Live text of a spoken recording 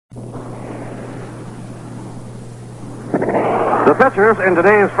The pitchers in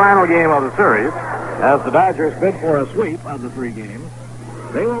today's final game of the series, as the Dodgers bid for a sweep of the 3 games,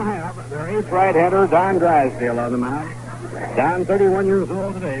 they will have their ace right-hander, Don Drysdale, on the mound. Don, 31 years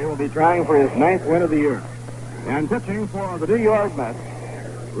old today, will be trying for his 9th win of the year. And pitching for the New York Mets,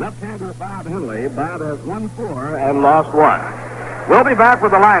 left-hander Bob Henley. Bob has won 4 and lost 1. We'll be back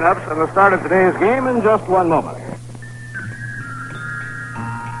with the lineups and the start of today's game in just one moment.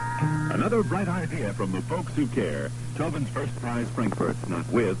 Another bright idea from the folks who care. Tobin's First Prize Frankfurts, not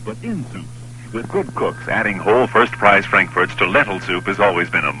with, but in soups. With good cooks, adding whole First Prize Frankfurts to lentil soup has always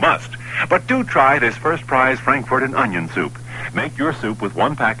been a must. But do try this First Prize Frankfurt and onion soup. Make your soup with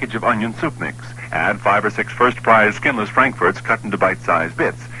 1 package of onion soup mix. Add 5 or 6 First Prize skinless Frankfurts cut into bite-sized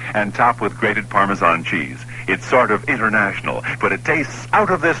bits, and top with grated Parmesan cheese. It's sort of international, but it tastes out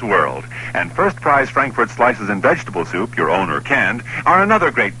of this world. And First Prize Frankfurt slices in vegetable soup, your own or canned, are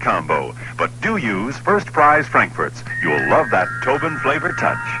another great combo. But do use First Prize Frankfurts. You'll love that Tobin flavor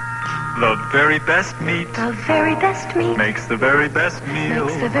touch. The very best meat. The very best meat. Makes the very best meal.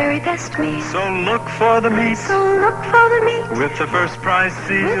 Makes the very best meat. So look for the meat. So look for the meat. With the First Prize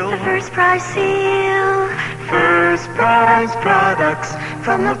seal. With the First Prize seal. First Prize products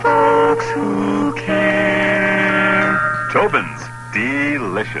from the folks who care. Tobin's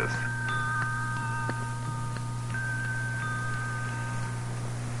delicious.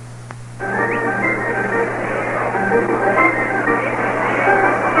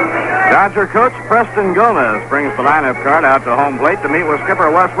 Dodger coach Preston Gomez brings the lineup card out to home plate to meet with skipper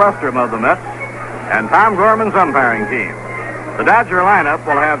Wes Westrom of the Mets and Tom Gorman's umpiring team. The Dodger lineup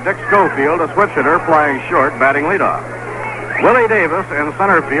will have Dick Schofield, a switch hitter, flying short, batting leadoff. Willie Davis in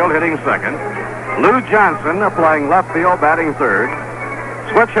center field, hitting second. Lou Johnson playing left field, batting third.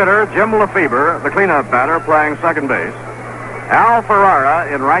 Switch hitter Jim Lefebvre, the cleanup batter, playing second base. Al Ferrara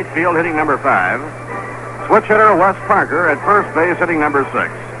in right field, hitting number 5. Switch hitter Wes Parker at first base, hitting number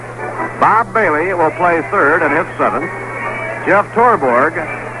 6. Bob Bailey will play third and hit 7th. Jeff Torborg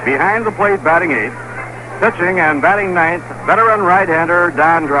behind the plate, batting 8th. Pitching and batting 9th, veteran right-hander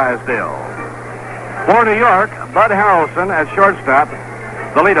Don Drysdale. For New York, Bud Harrelson at shortstop,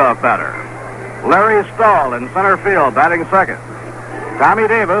 the leadoff batter. Larry Stahl in center field, batting second. Tommy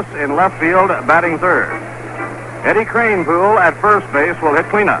Davis in left field, batting third. Eddie Kranepool at first base will hit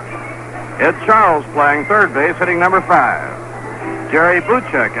cleanup. Ed Charles playing third base, hitting number 5. Jerry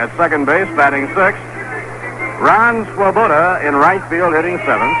Buchek at second base, batting 6th. Ron Swoboda in right field, hitting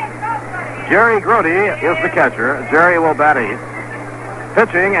 7th. Jerry Grody is the catcher. Jerry will bat 8th.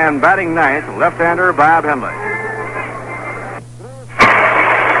 Pitching and batting 9th, left-hander Bob Henley.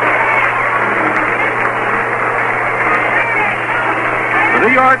 The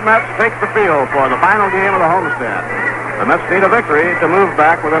New York Mets take the field for the final game of the homestand. The Mets need a victory to move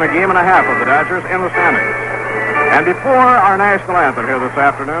back within a game and a half of the Dodgers in the standings. And before our national anthem here this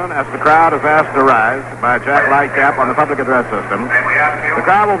afternoon, as the crowd is asked to rise by Jack Lightcap on the public address system, the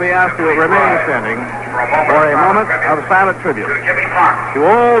crowd will be asked to remain standing for a moment of silent tribute to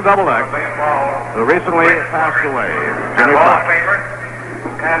old Double X, who recently passed away, Jimmy Fox. Favorite,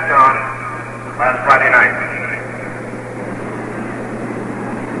 Canton, last Friday night.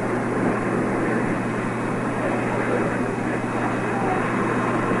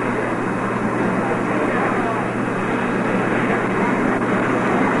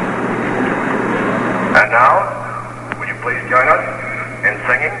 And now, would you please join us in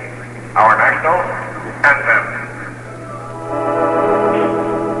singing our national anthem?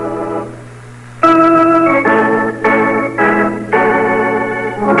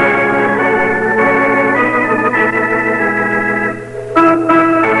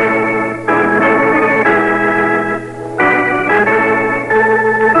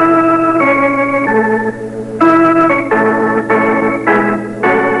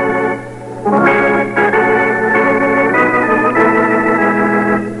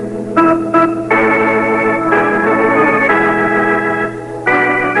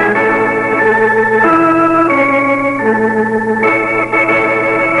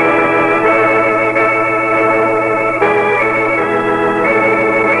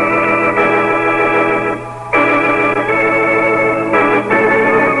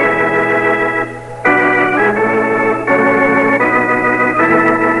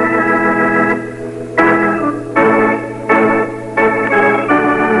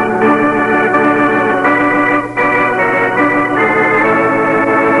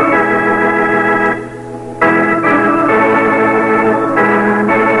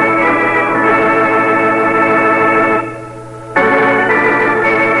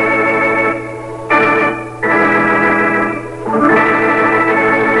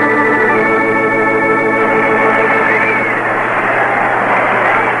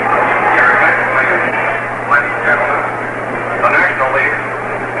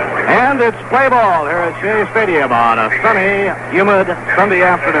 It's play ball here at Shea Stadium on a sunny, humid Sunday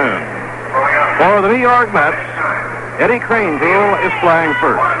afternoon. For the New York Mets, Eddie Cranepool is playing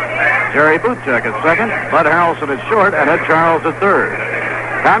first. Jerry Butchek at second, Bud Harrelson at short, and Ed Charles at third.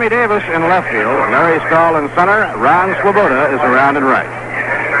 Tommy Davis in left field, Larry Stahl in center, Ron Swoboda is around and right.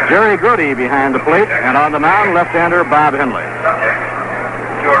 Jerry Grody behind the plate, and on the mound, left-hander Bob Henley.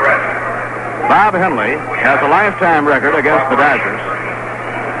 Bob Henley has a lifetime record against the Dodgers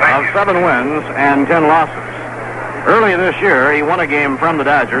of 7 wins and 10 losses. Early this year, he won a game from the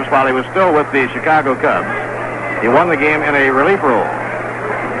Dodgers while he was still with the Chicago Cubs. He won the game in a relief role.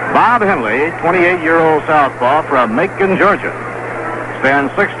 Bob Henley, 28-year-old southpaw from Macon, Georgia,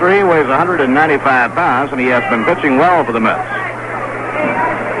 stands 6'3", weighs 195 pounds, and he has been pitching well for the Mets.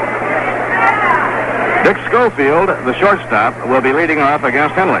 Dick Schofield, the shortstop, will be leading off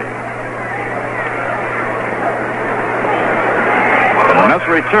against Henley. The Mets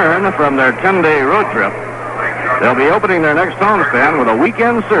return from their 10-day road trip. They'll be opening their next homestand with a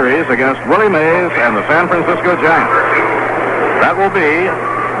weekend series against Willie Mays and the San Francisco Giants. That will be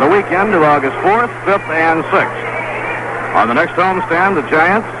the weekend of August 4th, 5th, and 6th. On the next homestand, the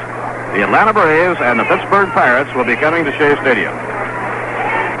Giants, the Atlanta Braves, and the Pittsburgh Pirates will be coming to Shea Stadium.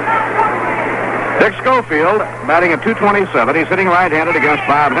 Dick Schofield, batting at .227. He's hitting right-handed against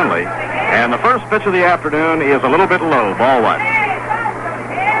Bob Henley. And the first pitch of the afternoon is a little bit low, ball 1.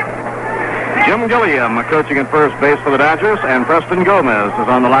 Jim Gilliam coaching at first base for the Dodgers, and Preston Gomez is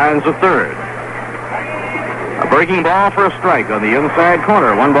on the lines of third. A breaking ball for a strike on the inside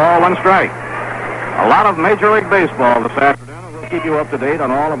corner. 1 ball, 1 strike. A lot of Major League Baseball this afternoon, and we'll keep you up to date on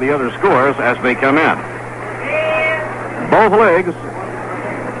all of the other scores as they come in. Both leagues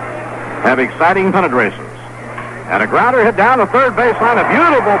have exciting pennant races. And a grounder hit down the third baseline. A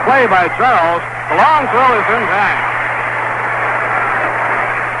beautiful play by Charles. The long throw is in time.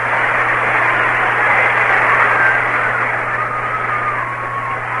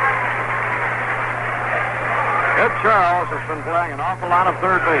 Ed Charles has been playing an awful lot of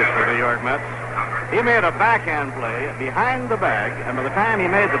third base for the New York Mets. He made a backhand play behind the bag, and by the time he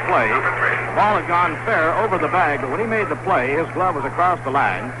made the play, the ball had gone fair over the bag, but when he made the play, his glove was across the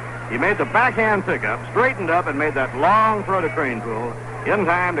line. He made the backhand pickup, straightened up, and made that long throw to Cranepool in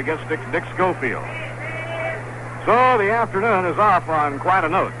time to get Dick Schofield. So the afternoon is off on quite a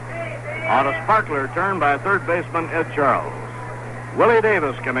note. On a sparkler turn by third baseman Ed Charles. Willie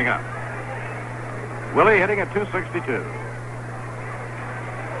Davis coming up. Willie hitting at .262.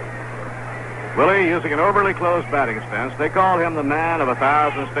 Willie using an overly closed batting stance. They call him the man of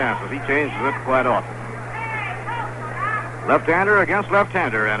 1,000 stances. He changes it quite often. Left-hander against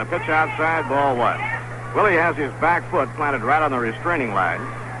left-hander, and a pitch outside, ball 1. Willie has his back foot planted right on the restraining line.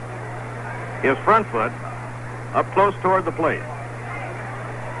 His front foot up close toward the plate.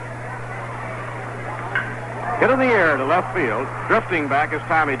 Hit in the air to left field. Drifting back is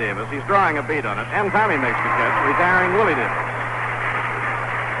Tommy Davis. He's drawing a beat on it, and Tommy makes the catch, retiring Willie Davis.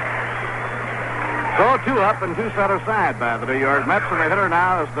 So 2 up and 2 set aside by the New York Mets, and the hitter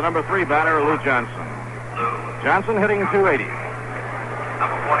now is the number 3 batter, Lou Johnson. Johnson hitting .280.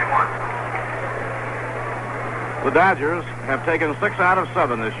 Number 41. The Dodgers have taken 6 out of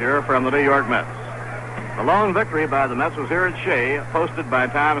 7 this year from the New York Mets. The lone victory by the Mets was here at Shea, posted by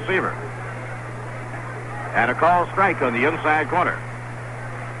Tom Seaver. And a call strike on the inside corner.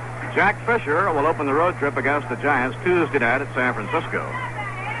 Jack Fisher will open the road trip against the Giants Tuesday night at San Francisco.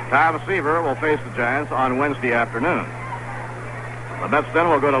 Tom Seaver will face the Giants on Wednesday afternoon. The Mets then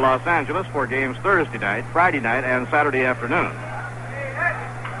will go to Los Angeles for games Thursday night, Friday night, and Saturday afternoon.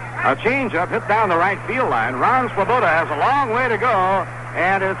 A changeup hit down the right field line. Ron Swoboda has a long way to go,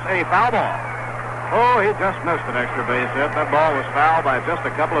 and it's a foul ball. Oh, he just missed an extra base hit. That ball was fouled by just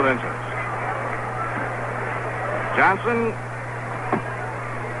a couple of inches. Johnson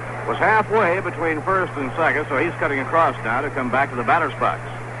was halfway between first and second, so he's cutting across now to come back to the batter's box.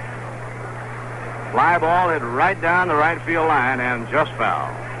 Fly ball hit right down the right field line and just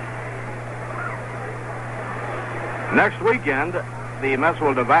foul. Next weekend, the Mets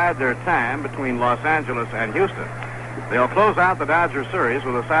will divide their time between Los Angeles and Houston. They'll close out the Dodger series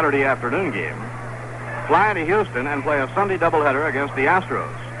with a Saturday afternoon game, fly to Houston, and play a Sunday doubleheader against the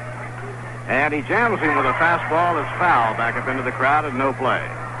Astros. And he jams him with a fastball that's foul back up into the crowd and no play.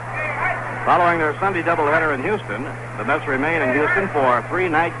 Following their Sunday doubleheader in Houston, the Mets remain in Houston for 3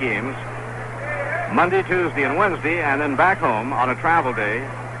 night games, Monday, Tuesday, and Wednesday, and then back home on a travel day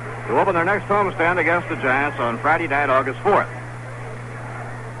to open their next homestand against the Giants on Friday night, August 4th.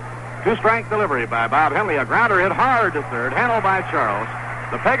 2-strike delivery by Bob Henley. A grounder hit hard to third, handled by Charles.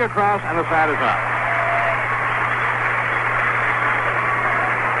 The peg across, and the side is out.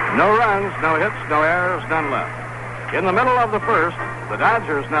 No runs, no hits, no errors, none left. In the middle of the first, the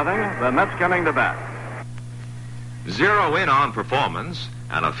Dodgers nothing, the Mets coming to bat. Zero in on performance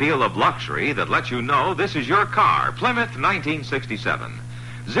and a feel of luxury that lets you know this is your car, Plymouth 1967.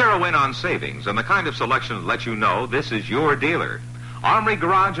 Zero in on savings and the kind of selection that lets you know this is your dealer. Armory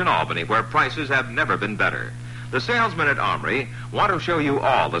Garage in Albany, where prices have never been better. The salesmen at Armory want to show you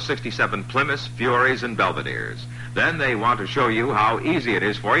all the 67 Plymouths, Furies, and Belvederes. Then they want to show you how easy it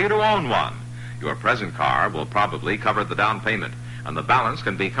is for you to own one. Your present car will probably cover the down payment, and the balance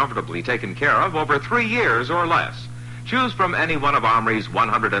can be comfortably taken care of over 3 years or less. Choose from any one of Armory's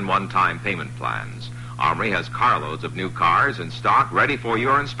 101-time payment plans. Armory has carloads of new cars in stock ready for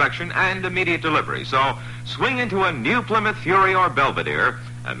your inspection and immediate delivery. So swing into a new Plymouth Fury or Belvedere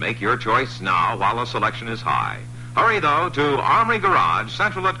and make your choice now while the selection is high. Hurry, though, to Armory Garage,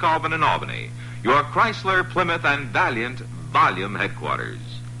 Central at Colvin in Albany, your Chrysler, Plymouth, and Valiant volume headquarters.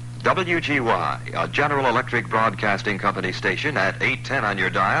 WGY, a General Electric Broadcasting Company station at 810 on your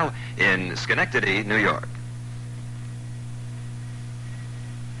dial in Schenectady, New York.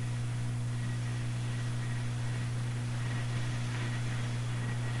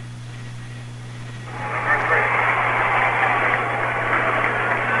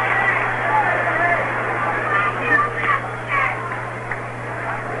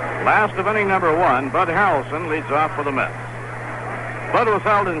 Last of inning number one, Bud Harrelson leads off for the Mets. Bud was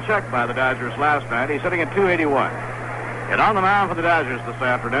held in check by the Dodgers last night. He's sitting at 281. And on the mound for the Dodgers this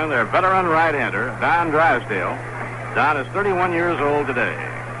afternoon, their veteran right-hander, Don Drysdale. Don is 31 years old today.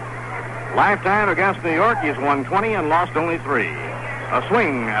 Lifetime against New York, he's won 20 and lost only 3. A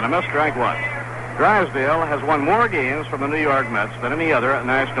swing and a miss, strike one. Drysdale has won more games from the New York Mets than any other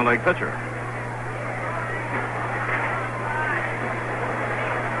National League pitcher.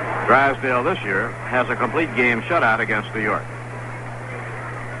 Drysdale this year has a complete game shutout against New York.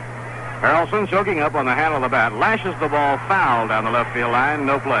 Harrelson, choking up on the handle of the bat, lashes the ball foul down the left field line,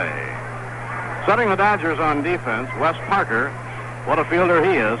 no play. Setting the Dodgers on defense, Wes Parker, what a fielder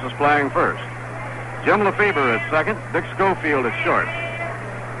he is playing first. Jim Lefebvre at second, Dick Schofield at short.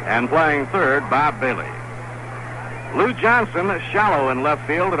 And playing third, Bob Bailey. Lou Johnson, shallow in left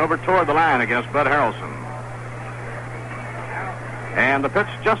field and over toward the line against Bud Harrelson. And the pitch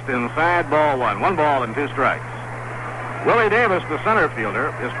just inside, ball one. 1 ball and 2 strikes. Willie Davis, the center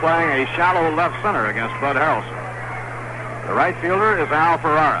fielder, is playing a shallow left center against Bud Harrelson. The right fielder is Al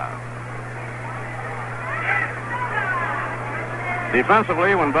Ferrara.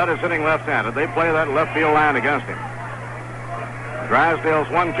 Defensively, when Bud is hitting left-handed, they play that left field line against him. Drysdale's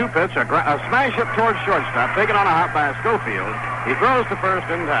 1-2 pitch, a smash hit towards shortstop, taken on a hop by Schofield. He throws to first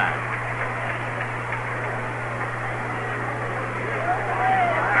in time.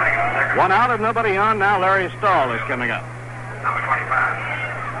 One out and nobody on. Now Larry Stahl is coming up. Number 25.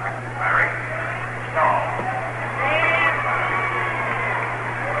 Larry Stahl.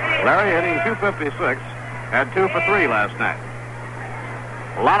 Larry hitting .256, had 2 for 3 last night.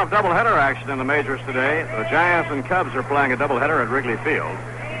 A lot of doubleheader action in the majors today. The Giants and Cubs are playing a doubleheader at Wrigley Field.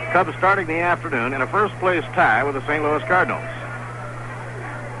 Cubs starting the afternoon in a first-place tie with the St. Louis Cardinals.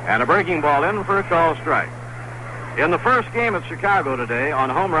 And a breaking ball in for a called strike. In the first game at Chicago today, on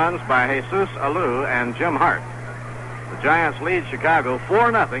home runs by Jesus Alou and Jim Hart, the Giants lead Chicago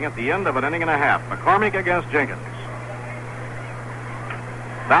 4-0 at the end of an inning and a half. McCormick against Jenkins.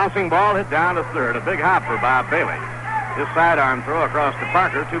 Bouncing ball hit down to third. A big hop for Bob Bailey. His sidearm throw across to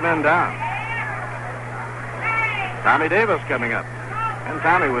Parker. 2 men down. Tommy Davis coming up. And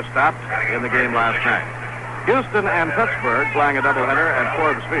Tommy was stopped in the game last night. Houston and Pittsburgh playing a doubleheader at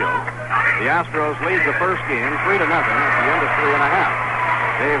Forbes Field. The Astros lead the first game 3-0 at the end of 3.5.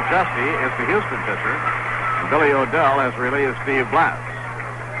 Dave Chesky is the Houston pitcher, and Billy O'Dell has relieved Steve Blatz.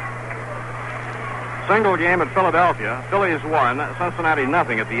 Single game at Philadelphia. Phillies 1, Cincinnati 0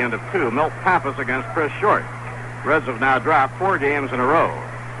 at the end of 2. Milt Pappas against Chris Short. Reds have now dropped 4 games in a row.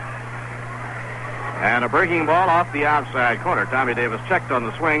 And a breaking ball off the outside corner. Tommy Davis checked on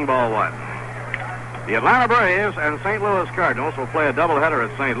the swing, ball 1. The Atlanta Braves and St. Louis Cardinals will play a doubleheader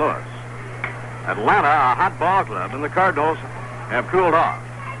at St. Louis. Atlanta, a hot ball club, and the Cardinals have cooled off.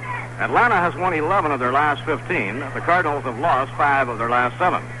 Atlanta has won 11 of their last 15. The Cardinals have lost 5 of their last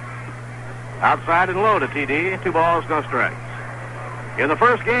 7. Outside and low to TD, 2 balls, no strikes. In the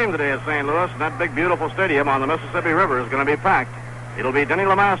first game today at St. Louis, that big, beautiful stadium on the Mississippi River is going to be packed. It'll be Denny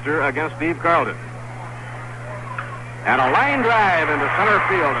LeMaster against Steve Carlton. And a line drive into center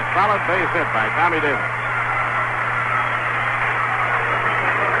field, a solid base hit by Tommy Davis.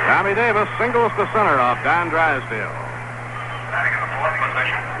 Tommy Davis singles to center off Don Drysdale.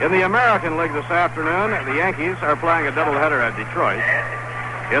 In the American League this afternoon, the Yankees are playing a doubleheader at Detroit.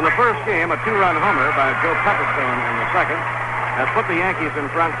 In the first game, a 2-run homer by Joe Pepperstone in the second has put the Yankees in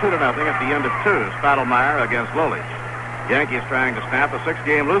front 2-0 at the end of two. Spattlemeyer against Lolich. Yankees trying to snap a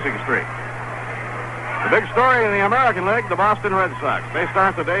 6-game losing streak. The big story in the American League, the Boston Red Sox. They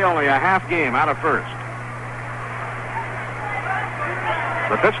start the day only a half game out of first.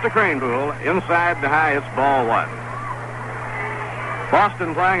 The pitch to Cranepool, inside the high, it's ball one.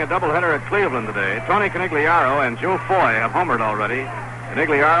 Boston playing a doubleheader at Cleveland today. Tony Conigliaro and Joe Foy have homered already.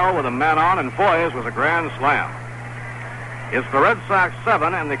 Conigliaro with a man on, and Foy's was a grand slam. It's the Red Sox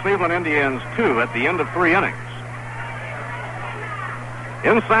 7 and the Cleveland Indians 2 at the end of 3 innings.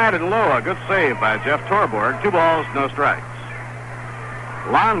 Inside and low, a good save by Jeff Torborg. 2 balls, no strikes.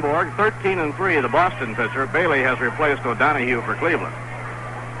 Lonborg, 13-3, the Boston pitcher. Bailey has replaced O'Donohue for Cleveland.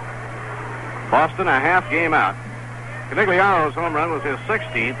 Boston a half game out. Conigliaro's home run was his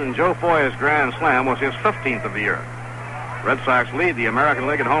 16th, and Joe Foy's grand slam was his 15th of the year. Red Sox lead the American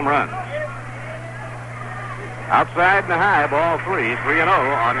League in home runs. Outside and high, ball 3, 3-0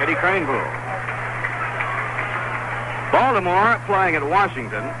 on Eddie Cranepool. Baltimore playing at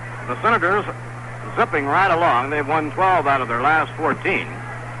Washington. The Senators zipping right along. They've won 12 out of their last 14.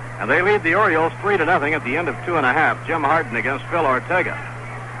 And they lead the Orioles 3-0 at the end of 2.5. Jim Harden against Phil Ortega.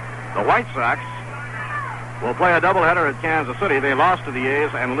 The White Sox will play a doubleheader at Kansas City. They lost to the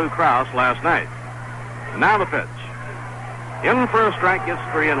A's and Lou Krause last night. And now the pitch. In for a strike, it's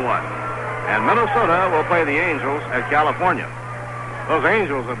 3-1. And Minnesota will play the Angels at California. Those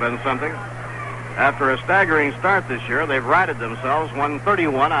Angels have been something. After a staggering start this year, they've righted themselves, won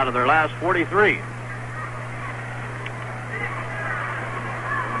 31 out of their last 43.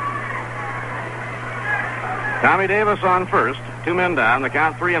 Tommy Davis on first. 2 men down. The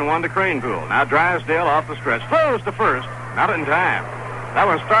count 3-1 to Cranepool. Now Drysdale off the stretch. Throws to first. Not in time. That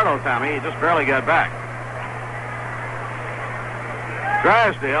one startled Tommy. He just barely got back.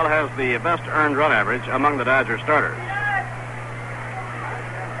 Drysdale has the best earned run average among the Dodger starters.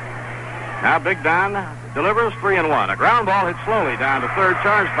 Now Big Don delivers 3-1. A ground ball hit slowly down to third,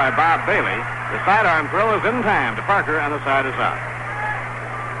 charged by Bob Bailey. The sidearm throw is in time to Parker, and the side is out.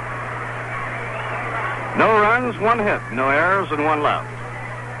 No runs, 1 hit, no errors, and 1 left.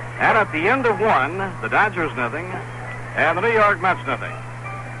 And at the end of 1, the Dodgers nothing, and the New York Mets nothing.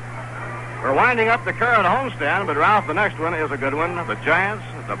 We're winding up the current homestand, but Ralph, the next one is a good one. The Giants,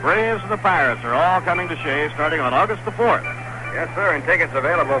 the Braves, and the Pirates are all coming to Shea starting on August the 4th. Yes, sir, and tickets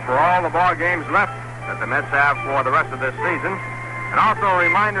available for all the ball games left that the Mets have for the rest of this season. And also a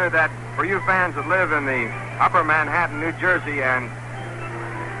reminder that for you fans that live in the upper Manhattan, New Jersey, and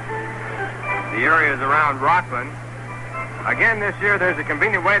the areas around Rockland, again this year there's a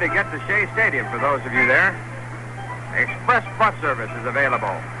convenient way to get to Shea Stadium for those of you there. Express bus service is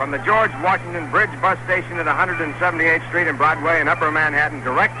available from the George Washington Bridge bus station at 178th Street and Broadway in Upper Manhattan,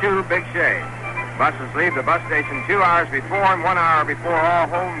 direct to Big Shea. Buses leave the bus station 2 hours before and 1 hour before all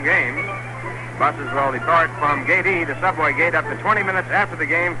home games. Buses will depart from Gate E, the subway gate, up to 20 minutes after the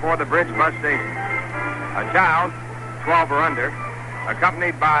game for the Bridge bus station. A child, 12 or under,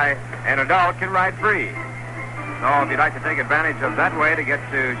 accompanied by an adult, can ride free. So if you'd like to take advantage of that way to get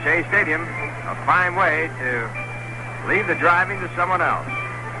to Shea Stadium, a fine way to leave the driving to someone else.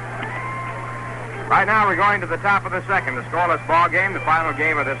 Right now we're going to the top of the second, the scoreless ball game, the final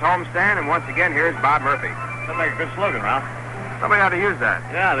game of this homestand, and once again here's Bob Murphy. Sounds like a good slogan, Ralph. Somebody ought to use that.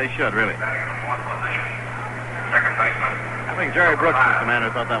 Yeah, they should, really. Second baseman. I think Jerry Brooks, the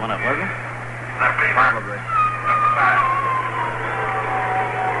commander, thought that one up, wasn't he? Probably.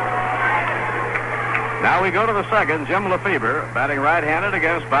 Now we go to the second. Jim Lefebvre batting right-handed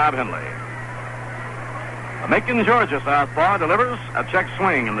against Bob Henley. A Macon, Georgia southpaw delivers a check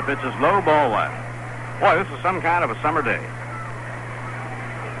swing, and the pitch is low, ball 1. Boy, this is some kind of a summer day.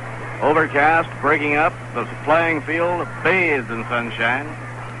 Overcast, breaking up, the playing field bathed in sunshine,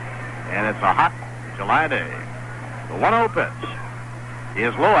 and it's a hot July day. The 1-0 pitch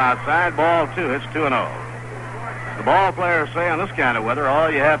is low outside, ball 2. It's 2-0. The ball players say on this kind of weather,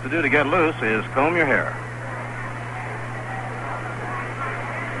 all you have to do to get loose is comb your hair.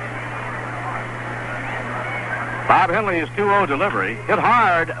 Bob Henley's 2-0 delivery hit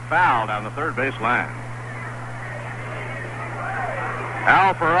hard, foul down the third base line.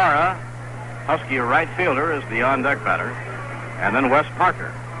 Al Ferrara, Husky right fielder, is the on-deck batter, and then Wes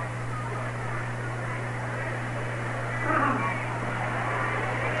Parker.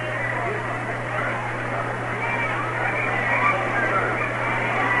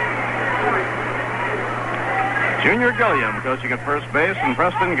 Junior Gilliam coaching at first base, and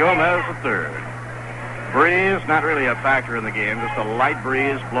Preston Gomez at third. Breeze, not really a factor in the game, just a light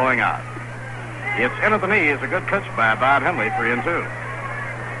breeze blowing out. It's in at the knees, a good pitch by Bob Henley, 3-2.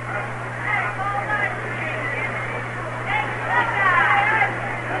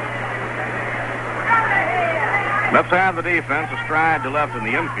 Mets have the defense astride to left in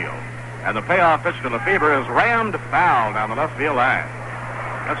the infield. And the payoff pitch to Lefebvre is rammed foul down the left field line.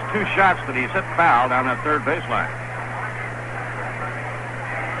 That's 2 shots that he's hit foul down that third baseline.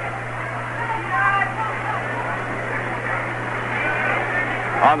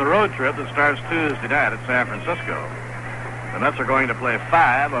 On the road trip that starts Tuesday night at San Francisco, the Mets are going to play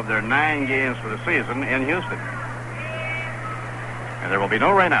 5 of their 9 games for the season in Houston. And there will be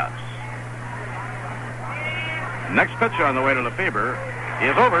no rainouts. Next pitch on the way to Lefebvre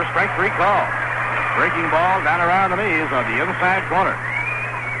is over. Strike 3 call. Breaking ball down around the knees on the inside corner.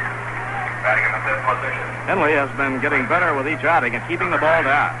 Batting in the 5th position. Henley has been getting better with each outing and keeping the ball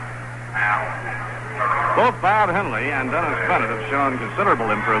down. Both Bob Henley and Dennis Bennett have shown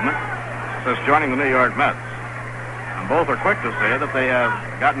considerable improvement since joining the New York Mets. And both are quick to say that they have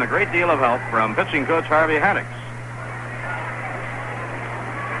gotten a great deal of help from pitching coach Harvey Haddix.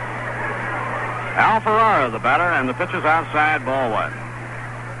 Al Ferrara, the batter, and the pitch is outside, ball 1.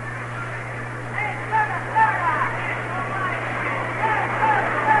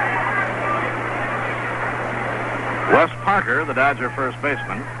 Wes Parker, the Dodger first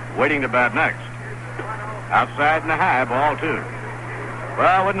baseman, waiting to bat next. Outside and a high, ball 2.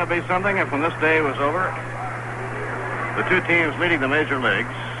 Well, wouldn't it be something if when this day was over, the 2 teams leading the major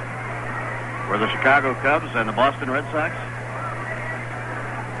leagues were the Chicago Cubs and the Boston Red Sox?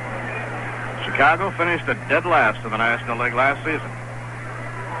 Chicago finished at dead last in the National League last season.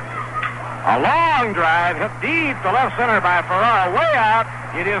 A long drive hit deep to left center by Ferrara, way out.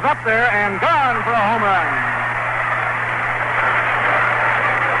 It is up there and gone for a home run.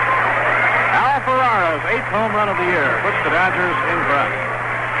 Al Ferrara's 8th home run of the year puts the Dodgers in front.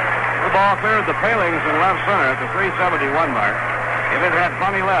 The ball cleared the palings in left center at the 371 mark. If it had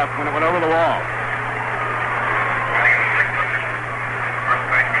plenty left when it went over the wall.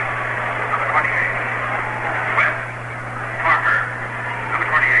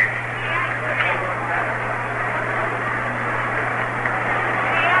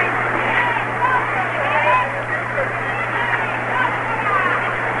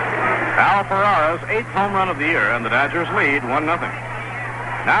 Ferrara's 8th home run of the year, and the Dodgers lead 1-0.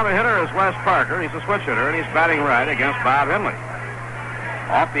 Now the hitter is Wes Parker. He's a switch hitter, and he's batting right against Bob Henley.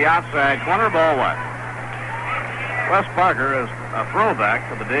 Off the outside corner, ball 1. Wes Parker is a throwback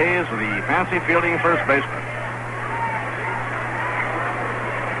to the days of the fancy fielding first baseman.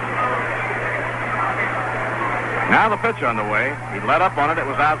 Now the pitch on the way. He let up on it. It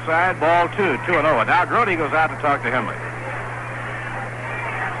was outside, ball 2, 2-0. And now Grody goes out to talk to Henley.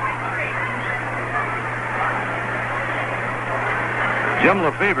 Jim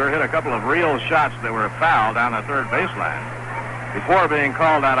Lefebvre hit a couple of real shots that were foul down the third baseline before being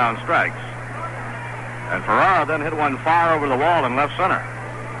called out on strikes. And Ferrara then hit one far over the wall in left center.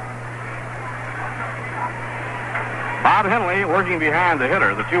 Bob Henley working behind the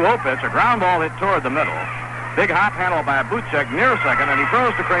hitter. The 2-0 pitch, a ground ball hit toward the middle. Big hop handle by Buchek near second, and he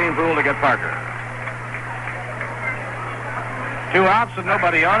throws to Crane Poole to get Parker. 2 outs and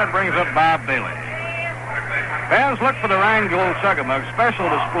nobody on. It brings up Bob Bailey. Fans, look for the Rheingold Chug-A-Mug special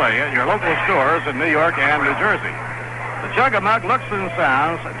display at your local stores in New York and New Jersey. The Chug-A-Mug looks and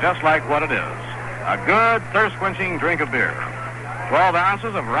sounds just like what it is. A good, thirst-quenching drink of beer. 12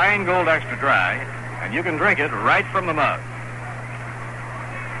 ounces of Rheingold Extra Dry, and you can drink it right from the mug.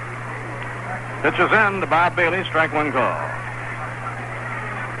 Pitches in to Bob Bailey, strike 1 call.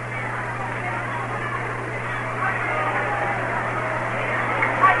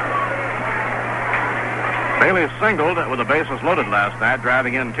 Bailey singled with the bases loaded last night,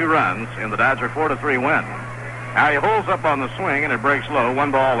 driving in 2 runs in the Dodger 4-3 win. Now he holds up on the swing, and it breaks low.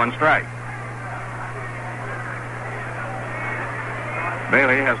 1 ball, 1 strike.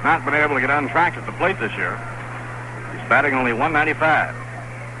 Bailey has not been able to get untracked at the plate this year. He's batting only .195.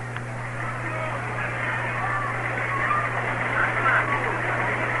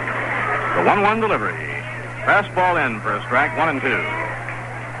 The 1-1 delivery. Fastball in for a strike, 1-2.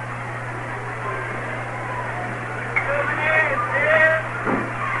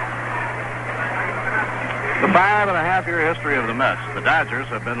 The 5.5-year history of the Mets, the Dodgers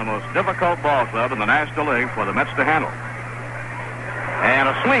have been the most difficult ball club in the National League for the Mets to handle. And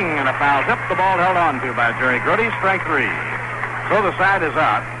a swing and a foul tip, the ball held on to by Jerry Grody, strike 3. So the side is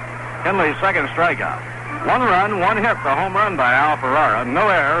out. Henley's second strikeout. 1 run, 1 hit, the home run by Al Ferrara, no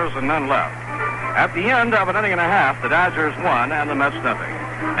errors and none left. At the end of an inning and a half, the Dodgers won and the Mets nothing.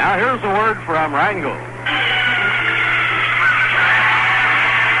 Now here's the word from Rheingold.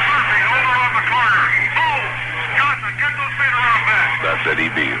 That's Eddie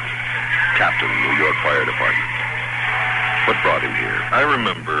Beals, captain of the New York Fire Department. What brought him here? I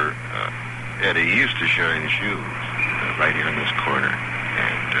remember Eddie used to shine shoes. right here in this corner.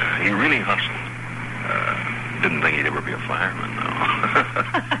 And he really hustled. Didn't think he'd ever be a fireman, though.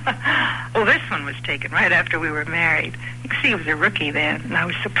 Well, this one was taken right after we were married. You can see he was a rookie then, and I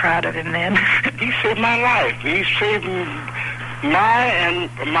was so proud of him then. He saved my life. He saved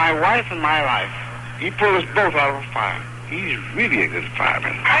my wife and my life. He pulled us both out of a fire. He's really a good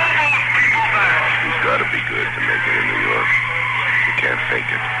fireman. He's got to be good to make it in New York. You can't fake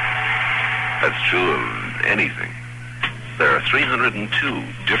it. That's true of anything. There are 302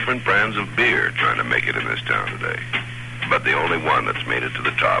 different brands of beer trying to make it in this town today. But the only one that's made it to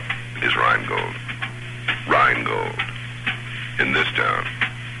the top is Rheingold. Rheingold. In this town,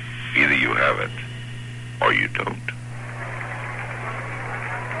 either you have it or you don't.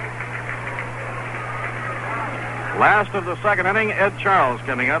 Last of the second inning, Ed Charles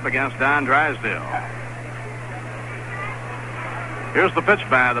coming up against Don Drysdale. Here's the pitch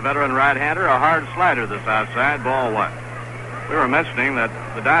by the veteran right-hander, a hard slider this outside, ball one. We were mentioning that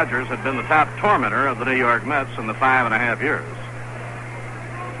the Dodgers had been the top tormentor of the New York Mets in the 5.5 years.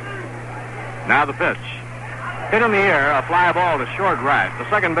 Now the pitch. Hit in the air, a fly ball to short right. The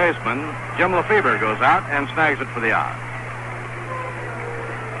second baseman, Jim Lefebvre, goes out and snags it for the out.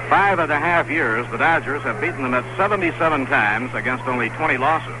 5.5 years, the Dodgers have beaten the Mets 77 times against only 20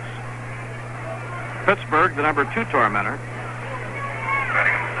 losses. Pittsburgh, the number 2 tormentor.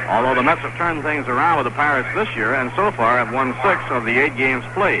 Although the Mets have turned things around with the Pirates this year and so far have won 6 of the 8 games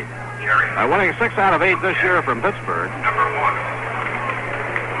played. By winning 6 out of 8 this year from Pittsburgh,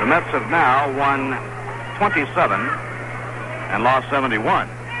 the Mets have now won 27 and lost 71.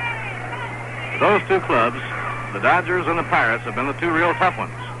 Those two clubs, the Dodgers and the Pirates, have been the 2 real tough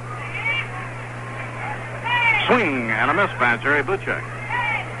ones. Swing and a miss by Jerry Buchek.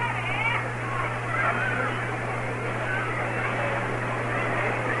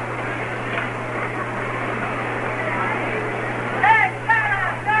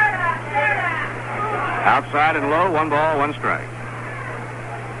 Outside and low, 1 ball, 1 strike.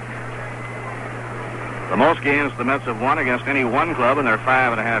 The most games the Mets have won against any one club in their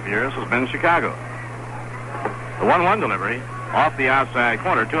 5.5 years has been Chicago. The 1-1 delivery off the outside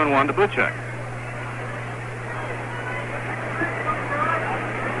corner, 2-1 to Buchek.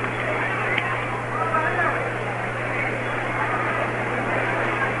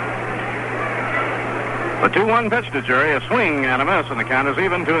 The 2-1 pitch to Jerry, a swing and a miss, and the count is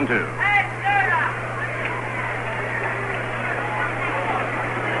even, 2-2.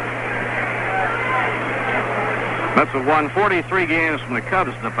 Mets have won 43 games from the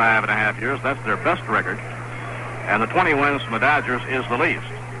Cubs in the 5.5 years. That's their best record. And the 20 wins from the Dodgers is the least.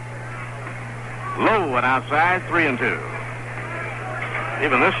 Low and outside, 3-2.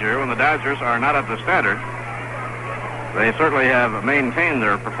 Even this year, when the Dodgers are not up to standard, they certainly have maintained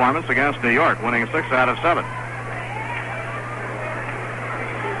their performance against New York, winning 6 out of 7.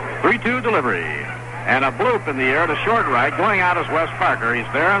 3-2 delivery. And a bloop in the air to short right, going out is Wes Parker. He's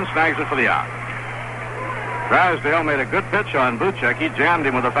there and snags it for the out. Drysdale made a good pitch on Buchek. He jammed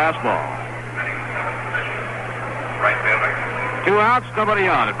him with a fastball. 2 outs, nobody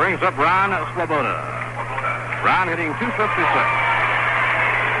on. It brings up Ron Swoboda. Ron hitting .256.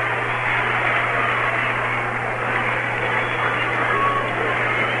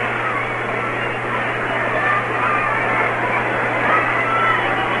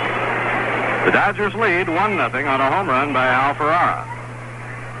 The Dodgers lead 1-0 on a home run by Al Ferrara.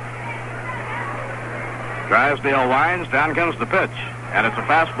 Drysdale winds, down comes the pitch, and it's a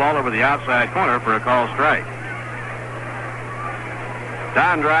fastball over the outside corner for a called strike.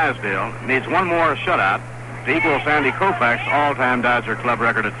 Don Drysdale needs one more shutout to equal Sandy Koufax's all-time Dodger club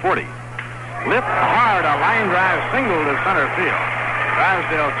record at 40. Lift hard, a line drive single to center field.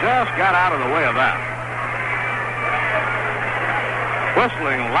 Drysdale just got out of the way of that.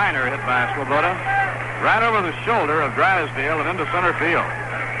 Whistling liner hit by Swoboda, right over the shoulder of Drysdale and into center field.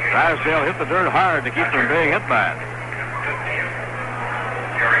 Drysdale hit the dirt hard to keep from being hit by it.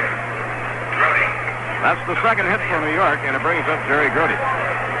 That's the second hit for New York, and it brings up Jerry Grote.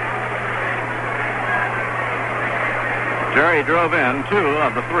 Jerry drove in 2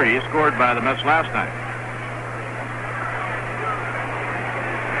 of the 3 scored by the Mets last night.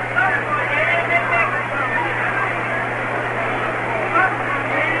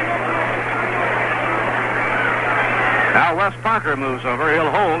 Now Wes Parker moves over.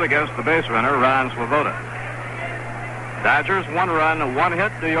 He'll hold against the base runner, Ron Swoboda. Dodgers, 1 run, 1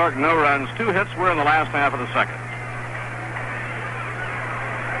 hit. New York, no runs. 2 hits were in the last half of the second.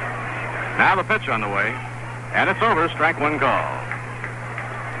 Now the pitch on the way. And it's over. Strike 1 call.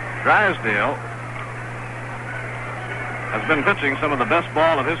 Drysdale has been pitching some of the best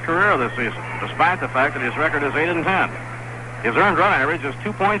ball of his career this season, despite the fact that his record is 8-10. His earned run average is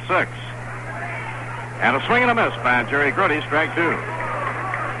 2.6. And a swing and a miss by Jerry Grote, strike two.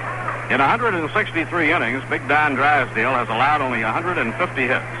 In 163 innings, Big Don Drysdale has allowed only 150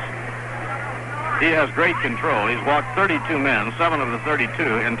 hits. He has great control. He's walked 32 men, 7 of the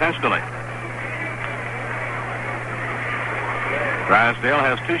 32 intentionally. Drysdale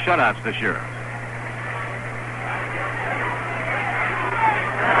has 2 shutouts this year.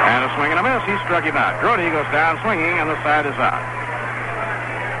 And a swing and a miss. He struck him out. Grote goes down swinging, and the side is out.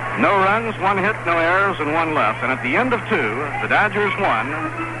 No runs, 1 hit, no errors, and 1 left. And at the end of 2, the Dodgers won,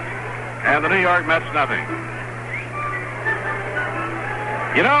 and the New York Mets nothing.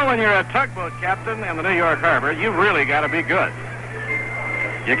 You know, when you're a tugboat captain in the New York Harbor, you've really got to be good.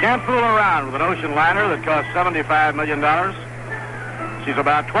 You can't fool around with an ocean liner that costs $75 million. She's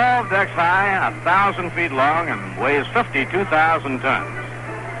about 12 decks high, 1,000 feet long, and weighs 52,000 tons.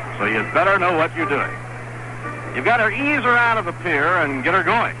 So you'd better know what you're doing. You've got to ease her out of the pier and get her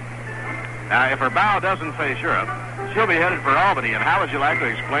going. Now, if her bow doesn't face Europe, she'll be headed for Albany, and how would you like to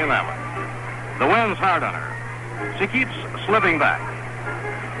explain that one? The wind's hard on her. She keeps slipping back.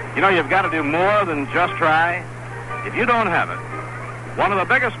 You know, you've got to do more than just try. If you don't have it, one of the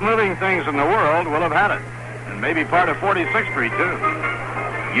biggest moving things in the world will have had it, and maybe part of 46th Street, too.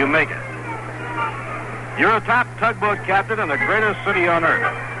 You make it. You're a top tugboat captain in the greatest city on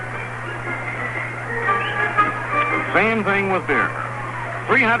earth. Same thing with beer.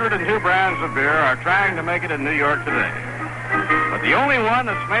 302 brands of beer are trying to make it in New York today. But the only one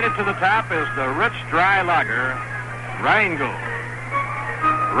that's made it to the top is the rich, dry lager, Rheingold.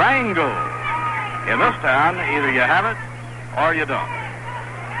 Rheingold. In this town, either you have it or you don't.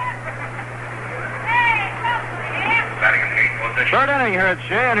 Third inning here at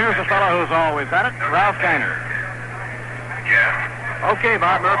Shea, and here's the fellow who's always had it, Ralph Kiner. Yeah. Okay,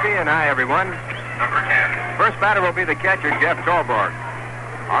 Bob Murphy, and hi, everyone. Number 10. First batter will be the catcher, Jeff Torborg.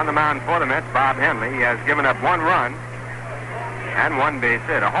 On the mound for the Mets, Bob Henley. He has given up 1 run and 1 base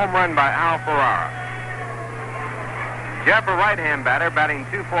hit. A home run by Al Ferrara. Jeff, a right-hand batter, batting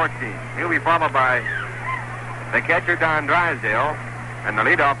 .214. He'll be followed by the catcher, Don Drysdale, and the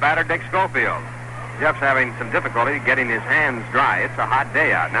leadoff batter, Dick Schofield. Jeff's having some difficulty getting his hands dry. It's a hot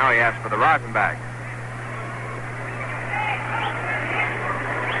day out. Now he asks for the rosin bag.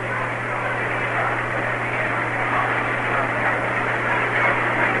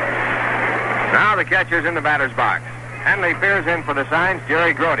 Now the catcher's in the batter's box. Henley peers in for the signs.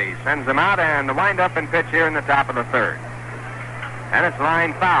 Jerry Grote sends them out, and the wind-up and pitch here in the top of the third. And it's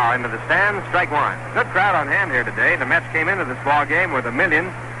line foul into the stands, strike 1. Good crowd on hand here today. The Mets came into this ball game with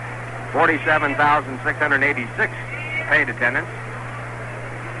 1,047,686 paid attendance.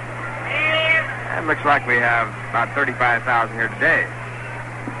 And looks like we have about 35,000 here today.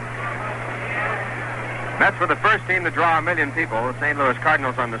 Mets were the first team to draw 1 million people. The St. Louis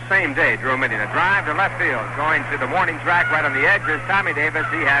Cardinals on the same day drew 1 million. A drive to left field, going to the warning track right on the edge. There's Tommy Davis.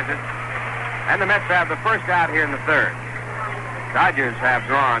 He has it. And the Mets have the first out here in the third. Dodgers have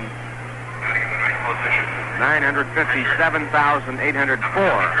drawn 957,804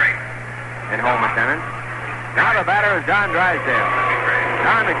 in home attendance. Now the batter is Don Drysdale.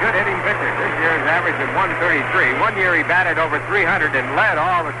 Don, a good hitting pitcher. This year his average is 133. 1 year he batted over 300 and led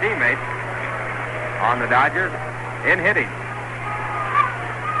all the teammates on the Dodgers in hitting.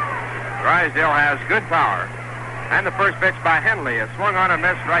 Drysdale has good power. And the first pitch by Henley, a swung on and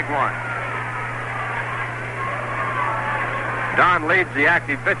miss, strike 1. Don leads the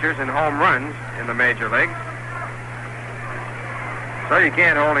active pitchers in home runs in the major leagues. So you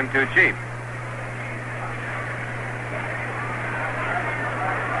can't hold him too cheap.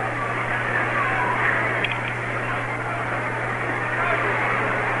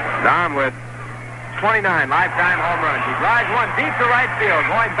 Don with 29 lifetime home runs. He drives one deep to right field.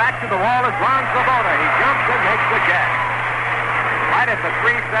 Going back to the wall is Ron Swoboda. He jumps and makes the catch. Right at the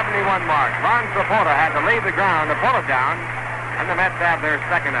 371 mark. Ron Swoboda had to leave the ground to pull it down, and the Mets have their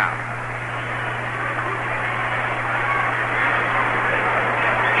second out.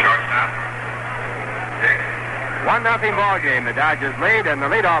 Shortstop. 1-0 ball game. The Dodgers lead, and the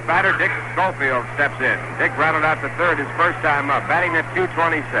leadoff batter, Dick Schofield, steps in. Dick rounded out the third his first time up, batting at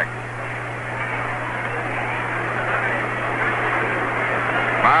 .226.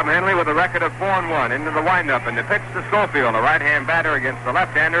 Bob Henley with a record of 4-1 into the windup, and the pitch to Schofield, a right-hand batter against the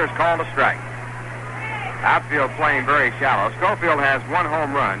left-hander, is called a strike. Outfield playing very shallow. Schofield has 1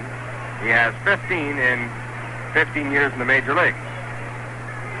 home run. He has 15 in 15 years in the major league.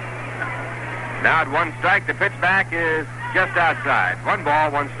 Now at 1 strike, the pitch back is just outside. 1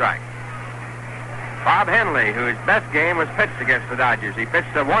 ball, 1 strike. Bob Henley, whose best game was pitched against the Dodgers. He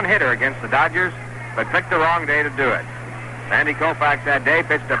pitched a one-hitter against the Dodgers, but picked the wrong day to do it. Sandy Koufax that day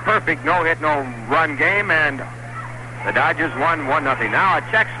pitched a perfect no-hit, no-run game, and the Dodgers won 1-0. Now a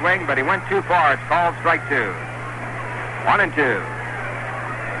check swing, but he went too far. It's called strike two. 1-2.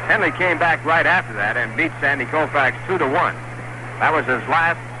 Henley came back right after that and beat Sandy Koufax 2-1. That was his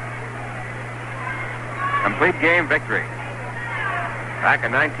last complete game victory back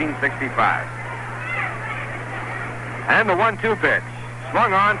in 1965. And the 1-2 pitch.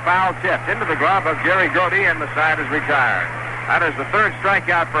 Swung on, foul tipped into the glove of Jerry Grote, and the side is retired. That is the third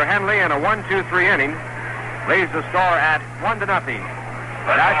strikeout for Henley in a 1-2-3 inning. Leaves the score at 1-0. The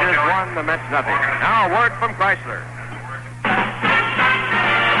Dodgers won, the Mets nothing. Now a word from Chrysler.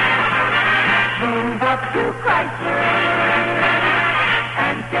 Move up to Chrysler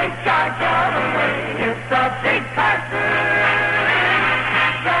and take charge all the way. It's a big Chrysler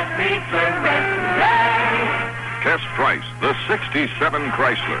that meets the rest. Test price, the 67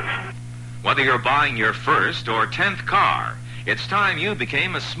 Chrysler. Whether you're buying your first or 10th car, it's time you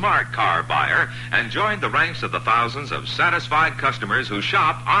became a smart car buyer and joined the ranks of the thousands of satisfied customers who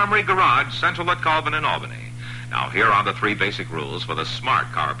shop Armory Garage, Central at Colvin and Albany. Now, here are the 3 basic rules for the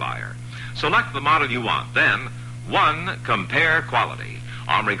smart car buyer. Select the model you want. Then, 1, compare quality.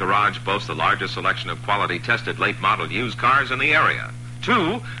 Armory Garage boasts the largest selection of quality-tested late-model used cars in the area.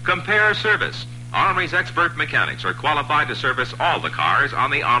 2, compare service. Armory's expert mechanics are qualified to service all the cars on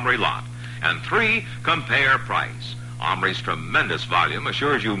the Armory lot. And 3, compare price. Armory's tremendous volume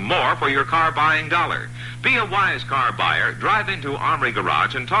assures you more for your car buying dollar. Be a wise car buyer. Drive into Armory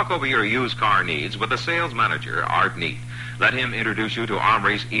Garage and talk over your used car needs with the sales manager, Art Neat. Let him introduce you to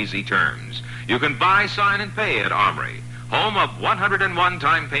Armory's easy terms. You can buy, sign, and pay at Armory, home of 101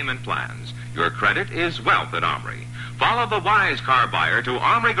 time payment plans. Your credit is wealth at Armory. Follow the wise car buyer to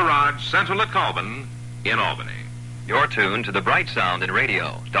Armory Garage, Central at Colvin in Albany. You're tuned to the bright sound in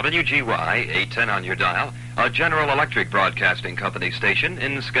radio. WGY 810 on your dial, a General Electric Broadcasting Company station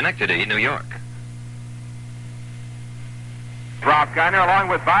in Schenectady, New York. Rob Kiner along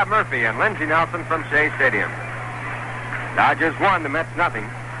with Bob Murphy and Lindsey Nelson from Shea Stadium. Dodgers won, the Mets nothing.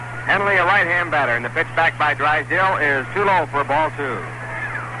 Henley, a right-hand batter, and the pitch back by Drysdale is too low for ball 2.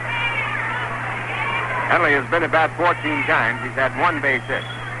 Henley has been at bat 14 times. He's had 1 base hit.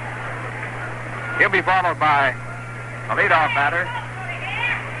 He'll be followed by a leadoff batter,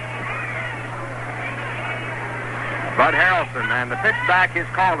 Bud Harrelson, and the pitch back is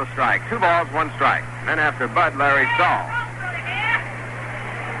called a strike. 2 balls, 1 strike. And then after Bud, Larry Stahl.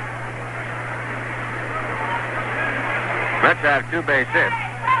 Mets have 2 base hits.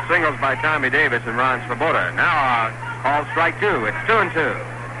 Singles by Tommy Davis and Ron Swoboda. Now called strike 2. It's 2-2.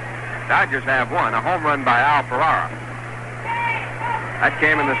 Dodgers have 1, a home run by Al Ferrara. That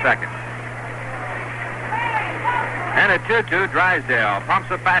came in the second. And at 2-2, Drysdale pumps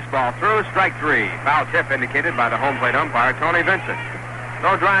a fastball through, strike 3. Foul tip indicated by the home plate umpire, Tony Vincent.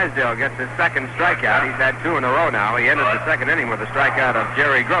 So Drysdale gets his second strikeout. He's had 2 in a row now. He ended the second inning with a strikeout of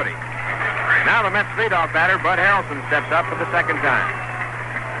Jerry Grote. Now the Mets leadoff batter, Bud Harrelson, steps up for the second time.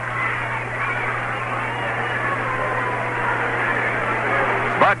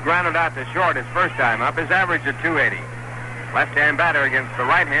 Bud grounded out to short his first time up. His average at 280. Left-hand batter against the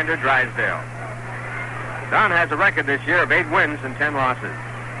right-hander, Drysdale. Don has a record this year of 8 wins and 10 losses.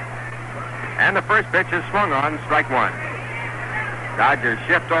 And the first pitch is swung on, strike 1. Dodgers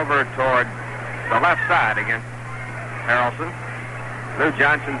shift over toward the left side against Harrelson. Lou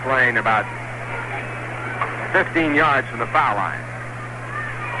Johnson playing about 15 yards from the foul line.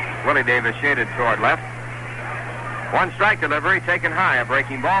 Willie Davis shaded toward left. 1 strike delivery taken high, a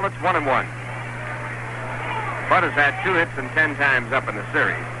breaking ball. It's 1-1. Bud has had 2 hits and 10 times up in the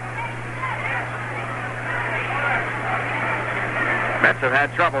series. Mets have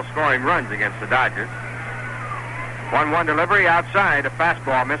had trouble scoring runs against the Dodgers. 1-1 delivery outside, a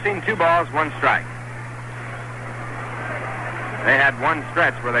fastball missing. 2 balls, 1 strike. They had 1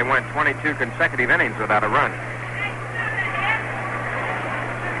 stretch where they went 22 consecutive innings without a run.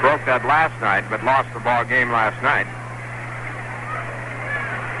 Broke that last night, but lost the ball game last night.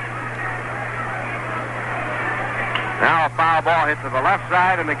 Now a foul ball hit to the left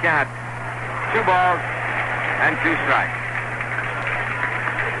side, and the count 2 balls and 2 strikes.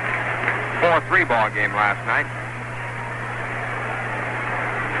 4-3 ball game last night.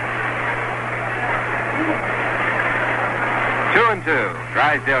 Two and 2.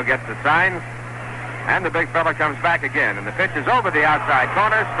 Drysdale gets the signs, and the big fella comes back again, and the pitch is over the outside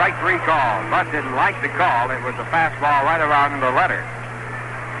corner. Strike 3 call. Bud didn't like the call. It was a fastball right around the letter.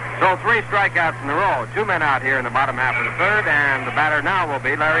 So 3 strikeouts in a row. 2 men out here in the bottom half of the third, and the batter now will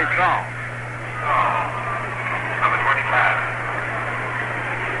be Larry Stahl.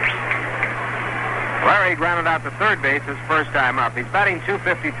 Larry grounded out to third base his first time up. He's batting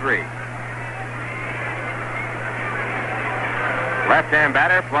 .253. Left-hand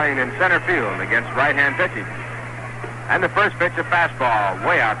batter playing in center field against right-hand pitching. And the first pitch, a fastball,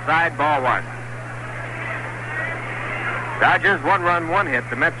 way outside, ball one. Dodgers, 1 run, 1 hit.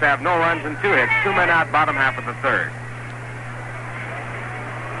 The Mets have no runs and 2 hits. 2 men out, bottom half of the third.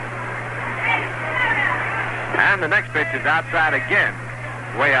 And the next pitch is outside again,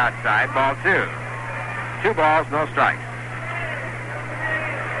 way outside, ball 2. 2 balls, no strikes.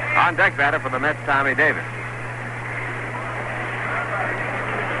 On deck batter for the Mets, Tommy Davis.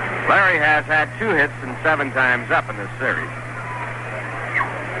 Larry has had 2 hits and 7 times up in this series,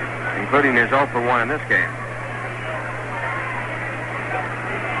 including his 0 for 1 in this game.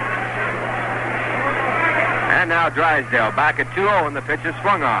 And now Drysdale back at 2-0, and the pitch is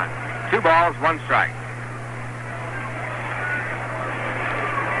swung on. 2 balls, 1 strike.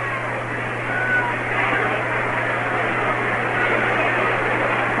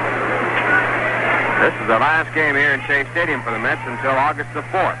 This is the last game here in Shea Stadium for the Mets until August the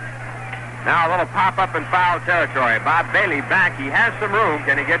 4th. Now a little pop-up in foul territory. Bob Bailey back. He has some room.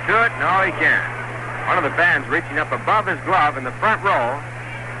 Can he get to it? No, he can't. One of the fans reaching up above his glove in the front row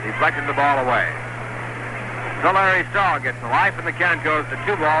deflected the ball away. So Larry Stahl gets the life, and the count goes to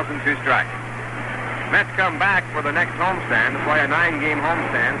 2 balls and 2 strikes. Mets come back for the next homestand to play a 9-game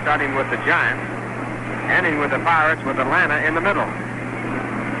homestand, starting with the Giants, ending with the Pirates with Atlanta in the middle.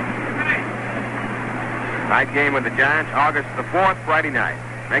 Night game with the Giants, August the 4th, Friday night.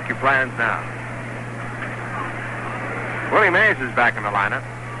 Make your plans now. Willie Mays is back in the lineup.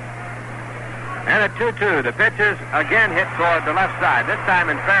 And at 2-2, the pitches again hit toward the left side, this time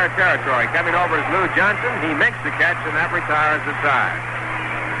in fair territory. Coming over is Lou Johnson. He makes the catch, and that retires the side.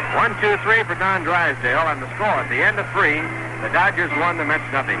 1-2-3 for Don Drysdale, and the score at the end of 3, the Dodgers won, the Mets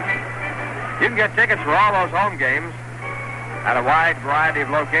nothing. You can get tickets for all those home games at a wide variety of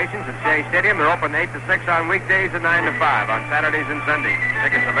locations at Shea Stadium. They're open 8 to 6 on weekdays and 9 to 5 on Saturdays and Sundays.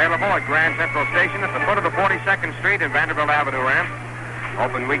 Tickets available at Grand Central Station at the foot of the 42nd Street and Vanderbilt Avenue ramp.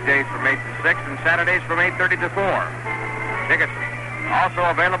 Open weekdays from 8 to 6 and Saturdays from 8:30 to 4. Tickets also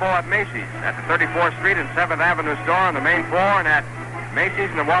available at Macy's at the 34th Street and 7th Avenue store on the main floor, and at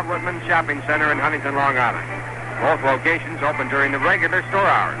Macy's and the Walt Whitman Shopping Center in Huntington, Long Island. Both locations open during the regular store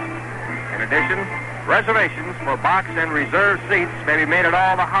hours. In addition, reservations for box and reserve seats may be made at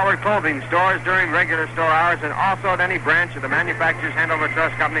all the Howard Clothing stores during regular store hours, and also at any branch of the Manufacturers Hanover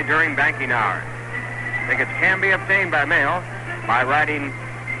Trust Company during banking hours. Tickets can be obtained by mail by writing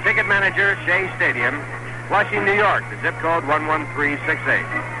Ticket Manager, Shea Stadium, Flushing, New York, the zip code 11368.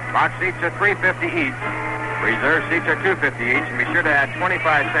 Box seats are $3.50 each. Reserve seats are $2.50 each, and be sure to add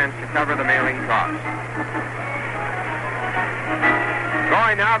 25 cents to cover the mailing costs.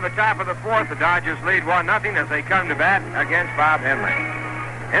 Going now to the top of the 4th, the Dodgers lead 1-0 as they come to bat against Bob Henley.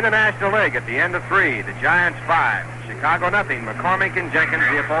 In the National League, at the end of 3, the Giants 5, Chicago nothing. McCormick and Jenkins,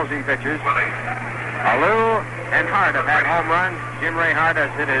 the opposing pitchers. Alou and Hart have had home runs. Jim Ray Hart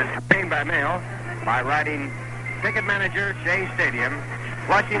has hit his game by mail by writing Ticket Manager, Shea Stadium,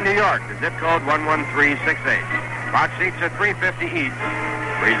 Flushing, New York, the zip code 11368. Box seats are $3.50 each.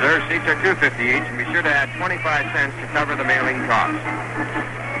 Reserve seats are $2.50 each, and be sure to add 25 cents to cover the mailing costs.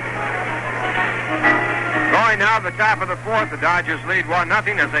 Going now to the top of the 4th, the Dodgers lead 1-0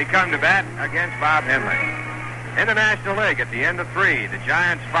 as they come to bat against Bob Henley. In the National League, at the end of 3, the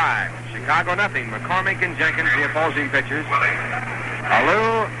Giants 5, Chicago nothing. McCormick and Jenkins, the opposing pitchers.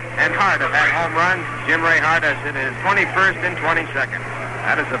 Alou and Hart have had home runs. Jim Ray Hart has hit his 21st and 22nd.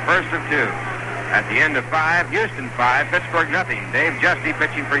 That is the first of 2. At the end of 5, Houston 5, Pittsburgh nothing. Dave Justy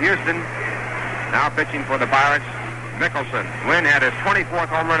pitching for Houston. Now pitching for the Pirates, Mickelson. Wynn had his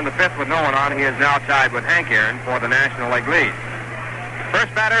 24th home run in the 5th with no one on. He is now tied with Hank Aaron for the National League lead.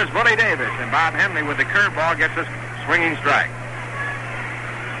 First batter is Willie Davis, and Bob Henley with the curveball gets a swinging strike.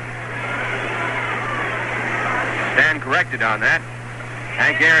 Stand corrected on that.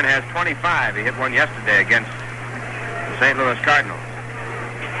 Hank Aaron has 25. He hit one yesterday against the St. Louis Cardinals.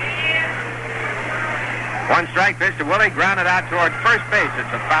 1 strike pitch to Willie, grounded out toward first base.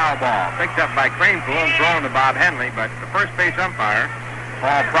 It's a foul ball. Picked up by Cranepool and thrown to Bob Henley, but the first base umpire,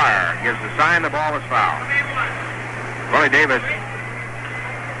 Paul Pryor, gives the sign the ball is foul. Willie Davis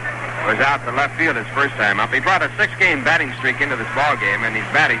was out to left field his first time up. He brought a 6-game batting streak into this ball game, and he's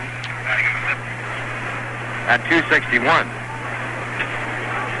batting at .261.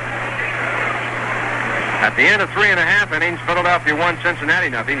 At the end of 3.5 innings, Philadelphia 1, Cincinnati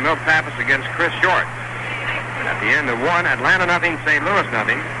nothing. Milt Pappas against Chris Short. At the end of 1, Atlanta nothing, St. Louis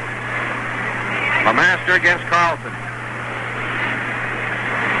nothing. LeMaster against Carlson.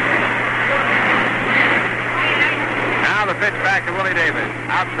 Now the pitch back to Willie Davis.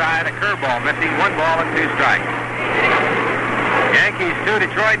 Outside, a curveball, missing 1 ball and 2 strikes. Yankees 2,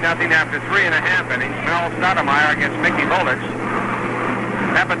 Detroit nothing after 3.5 innings. Mel Stoudemire against Mickey Volich.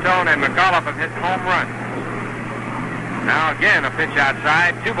 Pepitone and McAuliffe have hit home runs. Now again, a pitch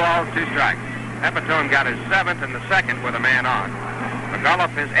outside, 2 balls, 2 strikes. Pepitone got his 7th in the 2nd with a man on.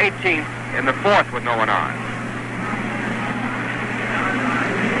 McAuliffe his 18th in the 4th with no one on.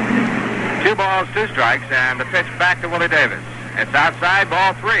 2 balls, 2 strikes, and the pitch back to Willie Davis. It's outside,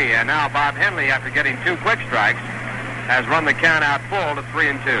 ball 3, and now Bob Henley, after getting 2 quick strikes, has run the count out full to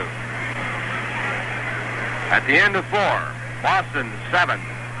 3-2. At the end of 4, Boston 7,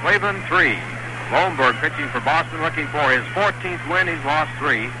 Cleveland 3. Lowenberg pitching for Boston, looking for his 14th win. He's lost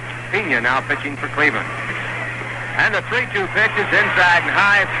 3. Pena now pitching for Cleveland. And the 3-2 pitch is inside and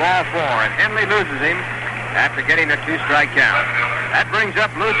high, ball 4, and Henley loses him after getting a 2-strike count. That brings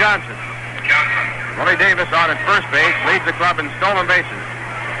up Lou Johnson. Willie Davis on at first base leads the club in stolen bases.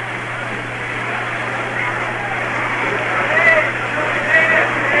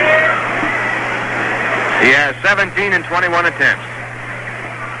 He has 17 and 21 attempts.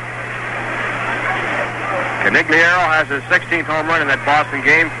 Canigliaro has his 16th home run in that Boston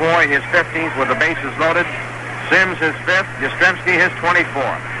game. Foy his 15th with the bases loaded. Sims his 5th. Yastrzemski his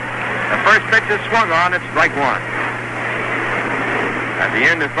 24th. The first pitch is swung on. It's strike 1. At the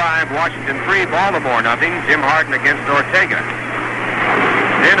end of 5, Washington 3, Baltimore nothing. Jim Harden against Ortega.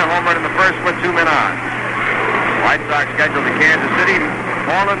 Then a home run in the first with 2 men on. White Sox scheduled to Kansas City.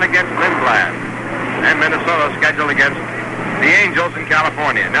 Moreland against Lindblad. And Minnesota scheduled against the Angels in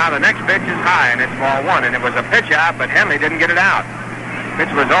California. Now the next pitch is high, and it's ball 1, and it was a pitch out, but Henley didn't get it out. Pitch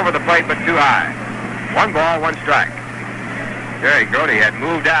was over the plate, but too high. 1 ball, 1 strike. Jerry Grody had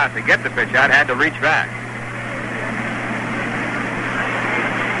moved out to get the pitch out, had to reach back.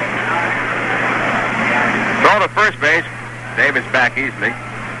 Throw to first base. Davis back easily.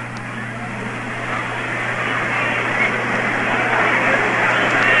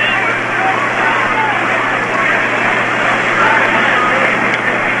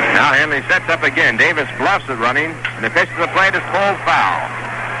 Now Henley sets up again. Davis bluffs it running, and the pitch to the plate is pulled foul.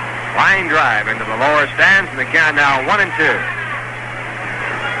 Line drive into the lower stands, and the count now 1-2.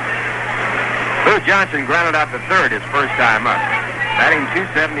 Lou Johnson grounded out the third his first time up, batting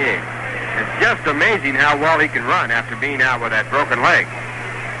 .278. It's just amazing how well he can run after being out with that broken leg.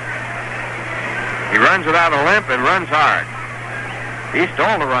 He runs without a limp and runs hard. He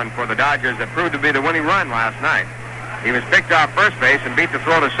stole the run for the Dodgers that proved to be the winning run last night. He was picked off first base and beat the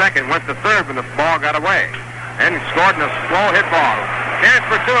throw to second, went to third when the ball got away, and scored in a slow hit ball. Chance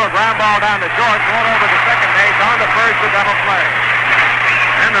for 2, a ground ball down to short, thrown over to second base, on to first, a double play.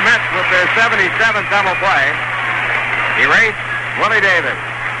 And the Mets with their 77th double play erase Willie Davis.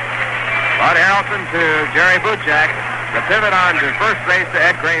 Bud Harrelson to Jerry Buchak. The pivot on to first base to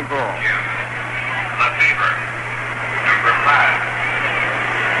Ed Kranepool. Lefevre, number 5.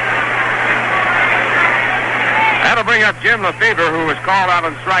 That'll bring up Jim Lefevre, who was called out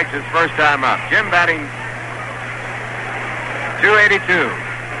on strikes his first time up. Jim batting .282.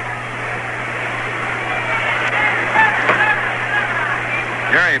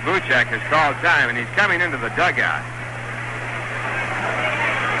 Jerry Buchak has called time, and he's coming into the dugout.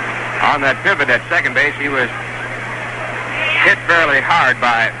 On that pivot at second base, he was hit fairly hard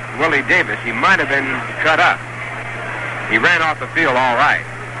by Willie Davis. He might have been cut up. He ran off the field all right,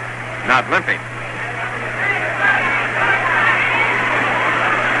 not limping.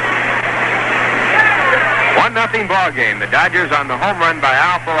 One 1-0 ball game. The Dodgers on the home run by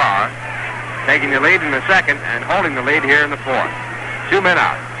Al Farrar, taking the lead in the second and holding the lead here in the fourth. 2 men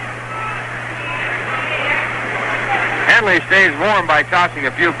out. Henley stays warm by tossing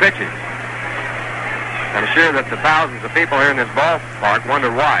a few pitches. I'm sure that the thousands of people here in this ballpark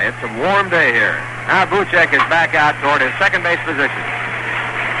wonder why. It's a warm day here. Now Buchek is back out toward his second base position.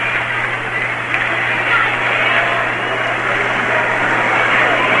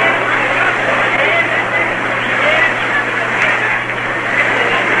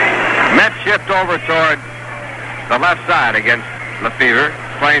 Mets shift over toward the left side against Lefevre,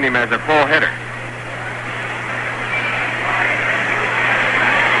 playing him as a full hitter.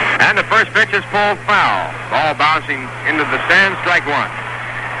 And the first pitch is pulled foul. Ball bouncing into the stands, strike one.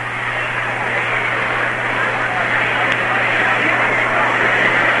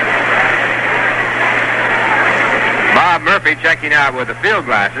 Bob Murphy, checking out with the field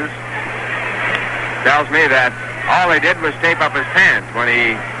glasses, tells me that all he did was tape up his pants. When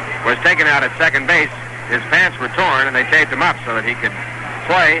he was taken out at second base, his pants were torn, and they taped him up so that he could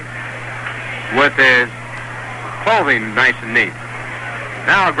play with his clothing nice and neat.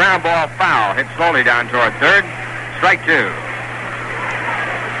 Now a ground ball foul hit slowly down toward third. Strike two.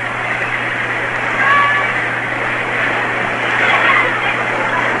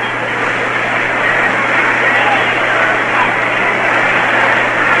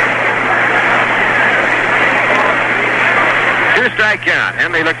 Two-strike count.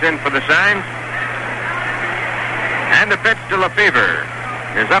 Henley looks in for the signs. And the pitch to Lefevre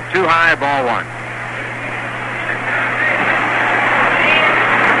is up too high, ball one.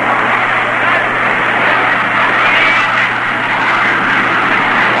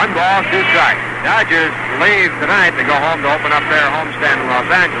 One ball, two strikes. Dodgers leave tonight to go home to open up their homestand in Los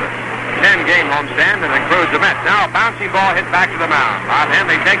Angeles. 10-game homestand that includes the Mets. Now a bouncing ball hit back to the mound. Bob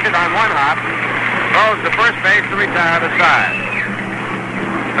Henley takes it on one hop, throws to first base to retire the side.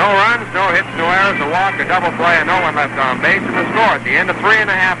 No runs, no hits, no errors, a walk, a double play, and no one left on base. And the score at the end of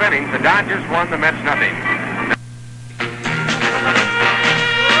 3.5 innings, the Dodgers won, the Mets nothing.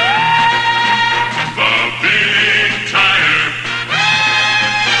 The Big Tire.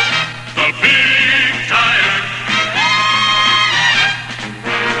 The Big Tire.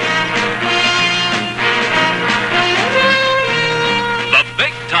 The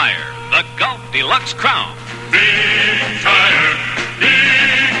Big Tire, the Gulf Deluxe Crown. Big Tire.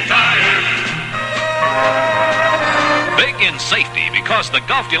 Big Tire. Big in safety because the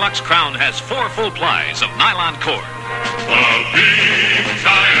Gulf Deluxe Crown has 4 full plies of nylon cord. The Big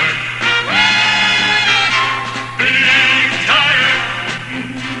Tire. Big Tire.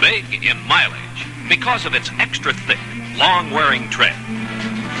 Big in mileage because of its extra thick, long-wearing tread.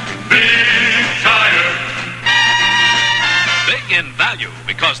 Big Tire. Big in value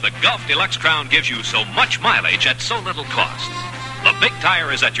because the Gulf Deluxe Crown gives you so much mileage at so little cost. The Big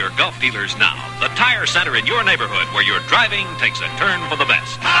Tire is at your Gulf dealers now. The tire center in your neighborhood where your driving takes a turn for the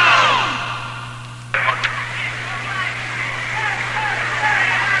best.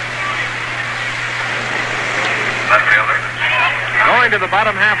 Going to the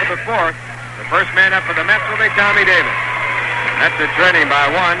bottom half of the fourth, the first man up for the Mets will be Tommy Davis. Mets are trailing by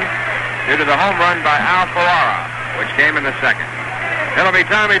 1 due to the home run by Al Ferrara, which came in the second. It'll be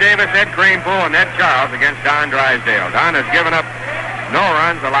Tommy Davis, Ed Kranepool, and Ed Charles against Don Drysdale. Don has given up no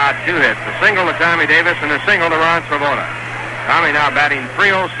runs, allowed 2 hits. A single to Tommy Davis and a single to Ron Swoboda. Tommy now batting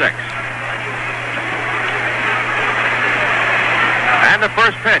 .306. And the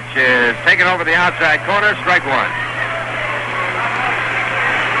first pitch is taken over the outside corner, strike one.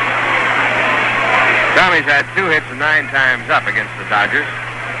 Tommy's had 2 hits and 9 times up against the Dodgers.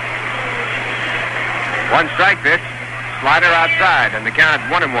 One strike pitch, slider outside, and the count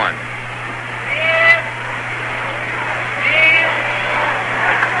 1-1.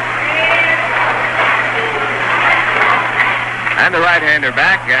 And the right-hander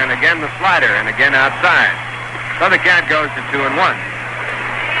back, and again the slider, and again outside. So the count goes to 2-1.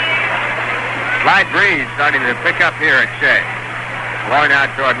 Slight breeze starting to pick up here at Shea. Blowing out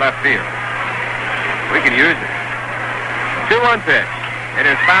toward left field. We can use it. 2-1 pitch. It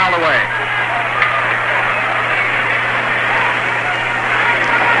is fouled away.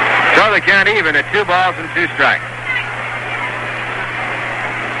 So the count even at 2 balls and 2 strikes.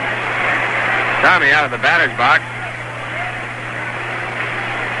 Tommy out of the batter's box.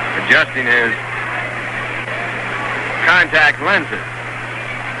 Adjusting his contact lenses.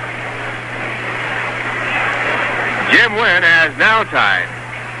 Jim Wynn has now tied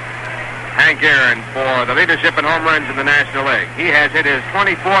Hank Aaron for the leadership in home runs in the National League. He has hit his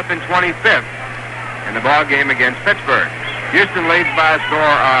 24th and 25th in the ball game against Pittsburgh. Houston leads by a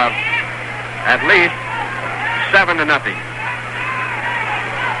score of at least 7-0.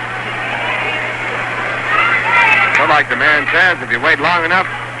 So like the man says, if you wait long enough,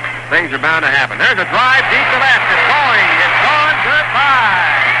 things are bound to happen. There's a drive deep to left. It's going. It's gone.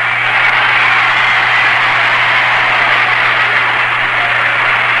 Goodbye.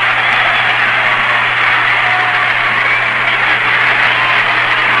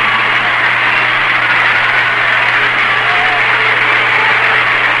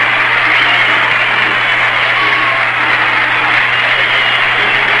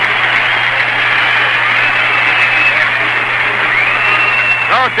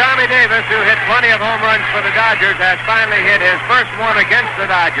 Tommy Davis, who hit plenty of home runs for the Dodgers, has finally hit his first one against the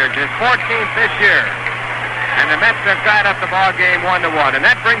Dodgers, his 14th this year. And the Mets have tied up the ball game 1-1. And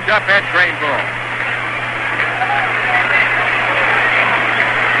that brings up Ed Kranepool.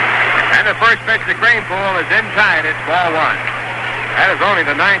 And the first pitch to Kranepool is in tight. It's ball 1. That is only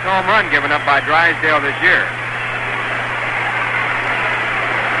the 9th home run given up by Drysdale this year.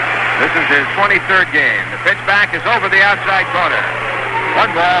 This is his 23rd game. The pitch back is over the outside corner. 1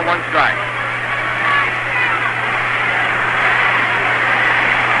 ball, 1 strike.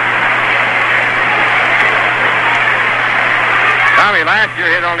 last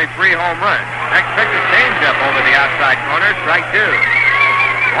year hit only 3 home runs. Next pitch is changeup over the outside corner. Strike 2.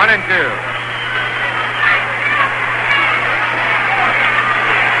 1-2.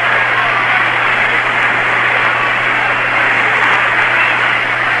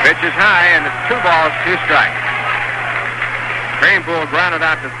 Pitch is high, and it's 2 balls, 2 strikes. Kranepool grounded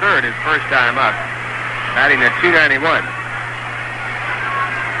out to third his first time up, batting at .291.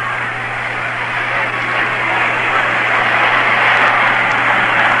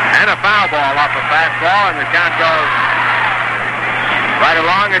 And a foul ball off a fastball, and the count goes right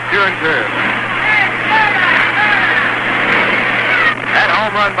along at 2-2. That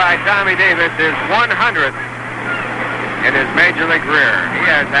home run by Tommy Davis is 100th in his major league career. He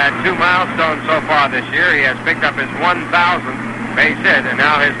has had 2 milestones so far this year. He has picked up his 1,000th base hit and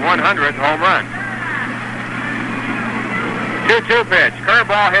now his 100th home run. 2-2 pitch.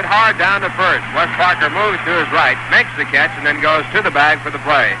 Curveball hit hard down to first. Wes Parker moves to his right, makes the catch, and then goes to the bag for the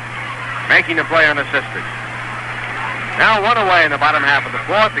play, making the play unassisted. Now 1 away in the bottom half of the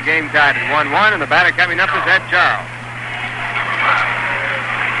 4th. The game tied at 1-1, and the batter coming up is Ed Charles.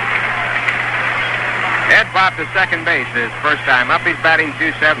 Ed popped to second base his first time up. He's batting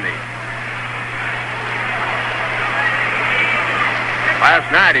 .270. Last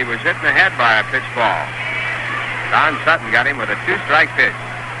night he was hit in the head by a pitch ball. Don Sutton got him with a 2-strike pitch.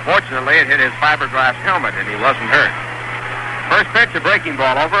 Fortunately, it hit his fiberglass helmet and he wasn't hurt. First pitch, a breaking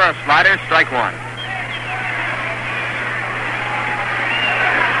ball over, a slider, strike 1.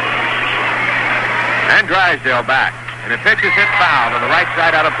 And Drysdale back. And the pitch is hit foul to the right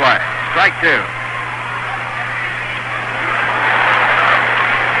side out of play. Strike 2.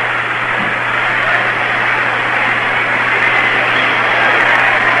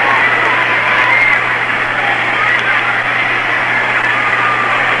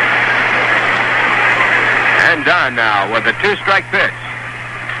 Dunn now with a 2-strike pitch.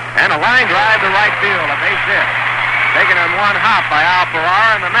 And a line drive to right field, a base hit. Taken on 1 hop by Al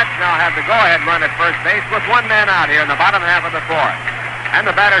Ferrara, and the Mets now have the go-ahead run at first base with 1 man out here in the bottom half of the 4th. And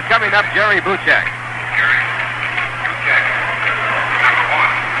the batter coming up, Jerry Buchek.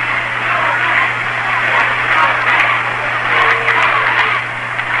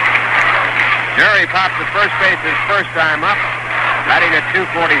 Jerry popped to first base his first time up, batting at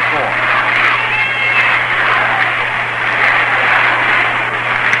 .244.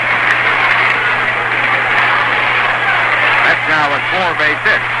 Now with 4 base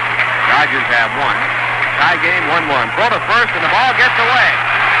hits. Dodgers have 1. Tie game 1-1. Throw to first and the ball gets away.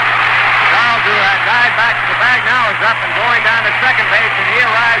 Charles, who had dived back to the bag, now is up and going down to second base, and he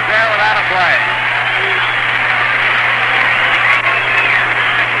arrives there without a play.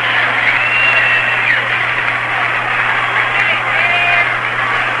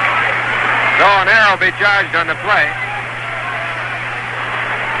 So an error will be charged on the play.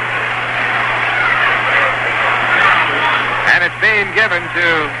 And it's being given to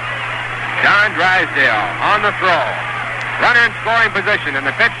Don Drysdale on the throw. Runner in scoring position, and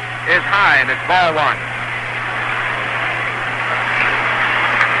the pitch is high, and it's ball 1.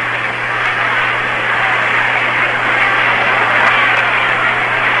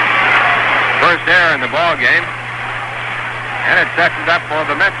 First error in the ball game, and it sets it up for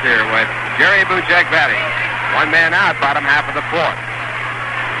the Mets here with Jerry Buchek batting. 1 man out, bottom half of the 4th.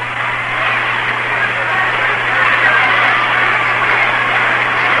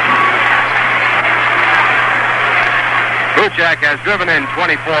 Buchek has driven in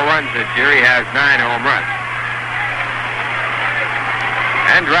 24 runs this year. He has 9 home runs.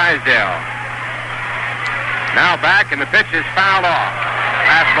 And Drysdale now back, and the pitch is fouled off.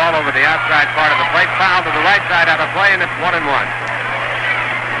 Fastball over the outside part of the plate, fouled to the right side out of play, and it's 1-1.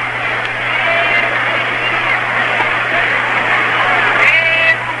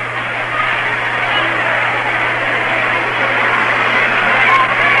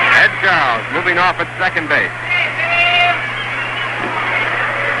 Ed Charles moving off at second base.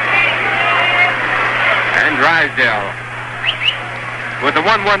 And Drysdale with the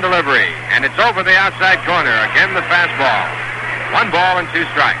 1-1 delivery, and it's over the outside corner. Again, the fastball. 1 ball and 2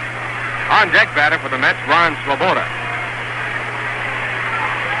 strikes. On deck batter for the Mets, Ron Swoboda.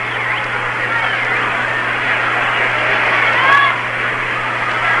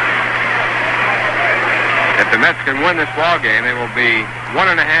 If the Mets can win this ball game, they will be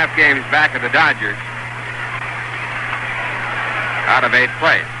 1.5 games back of the Dodgers out of 8th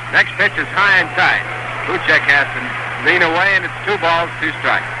place. Next pitch is high and tight. Buchek has to lean away, and it's 2 balls, 2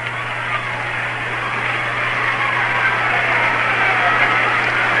 strikes.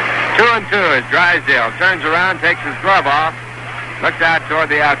 Two and two as Drysdale turns around, takes his glove off, looks out toward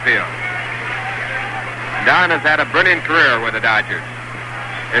the outfield. Don has had a brilliant career with the Dodgers.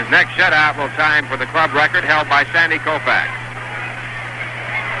 His next shutout will tie him for the club record held by Sandy Koufax.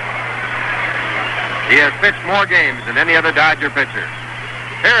 He has pitched more games than any other Dodger pitcher.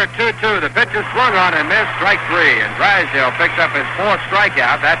 Here at 2-2, the pitch is swung on and missed, strike three, and Drysdale picks up his fourth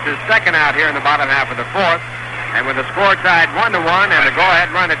strikeout. That's his second out here in the bottom half of the fourth. And with the score tied 1-1 and the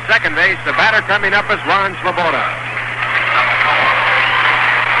go-ahead run at second base, the batter coming up is Ron Swoboda.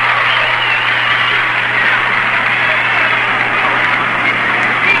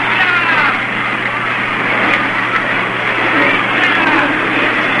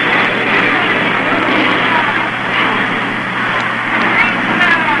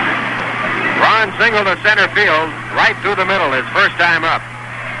 Single to center field, right through the middle, his first time up.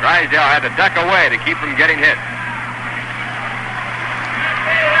 Drysdale had to duck away to keep from getting hit.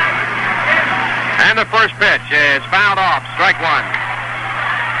 And the first pitch is fouled off, strike one.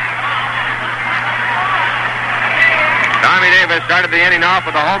 Tommy Davis started the inning off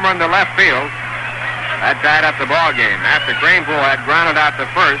with a home run to left field. That tied up the ball game. After Cranepool had grounded out to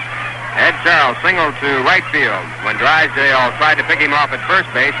first, Ed Charles singled to right field. When Drysdale tried to pick him off at first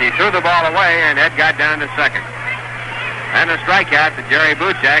base, he threw the ball away, and Ed got down to second. And a strikeout to Jerry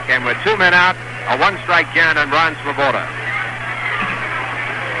Buchek, and with 2 men out, a one-strike count on Ron Swoboda.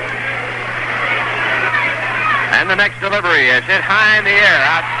 And the next delivery is hit high in the air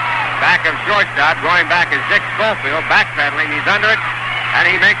out back of shortstop. Going back is Dick Schofield, backpedaling. He's under it, and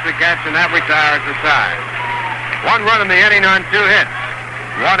he makes the catch, and that retires the side. 1 run in the inning on 2 hits.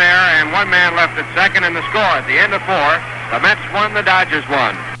 1 error and 1 man left at second, and the score at the end of 4, the Mets won, the Dodgers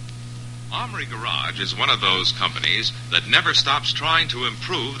won. Omri Garage is one of those companies that never stops trying to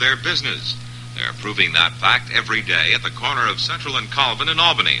improve their business. They're proving that fact every day at the corner of Central and Colvin in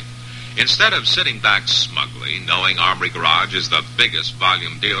Albany. Instead of sitting back smugly, knowing Omri Garage is the biggest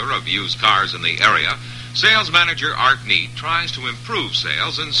volume dealer of used cars in the area, sales manager Art Neat tries to improve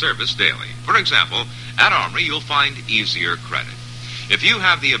sales and service daily. For example, at Omri, you'll find easier credit. If you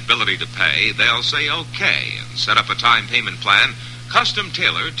have the ability to pay, they'll say okay and set up a time payment plan custom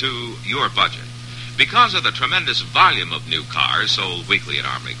tailored to your budget. Because of the tremendous volume of new cars sold weekly at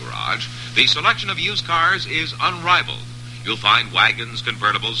Omri Garage, the selection of used cars is unrivaled. You'll find wagons,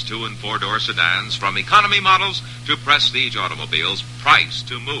 convertibles, 2- and 4-door sedans, from economy models to prestige automobiles, priced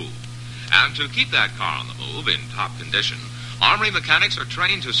to move. And to keep that car on the move in top condition, Omri mechanics are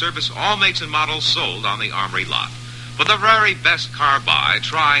trained to service all makes and models sold on the Omri lot. For the very best car buy,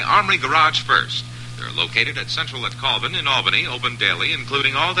 try Omri Garage first. They're located at Central at Colvin in Albany, open daily,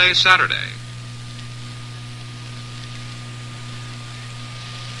 including all day Saturday.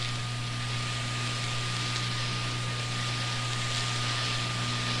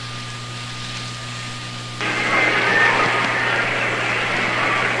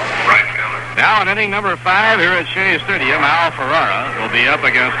 Now in inning number 5 here at Shea Stadium, Al Ferrara will be up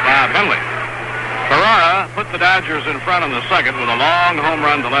against Bob Henley. Ferrara put the Dodgers in front in the second with a long home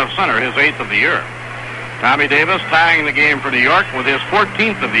run to left center, his 8th of the year. Tommy Davis tying the game for New York with his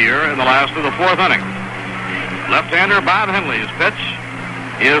 14th of the year in the last of the 4th inning. Left-hander Bob Henley's pitch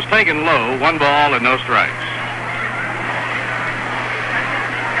is taken low, 1 ball and no strikes.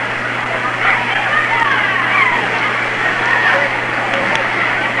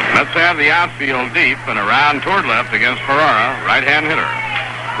 Mets have the outfield deep and around toward left against Ferrara, right-hand hitter.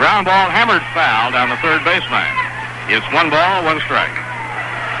 Ground ball hammered foul down the third baseline. It's 1 ball, 1 strike.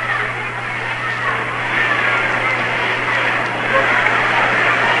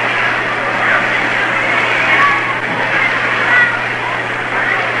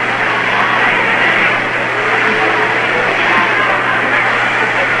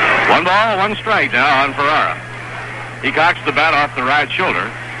 One ball, 1 strike now on Ferrara. He cocks the bat off the right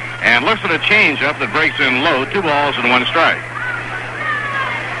shoulder and looks at a changeup that breaks in low, 2 balls and 1 strike.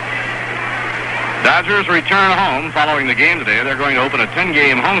 Dodgers return home following the game today. They're going to open a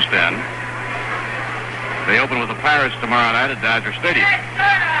 10-game homestand. They open with the Pirates tomorrow night at Dodger Stadium.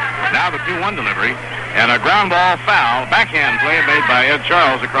 Now the 2-1 delivery and a ground ball foul, backhand play made by Ed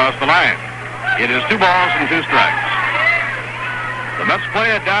Charles across the line. It is 2 balls and 2 strikes. The Mets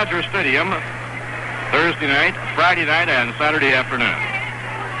play at Dodger Stadium Thursday night, Friday night, and Saturday afternoon.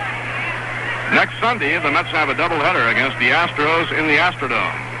 Next Sunday, the Mets have a doubleheader against the Astros in the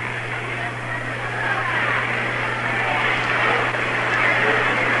Astrodome.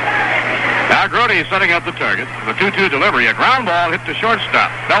 Now Grody setting up the target. The 2-2 delivery, a ground ball hit to shortstop.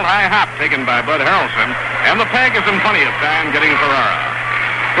 Belt-high hop taken by Bud Harrelson, and the Peg is in plenty of time getting Ferrara.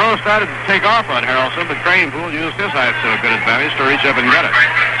 Throw started to take off on Harrelson, but Cranepool used his height to a good advantage to reach up and get it.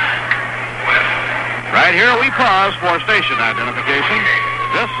 Right here, we pause for station identification.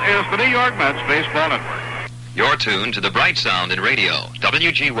 This is the New York Mets Baseball Network. You're tuned to the Bright Sound in radio,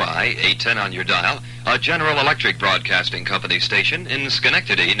 WGY 810 on your dial, a General Electric Broadcasting Company station in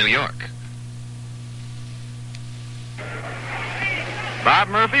Schenectady, New York. Bob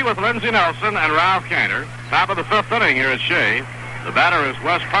Murphy with Lindsey Nelson and Ralph Kiner. Top of the fifth inning here at Shea. The batter is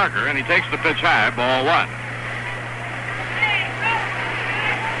Wes Parker, and he takes the pitch high, ball one.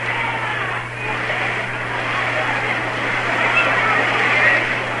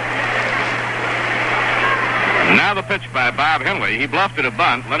 Now the pitch by Bob Henley. He bluffed it a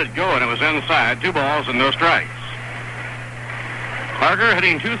bunt, let it go, and it was inside. 2 balls and no strikes. Parker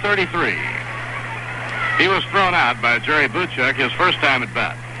hitting .233. He was thrown out by Jerry Buchek his first time at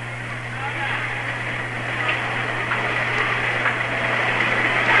bat.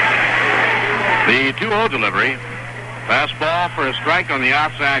 The 2-0 delivery. Fastball for a strike on the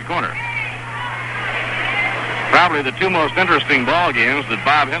outside corner. Probably the 2 most interesting ball games that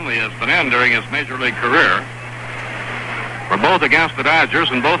Bob Henley has been in during his major league career were both against the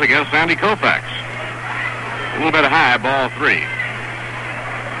Dodgers and both against Sandy Koufax. A little bit high, ball 3.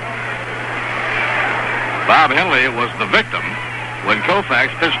 Bob Henley was the victim when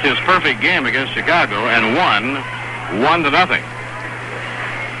Koufax pitched his perfect game against Chicago and won 1-0.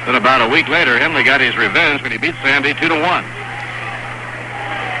 Then about a week later, Henley got his revenge when he beat Sandy 2-1.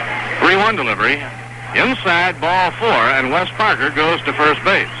 3-1 delivery. Inside, ball 4, and Wes Parker goes to first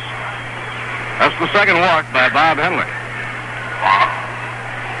base. That's the second walk by Bob Henley.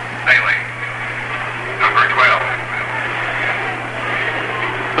 Bailey, number 12.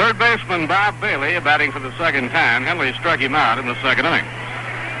 Third baseman Bob Bailey batting for the second time. Henley struck him out in the second inning.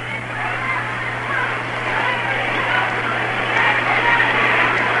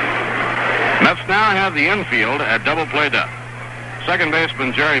 Mets now have the infield at double play depth. Second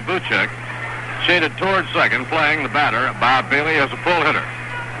baseman Jerry Buchek shaded towards second, playing the batter Bob Bailey as a pull hitter.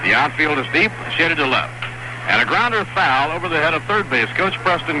 The outfield is deep, shaded to left. And a grounder foul over the head of third base coach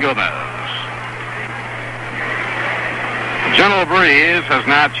Preston Gomez. The gentle breeze has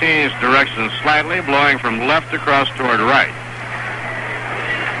now changed direction slightly, blowing from left across toward right.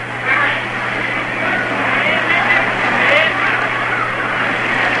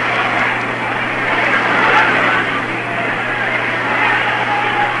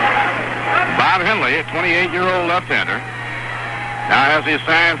 Bob Henley, a 28-year-old left-hander, now has his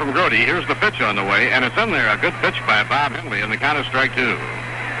sign from Grody. Here's the pitch on the way, and it's in there. A good pitch by Bob Henley, and the count is strike 2.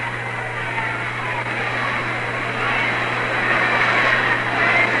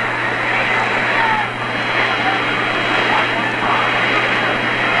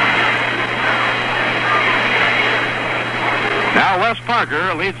 Now Wes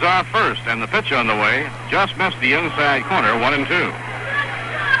Parker leads off first, and the pitch on the way just missed the inside corner, 1-2.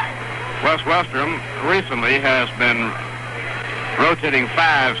 Wes Westrom recently has been rotating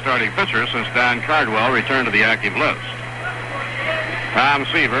 5 starting pitchers since Don Cardwell returned to the active list. Tom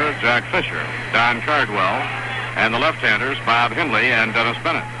Seaver, Jack Fisher, Don Cardwell, and the left-handers Bob Henley and Dennis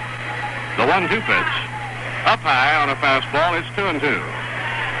Bennett. The 1-2 pitch, up high on a fastball, it's 2-2.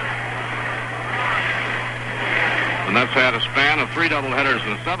 The Mets had a span of 3 doubleheaders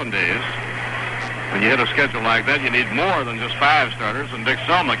in 7 days. When you hit a schedule like that, you need more than just 5 starters, and Dick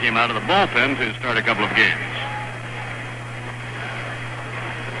Selma came out of the bullpen to start a couple of games.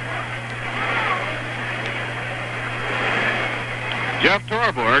 Jeff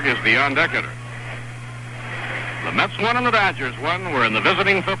Torborg is the on-deck hitter. The Mets won and the Dodgers won. We're in the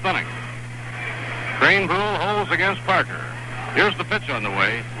visiting 5th inning. Kranepool holds against Parker. Here's the pitch on the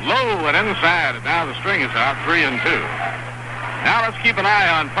way. Low and inside, and now the string is out, 3-2. Now let's keep an eye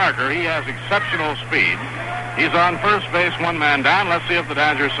on Parker. He has exceptional speed. He's on first base, 1 man down. Let's see if the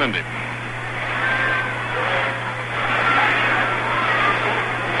Dodgers send him.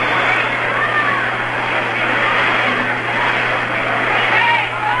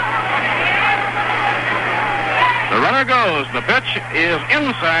 The runner goes. The pitch is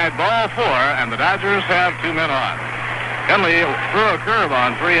inside, ball 4, and the Dodgers have 2 men on. Henley threw a curve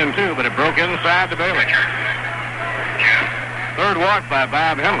on 3-2, but it broke inside to Bailey. Third walk by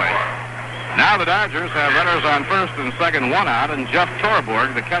Bob Henley. Now the Dodgers have runners on first and second, 1 out, and Jeff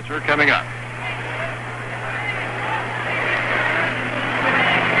Torborg, the catcher, coming up.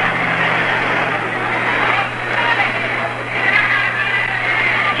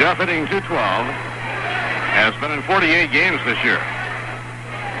 Jeff hitting .212. Has been in 48 games this year.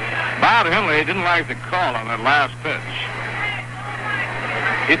 Bob Henley didn't like the call on that last pitch.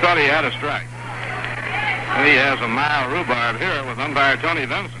 He thought he had a strike. And he has a mild rhubarb here with umpire Tony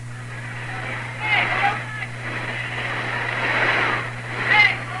Vincent.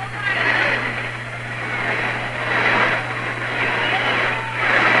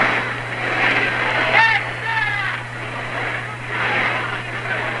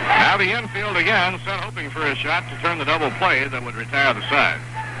 the infield again, set hoping for a shot to turn the double play that would retire the side.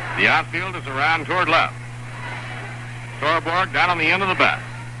 The outfield is around toward left. Torborg down on the end of the bat.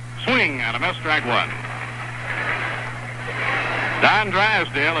 Swing and a miss, strike one. Don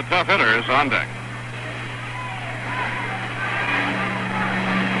Drysdale, a tough hitter, is on deck.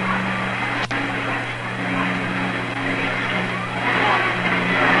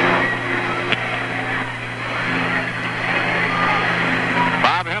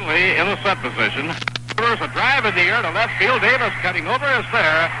 Bob Henley in the set position. A drive in the air to left field. Davis cutting over is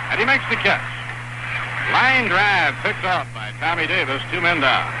there, and he makes the catch. Line drive picked off by Tommy Davis, 2 men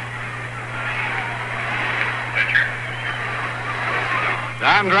down.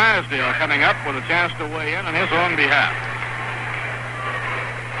 Don Drysdale coming up with a chance to weigh in on his own behalf.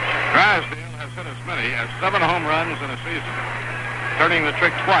 Drysdale has hit as many as 7 home runs in a season, turning the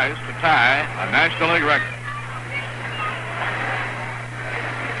trick twice to tie a National League record.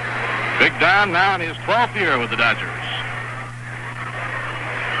 Big Don now in his 12th year with the Dodgers.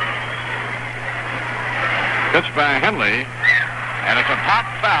 Pitch by Henley, and it's a pop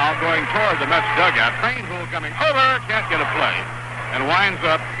foul going toward the Mets dugout. Cranepool coming over, can't get a play, and winds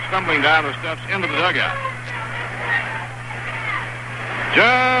up stumbling down the steps into the dugout.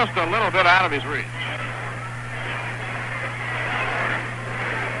 Just a little bit out of his reach.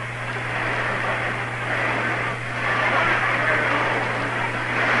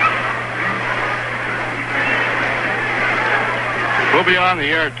 We'll be on the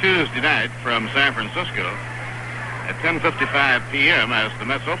air Tuesday night from San Francisco at 10:55 p.m. as the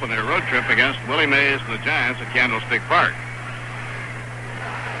Mets open their road trip against Willie Mays and the Giants at Candlestick Park.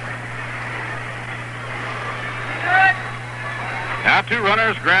 Now 2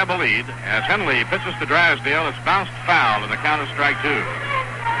 runners grab a lead as Henley pitches to Drysdale. It's bounced foul and the count is strike 2.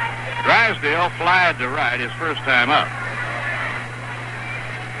 Drysdale flied to right his first time up.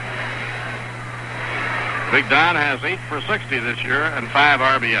 Big Don has 8 for 60 this year and 5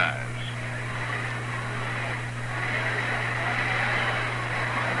 RBIs.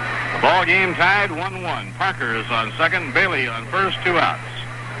 The ball game tied 1-1. Parker is on second, Bailey on first, 2 outs.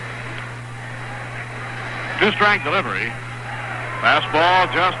 2-strike delivery.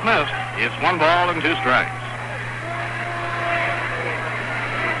 Fastball just missed. It's 1 ball and 2 strikes.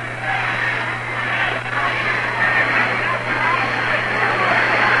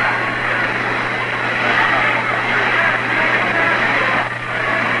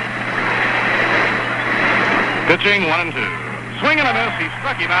 Pitching 1 and 2. Swing and a miss. He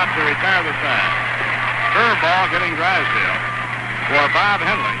struck him out to retire the side. Curveball getting Drysdale for Bob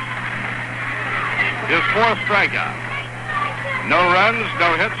Henley. His 4th strikeout. No runs,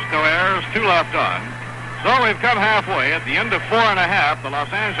 no hits, no errors, 2 left on. So we've come halfway. At the end of 4 1/2, the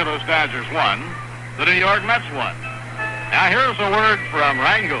Los Angeles Dodgers won. The New York Mets won. Now here's a word from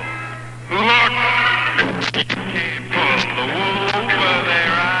Rango. Look, you can't pull the wool over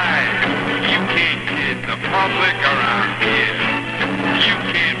their eyes. You can't kid the public around here. You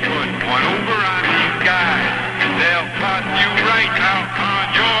can't put one over on these guys. They'll cut you right out on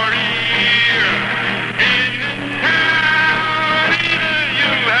your ear. In this town, either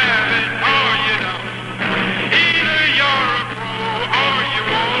you have it or you don't. Either you're a pro or you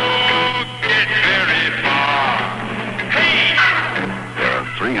won't get very far. Hey! There are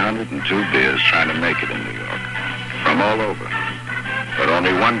 302 beers trying to make it in New York, from all over. But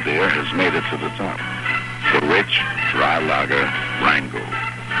only one beer has made it to the top. The rich, dry lager, Rheingold.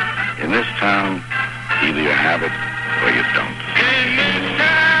 In this town, either you have it or you don't. In this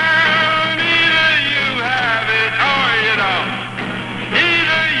town, either you have it or you don't.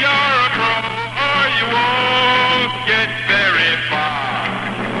 Either you're a pro or you won't get very far.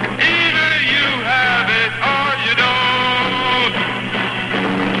 Either you have it or you don't.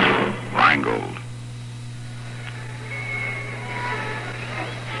 Rheingold.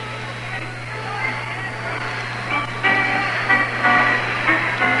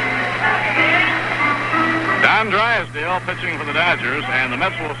 Don Drysdale pitching for the Dodgers, and the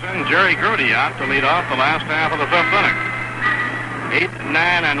Mets will send Jerry Grote out to lead off the last half of the 5th inning. 8,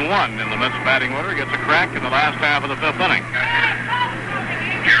 9, and 1 in the Mets batting order. Gets a crack in the last half of the 5th inning.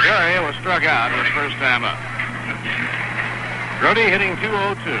 Jerry was struck out his first time up. Grote hitting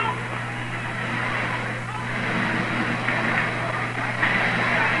 .202.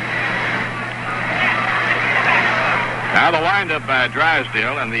 Now the windup by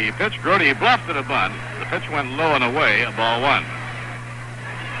Drysdale, and the pitch, Grote bluffed at a bunt. The pitch went low and away, a ball 1.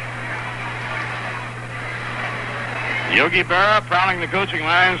 Yogi Berra prowling the coaching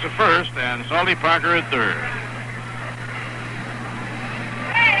lines at first, and Salty Parker at third.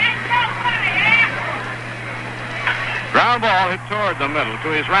 ground ball hit toward the middle. To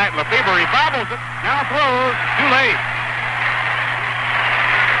his right, Lefebvre, he bobbles it. Now throws. Too late.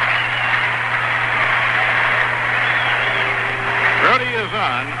 Grody is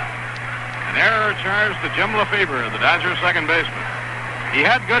on. An error charged to Jim Lefebvre, the Dodgers' second baseman. He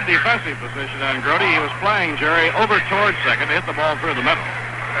had good defensive position on Grody. He was playing Jerry over towards second to hit the ball through the middle.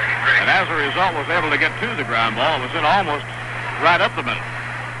 And as a result, was able to get to the ground ball. It was in almost right up the middle.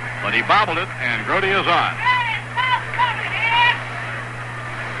 But he bobbled it, and Grody is on.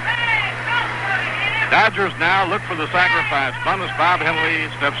 Dodgers now look for the sacrifice bunt as Bob Henley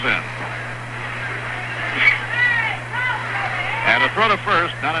steps in. And a throw to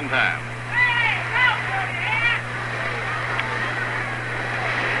first, not in time.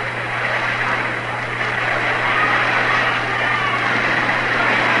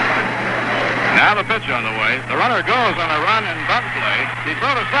 Now the pitch on the way. The runner goes on a run and bunt play. He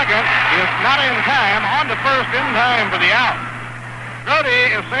throws to second. He is not in time. On to first in time for the out.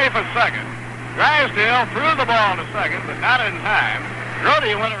 Grody is safe at second. Drysdale threw the ball to second, but not in time.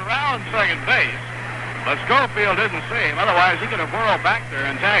 Grody went around second base, but Schofield didn't see him. Otherwise, he could have whirled back there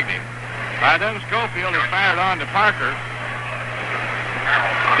and tagged him. By then, Schofield had fired on to Parker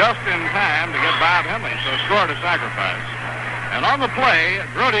just in time to get Bob Henley, so scored a sacrifice. And on the play,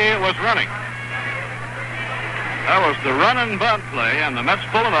 Grody was running. That was the run and bunt play, and the Mets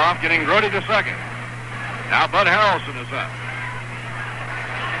pull it off, getting Grody to second. Now Bud Harrelson is up.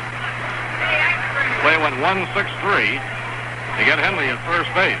 Play went 1-6-3 to get Henley at first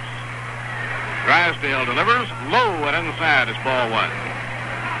base. Drysdale delivers low and inside is ball one.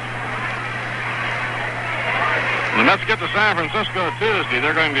 When the Mets get to San Francisco Tuesday,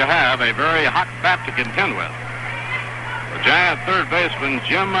 they're going to have a very hot bat to contend with. The Giant third baseman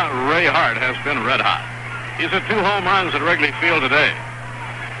Jim Ray Hart has been red hot. He's hit 2 home runs at Wrigley Field today.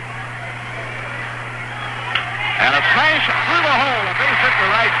 And a smash through the hole, a base hit to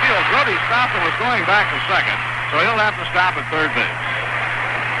right field. Grody stopped and was going back to second, so he'll have to stop at third base.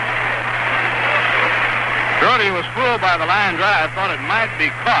 Grody was fooled by the line drive, thought it might be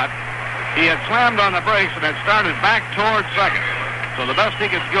caught. He had slammed on the brakes and had started back toward second. So the best he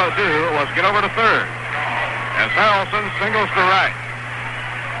could do was get over to third. As Harrelson singles to right.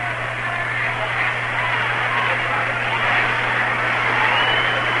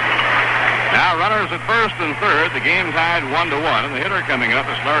 Now runners at first and third. The game tied 1-1, and the hitter coming up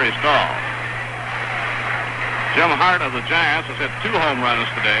is Larry Stahl. Jim Hart of the Giants has hit 2 home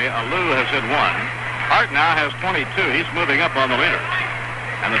runs today. Lou has hit 1. Hart now has 22. He's moving up on the leaders.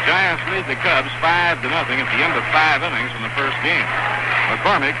 And the Giants lead the Cubs 5-0 at the end of 5 innings in the first game.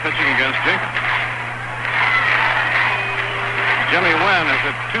 McCormick pitching against Jenkins. Jimmy Wynn has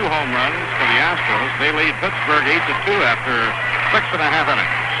hit 2 home runs for the Astros. They lead Pittsburgh 8-2 after 6.5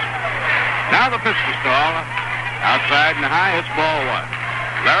 innings. Now the pitch to Stahl. Outside and high, it's ball one.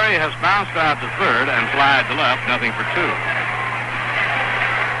 Larry has bounced out to third and flied to left, nothing for 2.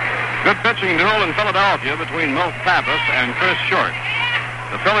 Good pitching duel in Philadelphia between Milt Pappas and Chris Short.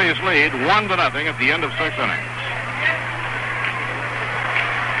 The Phillies lead 1-0 at the end of 6 innings.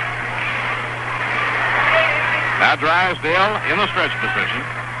 Now Drysdale in the stretch position.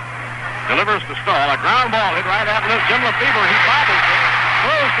 Delivers to Stahl. A ground ball hit right at Jim Lefebvre. He bobbles it.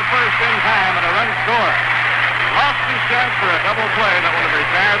 Throws to first in time and a run score. Lost his chance for a double play that would have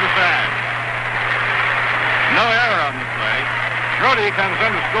retired the side. No error on the play. Grody comes in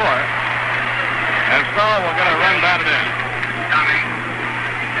to score. And Stahl will get a run batted in.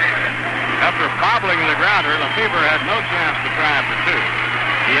 After bobbling the grounder, Lefebvre had no chance to try for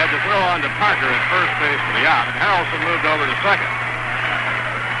 2. He had to throw on to Parker at first base for the out, and Harrelson moved over to second.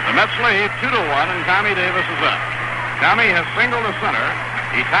 The Mets lead 2-1, and Tommy Davis is up. Tommy has singled to center.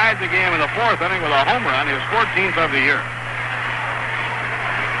 He tied the game in the 4th inning with a home run, his 14th of the year.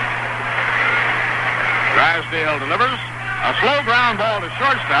 Drysdale delivers. A slow ground ball to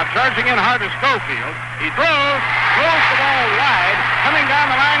shortstop, charging in hard to Schofield. He throws the ball wide. Coming down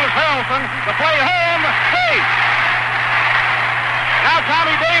the line is Harrelson. The play home, safe. Now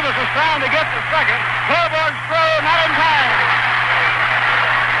Tommy Davis is trying to get to second. Clayborne's throw, not in time.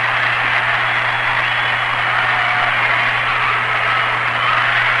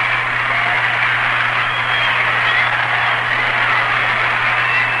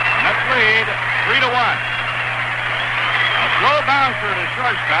 Mets lead 3-1. A slow bouncer to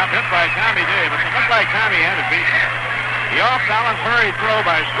shortstop, hit by Tommy Davis. It looked like Tommy had it beaten. The off-balance hurried throw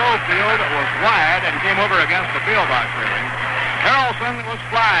by Schofield was wide and came over against the field box railing. Harrelson was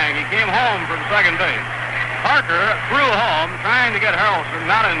flying. He came home from second base. Parker threw home, trying to get Harrelson,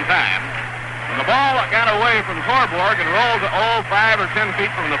 not in time. When the ball got away from Torborg and rolled 5 or 10 feet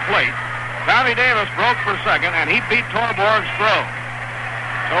from the plate, Tommy Davis broke for second, and he beat Torborg's throw.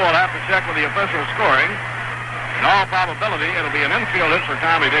 So we'll have to check with the official scoring. In all probability, it'll be an infield hit for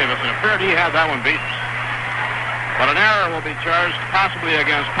Tommy Davis, and it appeared he had that one beaten. But an error will be charged possibly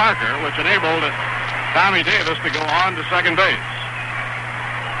against Parker, which enabled Tommy Davis to go on to second base.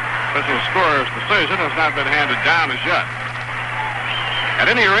 Official scorer's decision has not been handed down as yet. At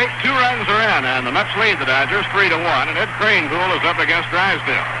any rate, 2 runs are in, and the Mets lead the Dodgers 3-1, and Ed Kranepool is up against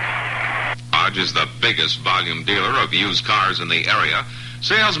Drysdale. Dodge is the biggest volume dealer of used cars in the area.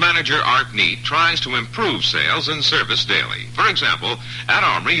 Sales manager Art Neat tries to improve sales and service daily. For example, at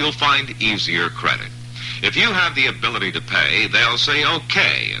Armory, you'll find easier credit. If you have the ability to pay, they'll say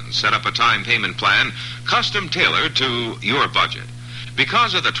okay and set up a time payment plan custom tailored to your budget.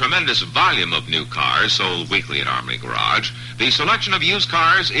 Because of the tremendous volume of new cars sold weekly at Armory Garage, the selection of used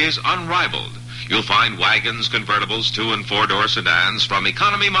cars is unrivaled. You'll find wagons, convertibles, 2- and 4-door sedans, from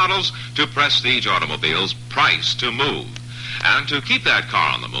economy models to prestige automobiles, priced to move. And to keep that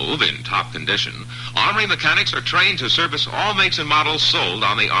car on the move in top condition, Armory mechanics are trained to service all makes and models sold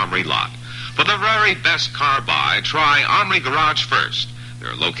on the Armory lot. For the very best car buy, try Armory Garage first.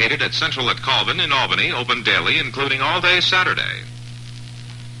 They're located at Central at Colvin in Albany, open daily, including all day Saturday.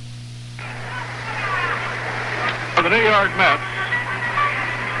 For the New York Mets,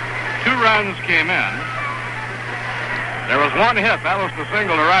 2 runs came in. There was 1 hit. That was the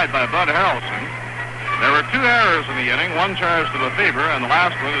single to right by Bud Harrelson. There were 2 errors in the inning, 1 charge to Lefebvre, and the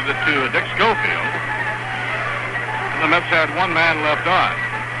last one to Dick Schofield. And the Mets had 1 man left on.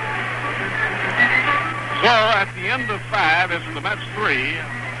 So at the end of 5, it's the Mets 3,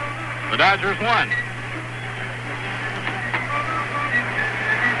 the Dodgers 1.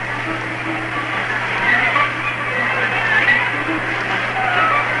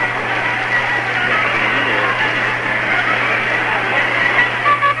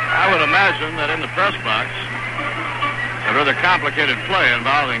 I would imagine that in the press box, a rather complicated play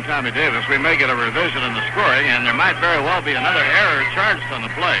involving Tommy Davis, we may get a revision in the scoring, and there might very well be another error charged on the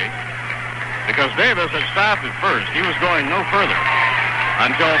play, because Davis had stopped at first. He was going no further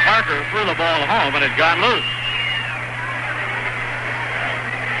until Parker threw the ball home and it got loose.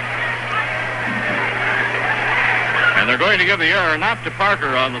 And they're going to give the error not to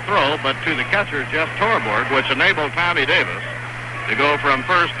Parker on the throw, but to the catcher, Jeff Torborg, which enabled Tommy Davis to go from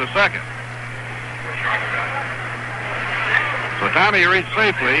first to second. So Tommy reached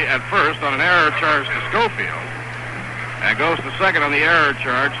safely at first on an error charge to Schofield and goes to second on the error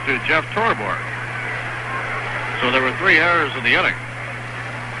charge to Jeff Torborg. So there were 3 errors in the inning.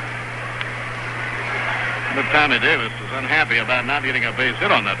 But Tommy Davis is unhappy about not getting a base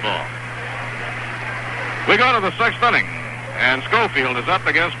hit on that ball. We go to the 6th inning, and Schofield is up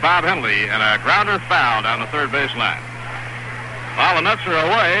against Bob Henley and a grounder foul down the third baseline. While the Mets are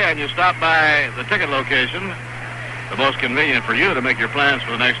away and you stop by the ticket location, the most convenient for you to make your plans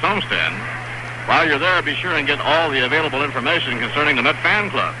for the next homestand, while you're there, be sure and get all the available information concerning the Met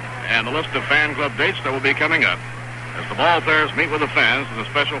Fan Club and the list of fan club dates that will be coming up as the ball players meet with the fans in the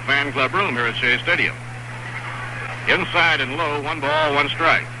special fan club room here at Shea Stadium. Inside and low, 1 ball, 1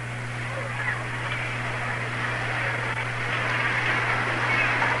 strike.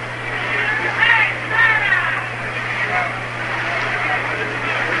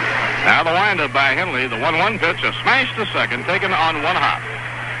 Now the windup by Henley, the 1-1 pitch, a smash to second, taken on 1 hop.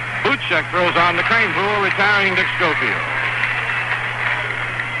 Buchek throws on the Kranepool, retiring Dick Schofield.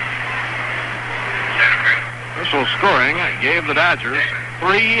 Official scoring gave the Dodgers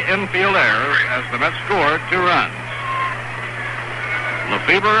 3 infield errors as the Mets scored 2 runs.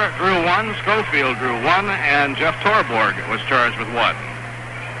 Lefebvre drew 1, Schofield drew 1, and Jeff Torborg was charged with 1.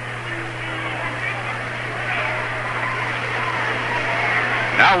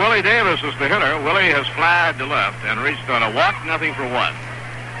 Now Willie Davis is the hitter. Willie has flied to left and reached on a walk, 0 for 1.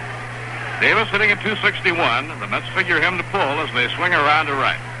 Davis hitting at 261. The Mets figure him to pull as they swing around to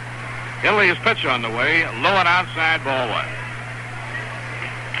right. Henley's pitch on the way, low and outside, ball 1.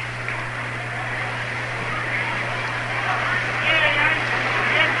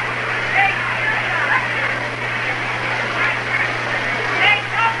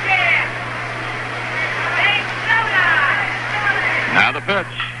 Now the pitch.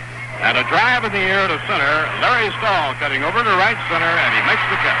 And a drive in the air to center. Larry Stahl cutting over to right center, and he makes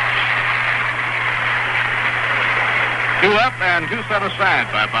the catch. 2 up and 2 set aside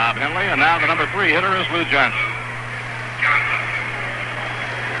by Bob Henley, and now the number 3 hitter is Lou Johnson.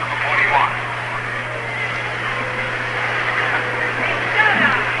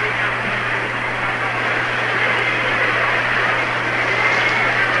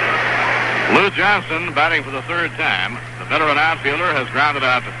 Lou Johnson batting for the third time. The veteran outfielder has grounded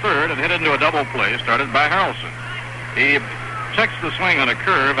out to third and hit into a double play started by Harrelson. He checks the swing on a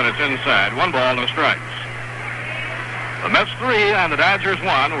curve, and it's inside. 1 ball, no strikes. The Mets 3 and the Dodgers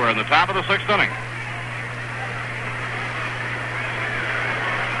 1 were in the top of the 6th inning.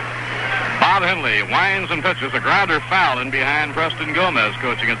 Bob Henley winds and pitches a grounder foul in behind Preston Gomez,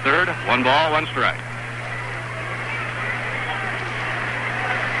 coaching at third. 1 ball, 1 strike.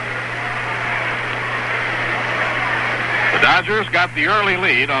 The Dodgers got the early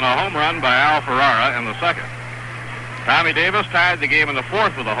lead on a home run by Al Ferrara in the second. Tommy Davis tied the game in the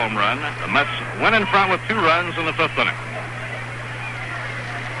fourth with a home run. The Mets went in front with 2 runs in the 5th inning.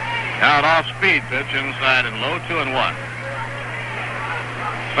 Now an off-speed pitch inside and low, 2-1.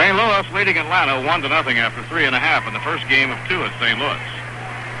 St. Louis leading Atlanta 1-0 after 3.5 in the first game of 2 at St. Louis.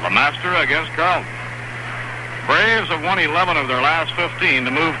 LeMaster against Carlton. Braves have won 11 of their last 15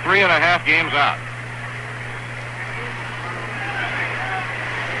 to move 3.5 games out.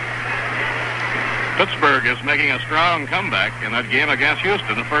 Pittsburgh is making a strong comeback in that game against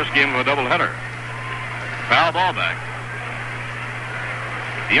Houston, the first game of a doubleheader. Foul ball back.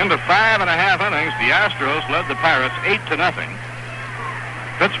 At the end of 5.5 innings, the Astros led the Pirates 8-0.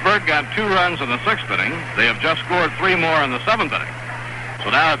 Pittsburgh got 2 runs in the 6th inning. They have just scored 3 more in the 7th inning. So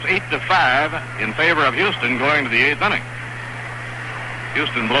now it's 8-5 in favor of Houston going to the 8th inning.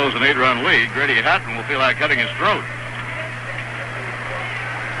 Houston blows an 8-run lead. Grady Hatton will feel like cutting his throat.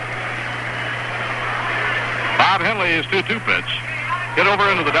 Bob Henley's 2-2 pitch hit over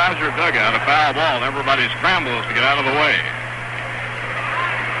into the Dodger dugout, a foul ball. Everybody scrambles to get out of the way.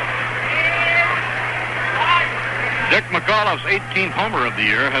 Dick McAuliffe's 18th homer of the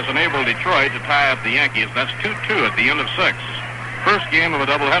year has enabled Detroit to tie up the Yankees. That's 2-2 at the end of 6. First game of a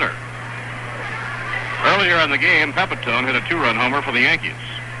doubleheader. Earlier in the game, Pepitone hit a 2-run homer for the Yankees.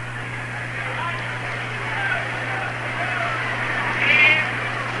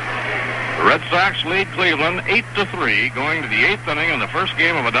 The Red Sox lead Cleveland 8-3, going to the 8th inning in the first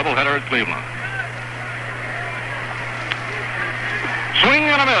game of a doubleheader at Cleveland. Swing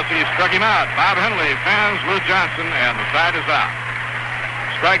and a miss. He struck him out. Bob Henley fans Lou Johnson, and the side is out.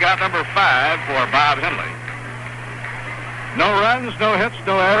 Strikeout number 5 for Bob Henley. No runs, no hits,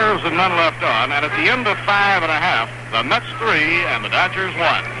 no errors, and none left on. And at the end of 5.5, the Mets 3 and the Dodgers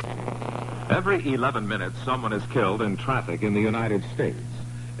 1. Every 11 minutes, someone is killed in traffic in the United States.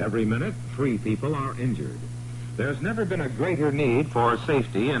 Every minute, 3 people are injured. There's never been a greater need for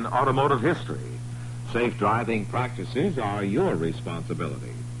safety in automotive history. Safe driving practices are your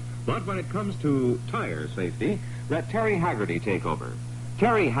responsibility. But when it comes to tire safety, let Terry Haggerty take over.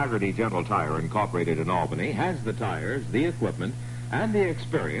 Terry Haggerty General Tire Incorporated in Albany has the tires, the equipment, and the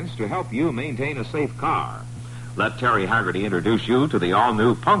experience to help you maintain a safe car. Let Terry Haggerty introduce you to the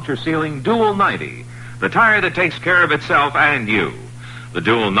all-new puncture sealing Dual 90, the tire that takes care of itself and you. The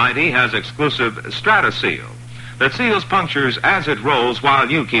Dual 90 has exclusive Strata-Seal that seals punctures as it rolls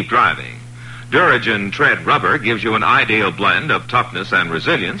while you keep driving. Duragen Tread Rubber gives you an ideal blend of toughness and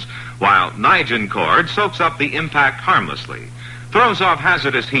resilience, while Nigen Cord soaks up the impact harmlessly, throws off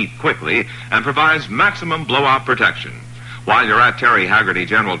hazardous heat quickly, and provides maximum blowout protection. While you're at Terry Haggerty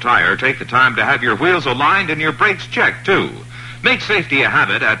General Tire, take the time to have your wheels aligned and your brakes checked, too. Make safety a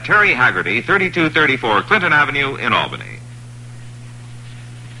habit at Terry Haggerty, 3234 Clinton Avenue in Albany.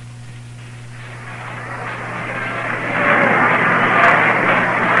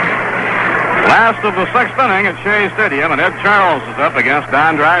 Last of the 6th inning at Shea Stadium, and Ed Charles is up against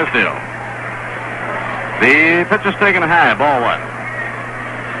Don Drysdale. The pitch is taken high, ball 1.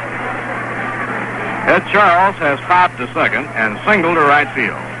 Ed Charles has popped to second and singled to right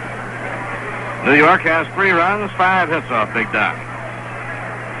field. New York has 3 runs, 5 hits off Big Don.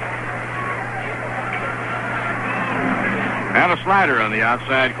 And a slider on the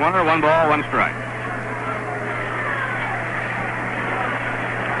outside corner, 1 ball, 1 strike.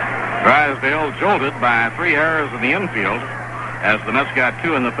 Drysdale jolted by 3 errors in the infield as the Mets got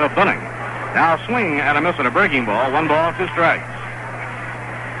 2 in the 5th inning. Now swing and a miss at a breaking ball, 1 ball, 2 strikes.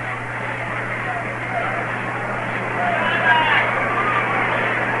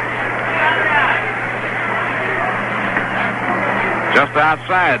 Just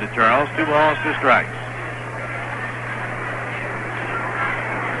outside to Charles, 2 balls, 2 strikes.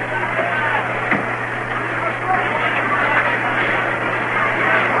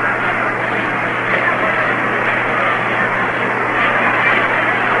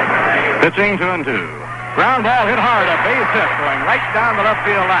 Pitching 2-2. Ground ball hit hard, a base hit going right down the left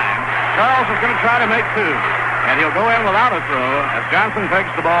field line. Charles is going to try to make 2, and he'll go in without a throw as Johnson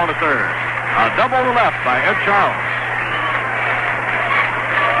takes the ball to third. A double to left by Ed Charles.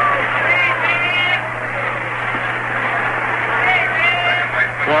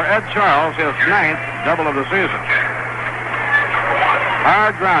 for Ed Charles, his 9th double of the season.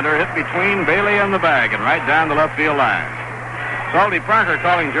 Hard grounder hit between Bailey and the bag and right down the left field line. Salty Parker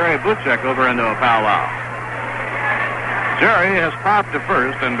calling Jerry Buchek over into a powwow. Jerry has popped to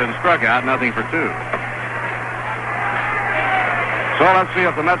first and been struck out, 0 for 2. So let's see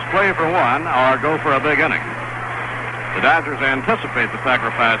if the Mets play for one or go for a big inning. The Dodgers anticipate the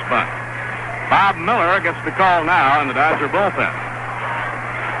sacrifice bunt. Bob Miller gets the call now in the Dodger bullpen.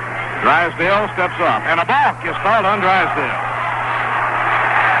 Drysdale steps off, and a balk is called on Drysdale.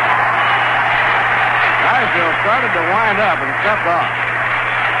 Drysdale started to wind up and stepped off.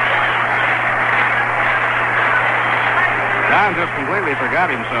 Don just completely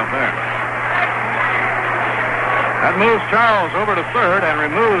forgot himself there. That moves Charles over to third and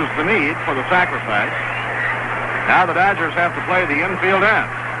removes the need for the sacrifice. Now the Dodgers have to play the infield end.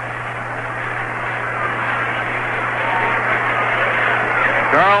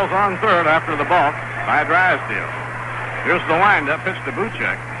 Charles on third after the balk by Drysdale. Here's the windup, pitch to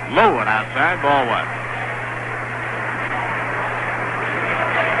Buchek. Low and outside, ball one.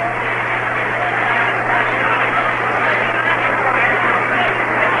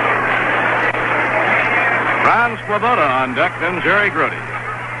 Ron Swoboda on deck, then Jerry Grote.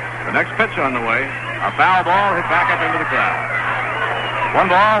 The next pitch on the way. A foul ball hit back up into the crowd. 1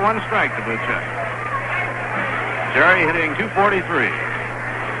 ball, 1 strike to Buchek. Jerry hitting .243.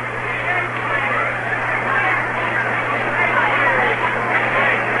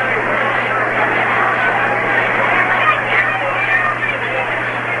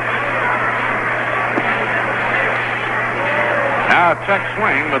 Now a check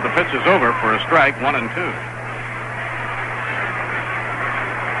swing, but the pitch is over for a strike, 1-2.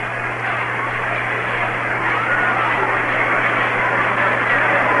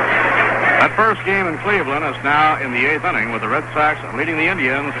 That first game in Cleveland is now in the 8th inning with the Red Sox leading the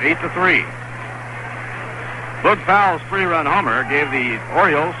Indians 8-3. Bud Powell's 3-run homer gave the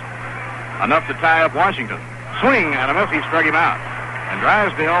Orioles enough to tie up Washington. Swing and a miss, he struck him out. And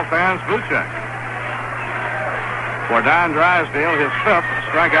Drysdale fans Buchek. For Don Drysdale, his 5th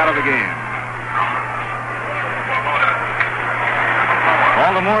strikeout of the game.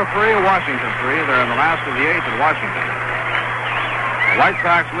 Baltimore 3, Washington 3. They're in the last of the 8th at Washington. The White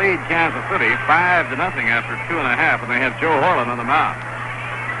Sox lead Kansas City 5-0 after 2.5, and they have Joe Horlen on the mound.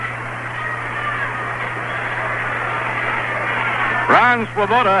 Ron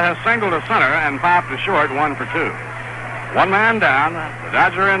Swoboda has singled to center and popped to short, 1 for 2. 1 man down, the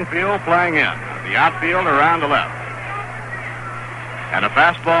Dodger infield playing in. The outfield around the left. And a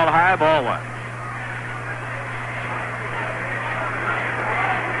fastball high, ball 1.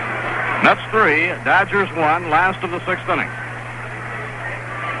 Mets 3, Dodgers 1, last of the 6th inning.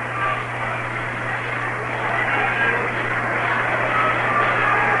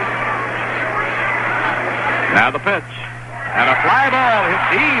 Now the pitch. And a fly ball hit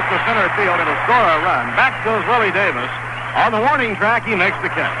deep to center field. It'll score a run. Back goes Willie Davis. On the warning track, he makes the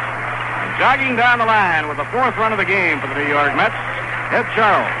catch. And jogging down the line with the 4th run of the game for the New York Mets, Ed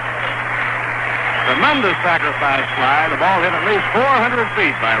Charles. Tremendous sacrifice fly. The ball hit at least 400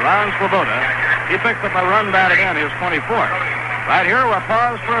 feet by Ron Swoboda. He picked up a run batted in, his 24th. Right here, we'll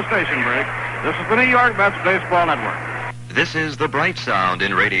pause for a station break. This is the New York Mets Baseball Network. This is the Bright Sound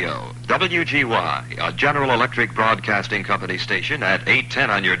in radio. WGY, a General Electric Broadcasting Company station at 810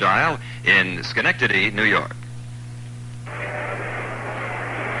 on your dial in Schenectady, New York.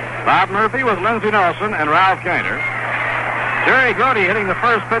 Bob Murphy with Lindsey Nelson and Ralph Kiner. Jerry Grote hitting the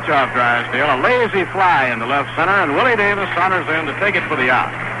first pitch off Drysdale. A lazy fly into left center, and Willie Davis saunters in to take it for the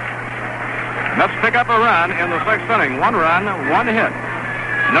out. Let's pick up a run in the 6th inning. 1 run, 1 hit.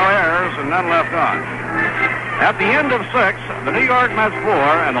 No errors and none left on. At the end of 6, the New York Mets 4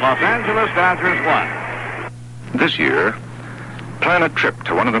 and the Los Angeles Dodgers 1. This year, plan a trip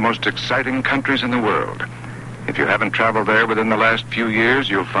to one of the most exciting countries in the world. If you haven't traveled there within the last few years,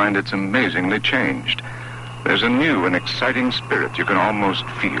 you'll find it's amazingly changed. There's a new and exciting spirit you can almost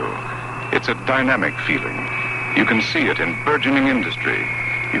feel. It's a dynamic feeling. You can see it in burgeoning industry.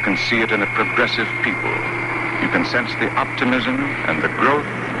 You can see it in a progressive people. You can sense the optimism and the growth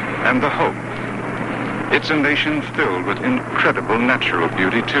and the hope. It's a nation filled with incredible natural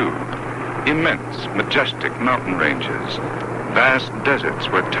beauty, too. Immense, majestic mountain ranges. Vast deserts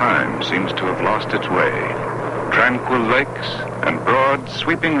where time seems to have lost its way. Tranquil lakes and broad,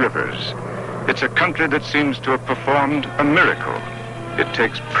 sweeping rivers. It's a country that seems to have performed a miracle. It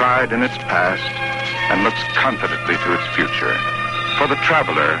takes pride in its past and looks confidently to its future. For the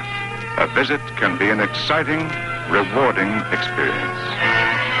traveler, a visit can be an exciting, rewarding experience.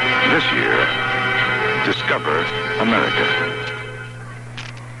 This year, discover America.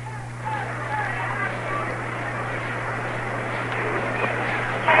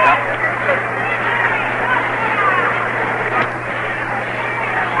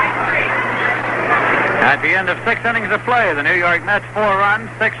 end of 6 innings of play. The New York Mets 4 runs,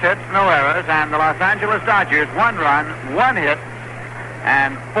 6 hits, no errors, and the Los Angeles Dodgers 1 run, 1 hit,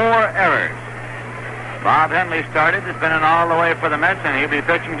 and 4 errors. Bob Henley started, has been in all the way for the Mets, and he'll be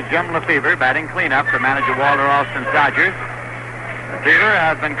pitching to Jim Lefevre, batting cleanup for manager Walter Alston's Dodgers. Lefevre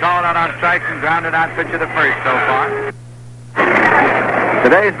has been called out on strikes and grounded out pitch of the first so far.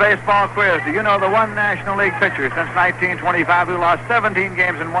 Today's baseball quiz. Do you know the one National League pitcher since 1925 who lost 17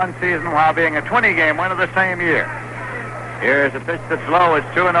 games in one season while being a 20-game winner the same year? Here's a pitch that's low. It's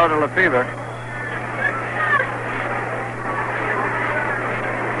 2-0 to Lefevre.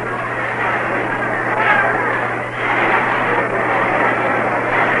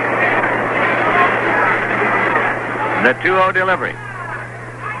 The 2-0 delivery.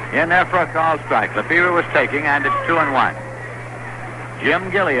 In there for a called strike. Lefevre was taking, and it's 2-1.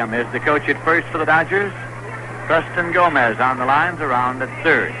 Jim Gilliam is the coach at first for the Dodgers. Preston Gomez on the lines around at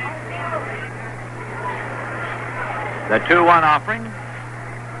third. The 2-1 offering.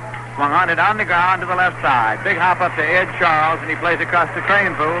 Swung on it on the ground to the left side. Big hop up to Ed Charles, and he plays across the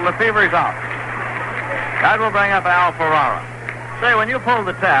crane pool. Lefevre's off. That will bring up Al Ferrara. Say, when you pull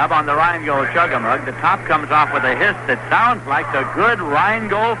the tab on the Rheingold Chug-a-Mug, the top comes off with a hiss that sounds like the good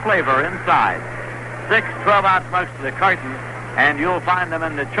Rheingold flavor inside. 6 12-ounce mugs to the carton, and you'll find them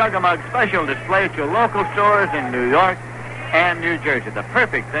in the Chug-a-Mug special display at your local stores in New York and New Jersey. The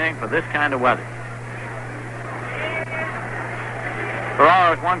perfect thing for this kind of weather.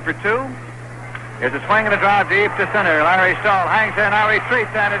 Ferrara's 1 for 2. Here's a swing and a drive deep to center. Larry Stahl hangs in, now retreats,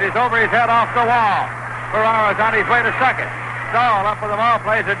 and it is over his head off the wall. Ferrara's on his way to second. Stahl up with the ball,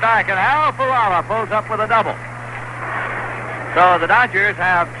 plays it back, and Al Ferrara pulls up with a double. So the Dodgers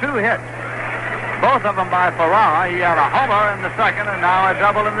have 2 hits. Both of them by Ferrara. He had a homer in the second and now a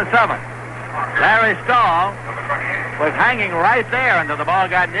double in the 7th. Larry Stahl was hanging right there until the ball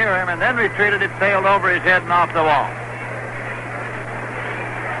got near him and then retreated. It sailed over his head and off the wall.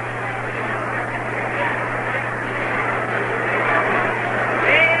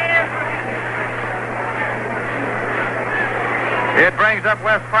 It brings up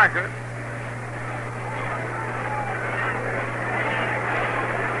Wes Parker.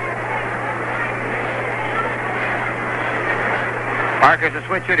 Parker's a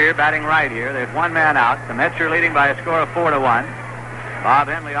switch hitter, batting right here. There's 1 man out. The Mets are leading by a score of 4-1. Bob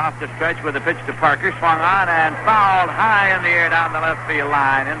Henley off the stretch with a pitch to Parker. Swung on and fouled high in the air down the left field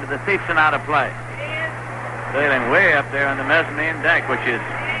line into the seats and out of play. Sailing way up there on the mezzanine deck, which is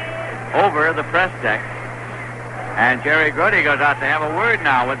over the press deck. And Jerry Grody goes out to have a word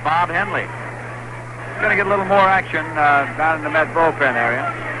now with Bob Henley. He's going to get a little more action down in the Met bullpen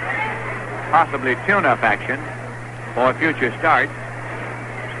area. Possibly tune-up action for future starts.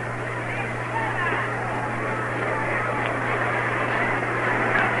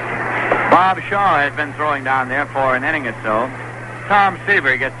 Bob Shaw has been throwing down there for an inning or so. Tom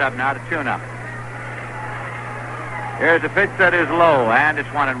Seaver gets up now to tune-up. Here's a pitch that is low, and it's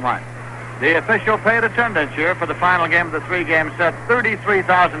 1-1. The official paid attendance here for the final game of the 3-game set,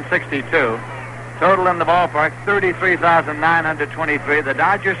 33,062. Total in the ballpark, 33,923. The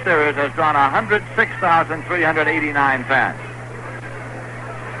Dodger series has drawn 106,389 fans.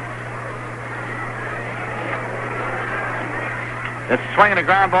 It's swinging a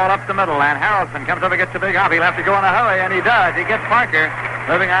ground ball up the middle, and Harrelson comes over, gets a big hop. He'll have to go in a hurry, and he does. He gets Parker.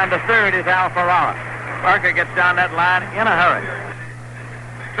 Moving on to third is Al Ferrara. Parker gets down that line in a hurry.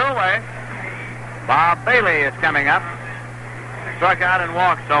 2-away. Bob Bailey is coming up. Struck out and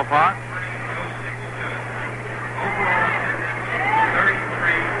walked so far.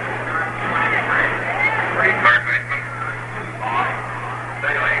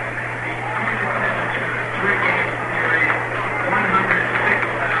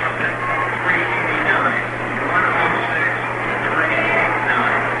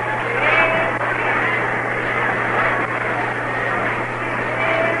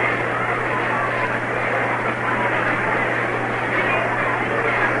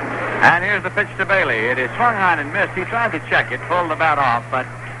 And here's the pitch to Bailey. It is swung on and missed. He tried to check it, pulled the bat off, but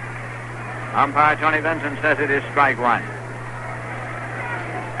umpire Tony Vincent says it is strike 1.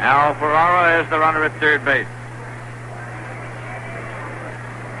 Al Ferrara is the runner at third base.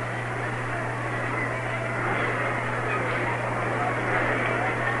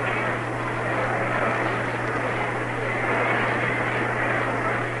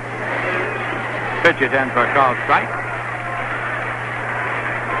 Pitch is in for a called strike.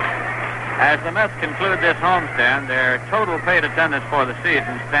 As the Mets conclude this homestand, their total paid attendance for the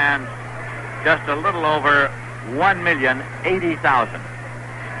season stands just a little over 1,080,000.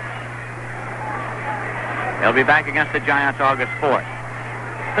 They'll be back against the Giants August 4th.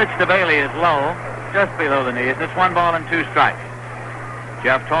 Pitch to Bailey is low. just below the knees. It's 1 ball and 2 strikes.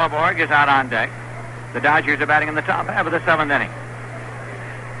 Jeff Torborg is out on deck. The Dodgers are batting in the top half of the 7th inning.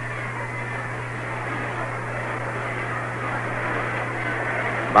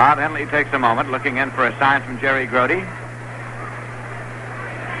 Bob Henley takes a moment, looking in for a sign from Jerry Grody.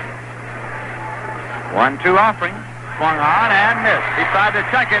 1-2 offering. Swung on and missed. He tried to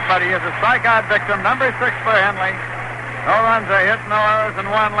check it, but he is a strikeout victim. Number 6 for Henley. No runs are hit, no errors,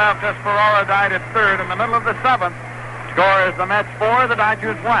 and 1 left. Esperola died at 3rd in the middle of the 7th. Score is the Mets 4, the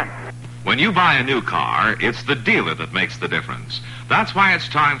Dodgers 1. When you buy a new car, it's the dealer that makes the difference. That's why it's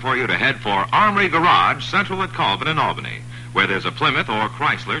time for you to head for Armory Garage, Central at Colvin in Albany, where there's a Plymouth or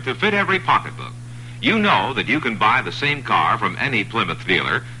Chrysler to fit every pocketbook. You know that you can buy the same car from any Plymouth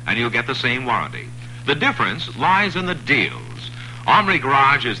dealer, and you'll get the same warranty. The difference lies in the deals. Armory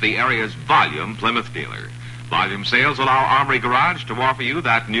Garage is the area's volume Plymouth dealer. Volume sales allow Armory Garage to offer you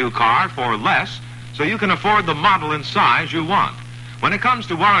that new car for less, so you can afford the model and size you want. When it comes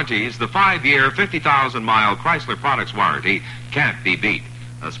to warranties, the 5-year, 50,000-mile Chrysler Products warranty can't be beat,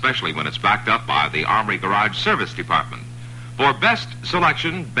 especially when it's backed up by the Armory Garage Service Department. For best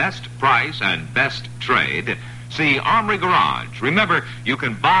selection, best price, and best trade, see Armory Garage. Remember, you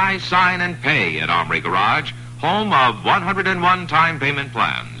can buy, sign, and pay at Armory Garage, home of 101 time payment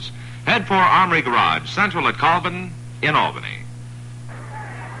plans. Head for Armory Garage, Central at Colvin in Albany.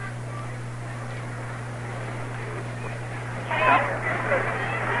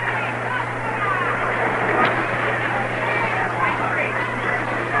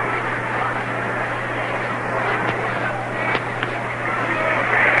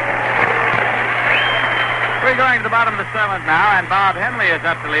 Going to the bottom of the 7th now, and Bob Henley is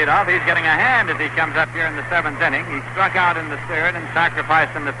up to lead off. He's getting a hand as he comes up here in the 7th inning. He struck out in the 3rd and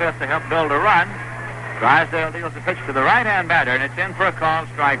sacrificed in the 5th to help build a run. Drysdale deals a pitch to the right-hand batter, and it's in for a call,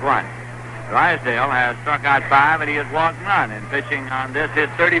 strike 1. Drysdale has struck out 5, and he has walked none in pitching on this, his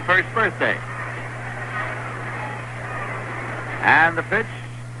 31st birthday. And the pitch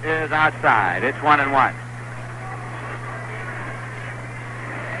is outside. It's 1-1.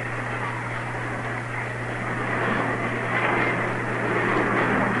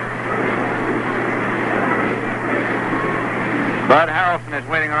 Bud Harrelson is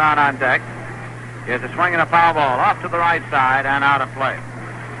waiting around on deck. He has a swing and a foul ball off to the right side and out of play.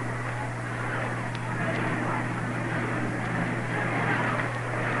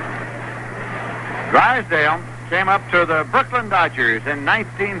 Drysdale came up to the Brooklyn Dodgers in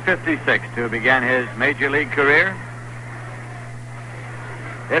 1956 to begin his major league career.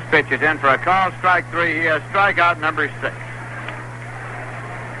 This pitch is in for a call, strike 3. He has strikeout number 6.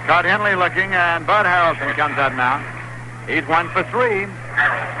 Caught Henley looking, and Bud Harrelson comes up now. He's 1 for 3.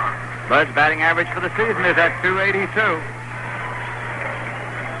 Bud's batting average for the season is at .282.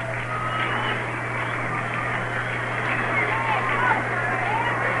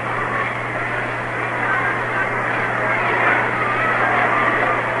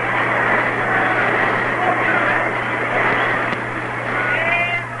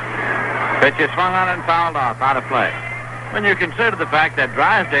 Pitch is swung on and fouled off, out of play. When you consider the fact that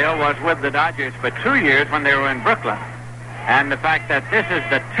Drysdale was with the Dodgers for 2 years when they were in Brooklyn, and the fact that this is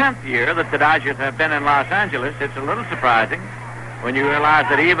the 10th year that the Dodgers have been in Los Angeles, it's a little surprising when you realize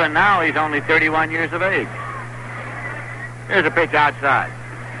that even now he's only 31 years of age. Here's a pitch outside.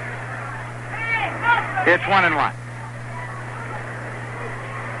 It's 1-1.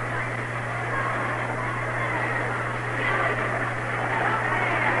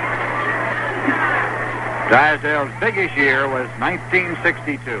 Drysdale's biggest year was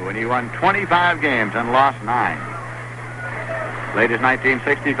 1962 when he won 25 games and lost 9. Latest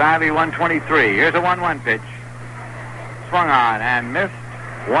 1965, he won 23. Here's a 1-1 pitch. Swung on and missed.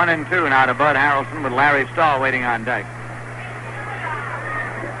 1-2 now to Bud Harrelson with Larry Stahl waiting on deck.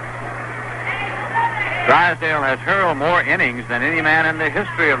 Drysdale has hurled more innings than any man in the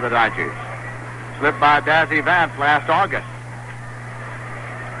history of the Dodgers. Slipped by Dazzy Vance last August.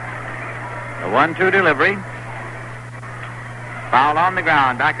 The 1-2 delivery. Foul on the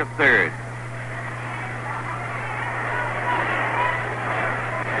ground, back of 3rd.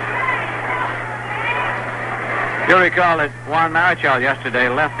 You'll recall that Juan Marichal yesterday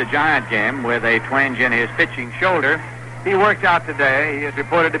left the Giant game with a twinge in his pitching shoulder. He worked out today. He is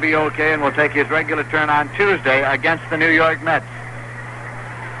reported to be okay and will take his regular turn on Tuesday against the New York Mets.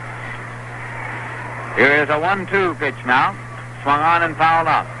 Here is a 1-2 pitch now. Swung on and fouled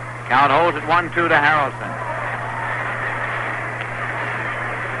off. Count holds at 1-2 to Harrelson.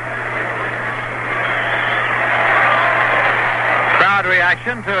 Crowd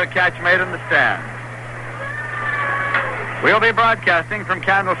reaction to a catch made in the stand. We'll be broadcasting from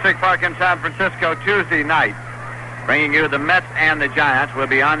Candlestick Park in San Francisco Tuesday night, bringing you the Mets and the Giants. We'll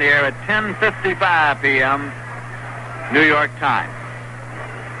be on the air at 10:55 p.m. New York time.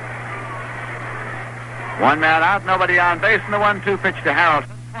 One man out, nobody on base, and the 1-2 pitch to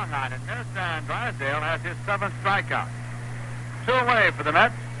Harrelson. Swung on and missed, and Drysdale has his 7th strikeout. 2 away for the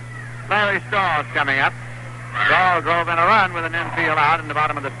Mets. Larry Stahl's coming up. Stahl drove in a run with an infield out in the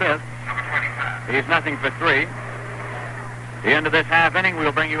bottom of the 5th. He's 0 for 3. The end of this half inning,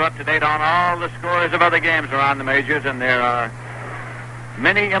 we'll bring you up to date on all the scores of other games around the majors, and there are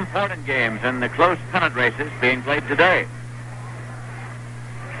many important games in the close pennant races being played today.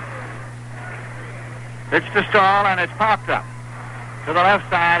 Pitch to Stahl, and it's popped up to the left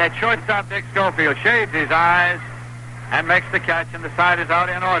side at shortstop. Dick Schofield shades his eyes and makes the catch, and the side is out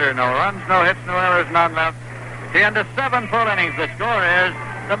in order. No runs, no hits, no errors, none left. At the end of 7 full innings, the score is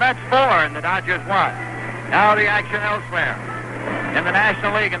the Mets 4 and the Dodgers 1. Now the action elsewhere. In the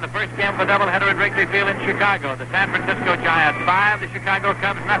National League, in the first game of a doubleheader at Wrigley Field in Chicago, the San Francisco Giants 5, the Chicago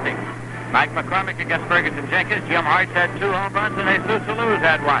Cubs 0. Mike McCormick against Ferguson Jenkins. Jim Hartz had 2 home runs, and Jesus Luz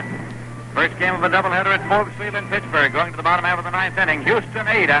had 1. First game of a doubleheader at Forbes Field in Pittsburgh, going to the bottom half of the 9th inning. Houston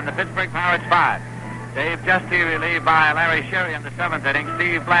 8 and the Pittsburgh Pirates 5. Dave Justy relieved by Larry Sherry in the 7th inning.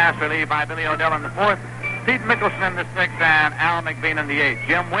 Steve Blass relieved by Billy O'Dell in the 4th. Pete Mickelson in the 6th, and Al McBean in the 8th.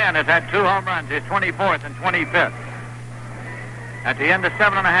 Jim Wynn has had 2 home runs, his 24th and 25th. At the end of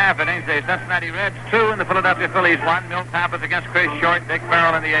 7.5 innings, the Cincinnati Reds 2 and the Philadelphia Phillies 1. Milt Pappas against Chris Short, Dick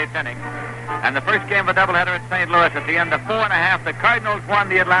Farrell in the 8th inning. And the first game of a doubleheader at St. Louis, at the end of 4.5, the Cardinals 1,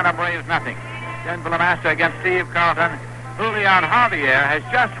 the Atlanta Braves 0. Ken Villamasta against Steve Carlton. Julian Javier has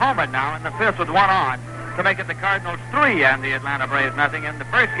just homered now in the 5th with 1 on to make it the Cardinals 3 and the Atlanta Braves 0 in the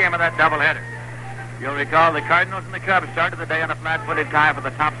first game of that doubleheader. You'll recall the Cardinals and the Cubs started the day on a flat-footed tie for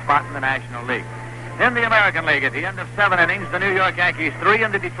the top spot in the National League. In the American League, at the end of 7 innings, the New York Yankees 3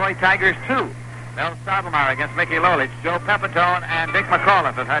 and the Detroit Tigers 2. Mel Stottlemyre against Mickey Lolich, Joe Pepitone, and Dick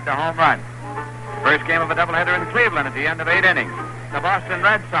McAuliffe have had the home run. First game of a doubleheader in Cleveland at the end of 8 innings. The Boston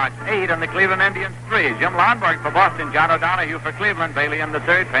Red Sox 8 and the Cleveland Indians 3. Jim Lonborg for Boston, John O'Donohue for Cleveland, Bailey in the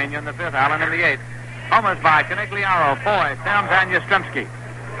 3rd, Pena in the 5th, Allen in the 8th. Homers by Canigliaro, Foy, Sims, and Yastrzemski.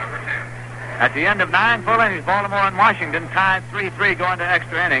 At the end of 9 full innings, Baltimore and Washington tied 3-3 going to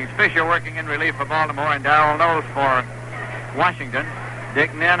extra innings. Fisher working in relief for Baltimore and Darrell Knowles for Washington.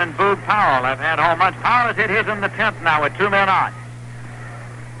 Dick Nen and Boog Powell have had home runs. Powell has hit his in the 10th now with 2 men on.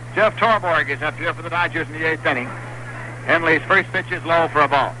 Jeff Torborg is up here for the Dodgers in the 8th inning. Henley's first pitch is low for a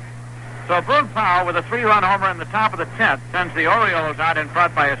ball. So Boog Powell with a 3-run homer in the top of the 10th sends the Orioles out in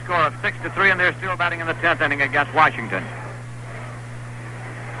front by a score of 6-3, and they're still batting in the 10th inning against Washington.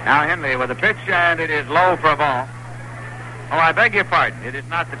 Now Henley with a pitch, and it is low for a ball. Oh, I beg your pardon. It is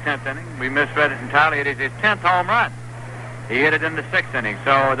not the 10th inning. We misread it entirely. It is his 10th home run. He hit it in the 6th inning.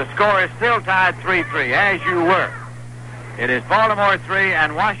 So the score is still tied 3-3, as you were. It is Baltimore 3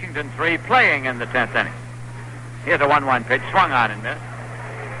 and Washington 3 playing in the 10th inning. Here's a 1-1 pitch, swung on and missed.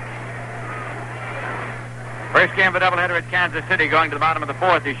 First game of a doubleheader at Kansas City, going to the bottom of the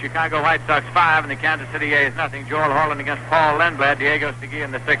 4th. The Chicago White Sox 5 and the Kansas City A's 0. Joel Holland against Paul Lindblad. Diego Segui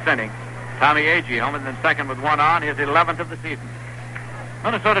in the 6th inning. Tommy Agee homered in second with 1 on, his 11th of the season.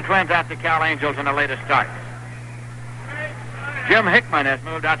 Minnesota Twins at the Cal Angels in the latest start. Jim Hickman has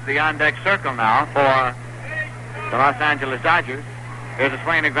moved out to the on-deck circle now for the Los Angeles Dodgers. Here's a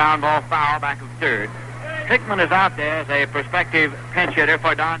swing and ground ball foul back of third. Hickman is out there as a prospective pinch hitter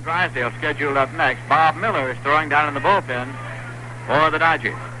for Don Drysdale, scheduled up next. Bob Miller is throwing down in the bullpen for the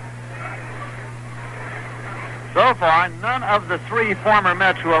Dodgers. So far, none of the 3 former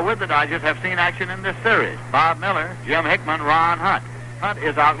Mets who are with the Dodgers have seen action in this series. Bob Miller, Jim Hickman, Ron Hunt. Hunt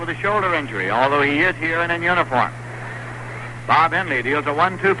is out with a shoulder injury, although he is here and in uniform. Bob Henley deals a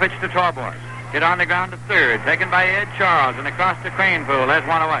 1-2 pitch to Torborg. Hit on the ground to third, taken by Ed Charles, and across the crane pool. There's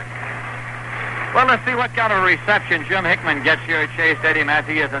 1 away. Well, let's see what kind of a reception Jim Hickman gets here at Shea Stadium as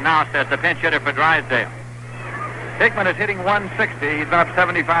he is announced as the pinch hitter for Drysdale. Hickman is hitting 160. He's been up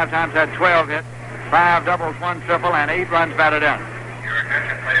 75 times, had 12 hits, 5 doubles, 1 triple, and 8 runs batted in. Your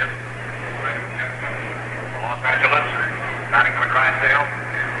attention, please. Los Angeles, batting for Drysdale,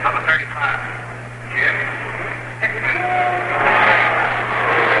 number 35, Jim Hickman.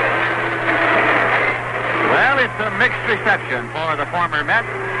 Well, it's a mixed reception for the former Met,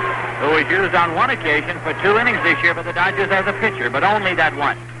 who was used on 1 occasion for 2 innings this year by the Dodgers as a pitcher, but only that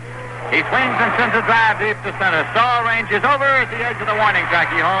once. He swings and sends a drive deep to center. Stahl ranges over at the edge of the warning track.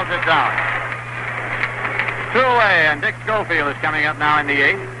 He holds it down. 2 away, and Dick Schofield is coming up now in the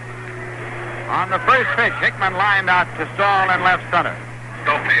 8th. On the first pitch, Hickman lined out to Stahl in left center.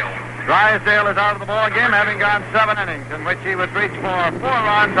 Schofield Drysdale is out of the ball game, having gone 7 innings, in which he was reached for 4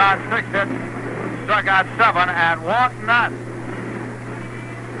 runs on 6 hits, struck out 7, and walked none.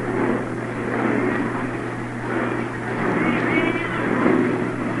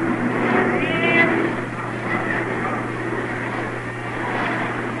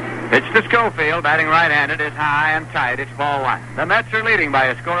 Pitch to Schofield, batting right-handed, is high and tight. It's ball 1. The Mets are leading by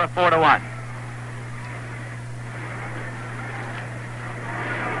a score of 4-1.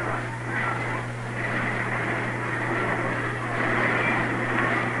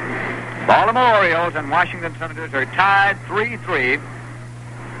 Baltimore Orioles and Washington Senators are tied 3-3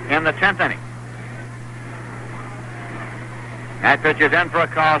 in the 10th inning. That pitch is in for a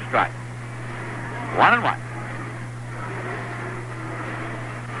call strike. 1-1.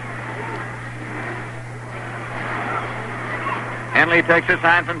 Henley takes a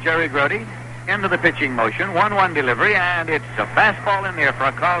sign from Jerry Grody into the pitching motion. 1-1 delivery, and it's a fastball in there for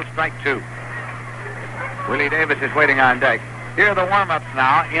a call strike 2. Willie Davis is waiting on deck. Here are the warm-ups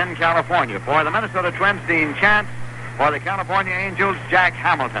now in California. For the Minnesota Twins, Dean Chance. For the California Angels, Jack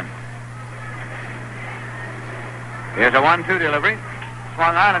Hamilton. Here's a 1-2 delivery.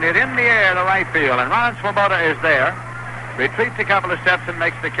 Swung on and hit in the air to right field. And Ron Swoboda is there. Retreats a couple of steps and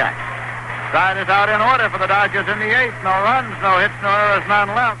makes the catch. Side is out in order for the Dodgers in the 8th. No runs, no hits, no errors, none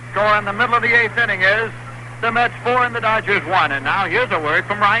left. Score in the middle of the 8th inning is the Mets 4 and the Dodgers 1. And now here's a word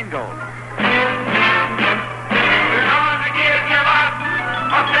from Rheingold.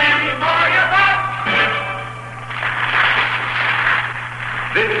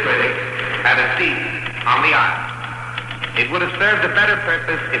 This critic had a seat on the aisle. It would have served a better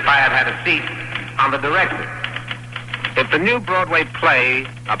purpose if I had had a seat on the director. If the new Broadway play,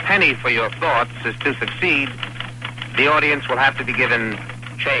 A Penny for Your Thoughts, is to succeed, the audience will have to be given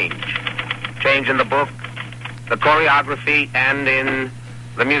change. Change in the book, the choreography, and in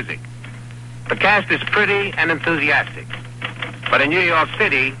the music. The cast is pretty and enthusiastic. But in New York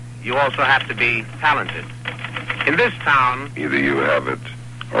City, you also have to be talented. In this town... Either you have it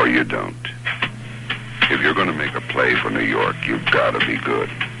or you don't. If you're going to make a play for New York, you've got to be good.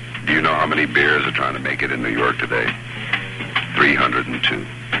 Do you know how many beers are trying to make it in New York today? 302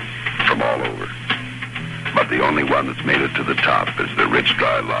 from all over. But the only one that's made it to the top is the rich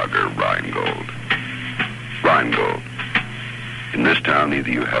dry lager Rheingold. Rheingold. In this town, either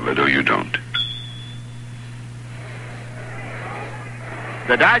you have it or you don't.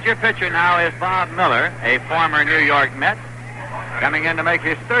 The Dodger pitcher now is Bob Miller, a former New York Met, coming in to make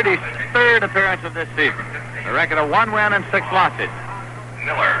his 33rd appearance of this season. A record of 1 win and 6 losses.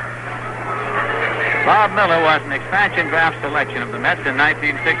 Bob Miller was an expansion draft selection of the Mets in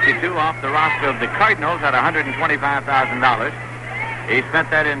 1962 off the roster of the Cardinals at $125,000. He spent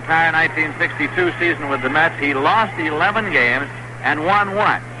that entire 1962 season with the Mets. He lost 11 games and won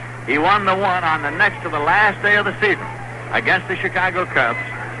 1. He won the one on the next to the last day of the season against the Chicago Cubs,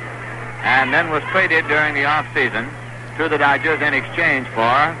 and then was traded during the offseason to the Dodgers in exchange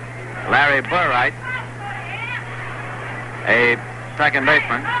for Larry Burright, a second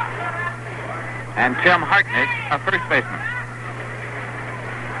baseman, and Tim Hartnett, a first baseman.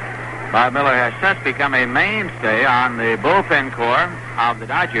 Bob Miller has since become a mainstay on the bullpen corps of the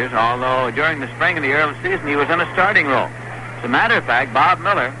Dodgers, although during the spring and the early season he was in a starting role. As a matter of fact, Bob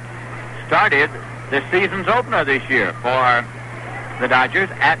Miller started the season's opener this year for the Dodgers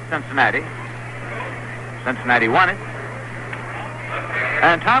at Cincinnati. Cincinnati won it.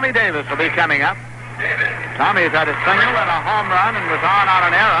 And Tommy Davis will be coming up. Tommy's had a single and a home run and was on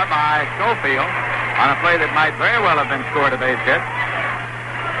an error by Schofield on a play that might very well have been scored a base hit.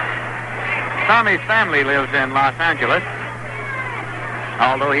 Tommy's family lives in Los Angeles,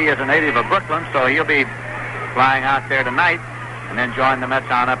 although he is a native of Brooklyn, so he'll be flying out there tonight and then join the Mets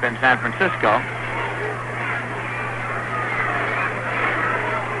on up in San Francisco.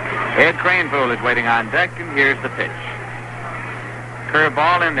 Ed Cranepool is waiting on deck, and here's the pitch.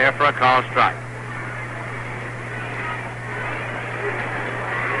 Curveball in there for a call strike.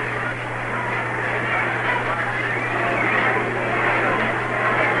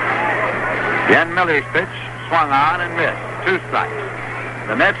 Ben Miller's pitch swung on and missed. 2 strikes.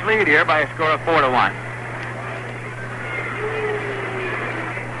 The Mets lead here by a score of 4-1.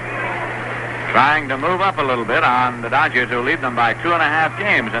 Trying to move up a little bit on the Dodgers, who lead them by 2.5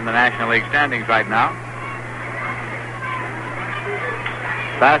 games in the National League standings right now.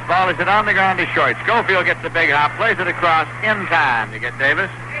 Fastball is hit on the ground to short. Schofield gets the big hop, plays it across in time to get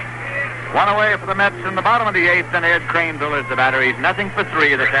Davis. 1 away for the Mets in the bottom of the 8th, and Ed Cranepool is the batter. He's nothing for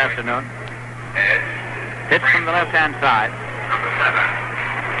 3 this afternoon. Hits from the left-hand side. Number 7.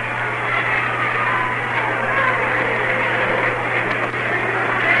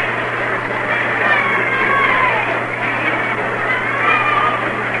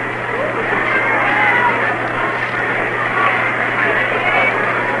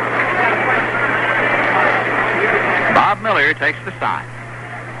 Bob Miller takes the sign.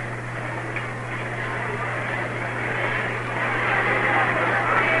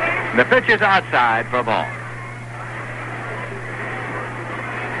 The pitch is outside for a ball.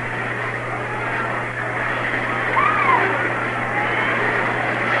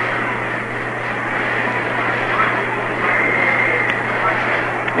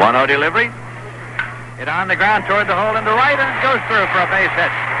 One-0 delivery. Hit on the ground toward the hole into right and goes through for a base hit.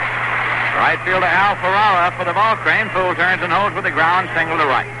 Right fielder Al Ferrara for the ball crane. Poole turns and holds with the ground, single to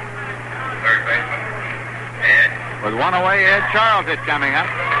right. Third baseman, Ed. With one away, Ed Charles is coming up.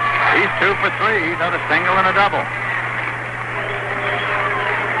 He's 2 for 3. He's got a single and a double.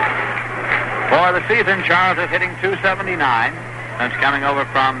 For the season, Charles is hitting .279 since coming over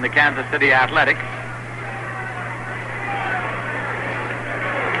from the Kansas City Athletics.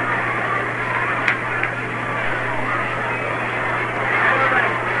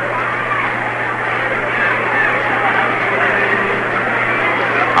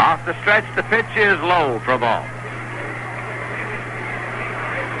 Off the stretch, the pitch is low for a ball.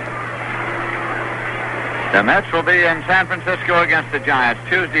 The Mets will be in San Francisco against the Giants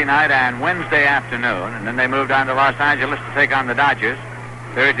Tuesday night and Wednesday afternoon, and then they move down to Los Angeles to take on the Dodgers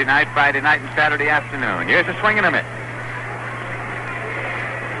Thursday night, Friday night, and Saturday afternoon. Here's a swing and a miss.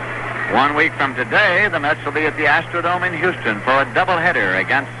 1 week from today, the Mets will be at the Astrodome in Houston for a doubleheader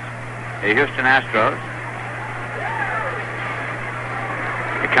against the Houston Astros.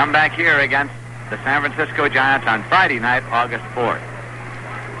 They come back here against the San Francisco Giants on Friday night, August 4th.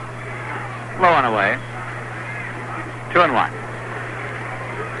 Low and away. 2-1.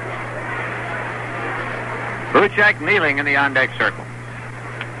 Buchek kneeling in the on-deck circle.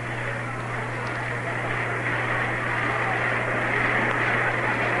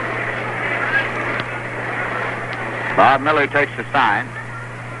 Bob Miller takes the sign.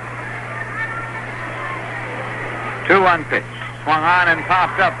 2-1 pitch. Swung on and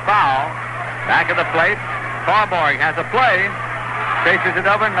popped up foul. Back of the plate. Torborg has a play. Chases it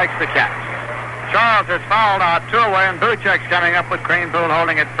over and makes the catch. Charles has fouled out 2 away, and Buchek's coming up with Crane Poole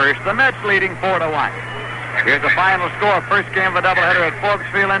holding it first. The Mets leading 4-1. Here's the final score. First game of a doubleheader at Forbes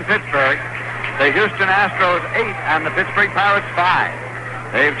Field in Pittsburgh. The Houston Astros 8 and the Pittsburgh Pirates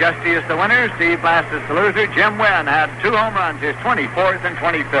 5. Dave Justy is the winner. Steve Blass is the loser. Jim Wynn had 2 home runs, his 24th and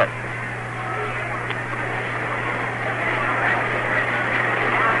 25th.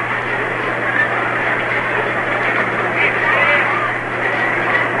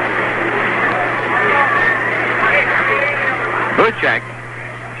 Buchek,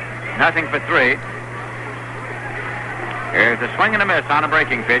 nothing for 3. Here's a swing and a miss on a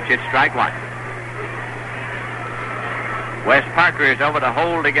breaking pitch. It's strike 1. Wes Parker is over to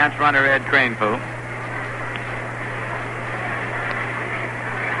hold against runner Ed Crane Poole.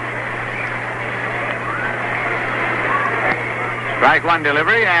 Strike 1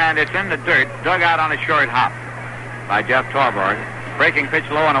 delivery, and it's in the dirt, dug out on a short hop by Jeff Torborg. Breaking pitch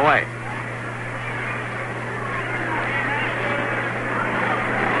low and away.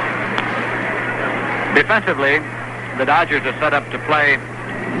 Defensively, the Dodgers are set up to play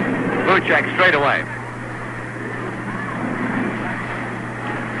Buchek straight away.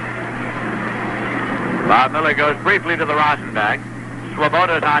 Bob Miller goes briefly to the Rosenbag.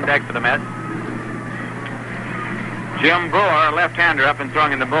 Swoboda's on deck for the Mets. Jim Brewer, left-hander, up and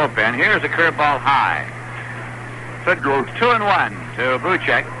throwing in the bullpen. Here's a curveball high. So it goes 2-1 to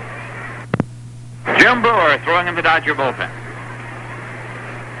Buchek. Jim Brewer throwing in the Dodger bullpen.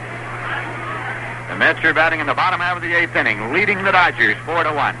 The Mets are batting in the bottom half of the 8th inning, leading the Dodgers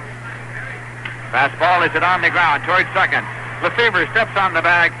 4-1. Fastball is it on the ground towards second. Lefebvre steps on the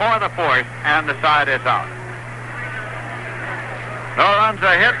bag for the 4th, and the side is out. No runs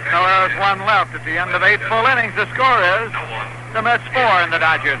are hit, no errors, 1 left at the end of 8 full innings. The score is the Mets 4 and the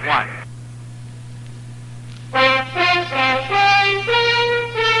Dodgers 1.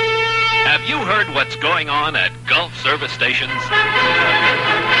 Have you heard what's going on at Gulf service stations?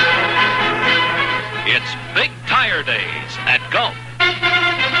 It's Big Tire Days at Gulf.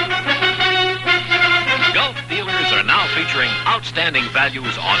 Gulf dealers are now featuring outstanding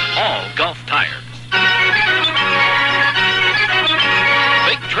values on all Gulf tires.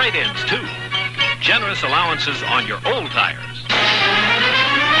 Big trade-ins, too. Generous allowances on your old tires.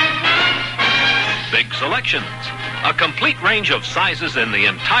 Big selections. A complete range of sizes in the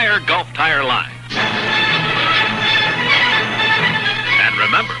entire Gulf tire line. And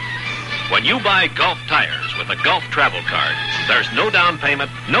remember, when you buy Gulf tires with a Gulf travel card, there's no down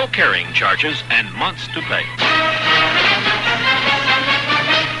payment, no carrying charges, and months to pay.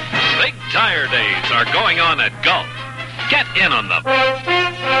 Big Tire Days are going on at Gulf. Get in on them.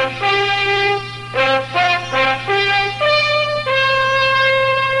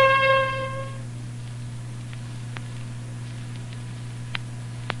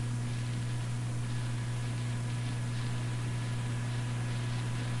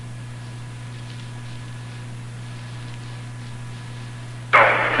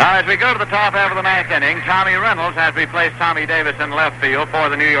 Now, as we go to the top half of the ninth inning, Tommy Reynolds has replaced Tommy Davis in left field for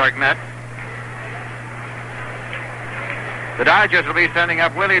the New York Mets. The Dodgers will be sending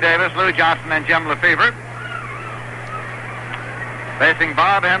up Willie Davis, Lou Johnson, and Jim Lefevre. Facing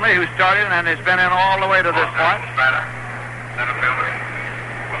Bob Henley, who started and has been in all the way to this point. Center fielder,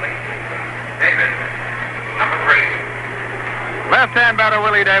 Willie Davis, number 3. Left-hand batter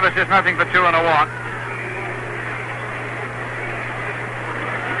Willie Davis is nothing but 2 and a walk.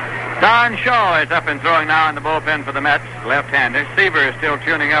 Don Shaw is up and throwing now in the bullpen for the Mets, left-hander. Seaver is still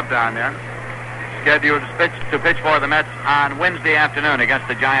tuning up down there. Scheduled to pitch for the Mets on Wednesday afternoon against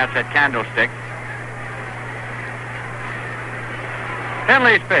the Giants at Candlestick.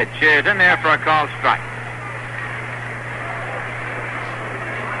 Henley's pitch is in there for a called strike.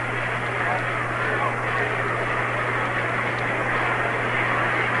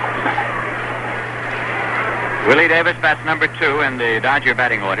 Willie Davis bats number 2 in the Dodger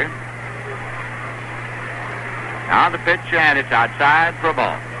batting order. Now the pitch, and it's outside for a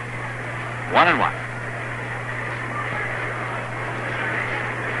ball. 1-1.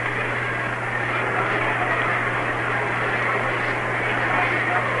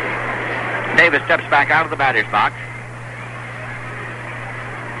 Davis steps back out of the batter's box.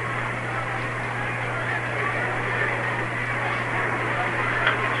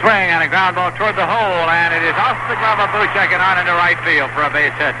 Swing and a ground ball toward the hole, and it is off the glove of Buchek and on into right field for a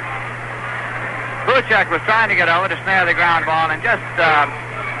base hit. Buchek was trying to get over to snare the ground ball and just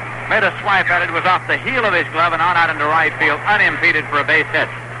made a swipe at it. It was off the heel of his glove and on out into right field, unimpeded for a base hit.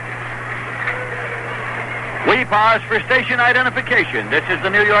 We pause for station identification. This is the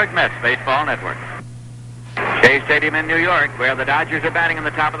New York Mets Baseball Network. Shea Stadium in New York, where the Dodgers are batting in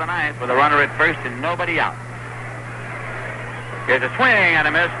the top of the ninth with a runner at first and nobody out. Here's a swing and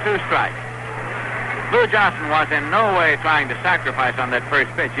a miss, 2 strikes. Lou Johnson was in no way trying to sacrifice on that first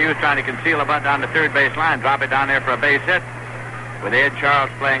pitch. He was trying to conceal a bunt down the third base line, drop it down there for a base hit, with Ed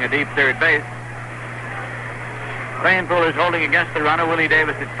Charles playing a deep third base. Rainpool is holding against the runner, Willie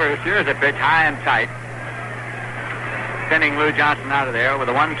Davis at first. Here's a pitch, high and tight, sending Lou Johnson out of there with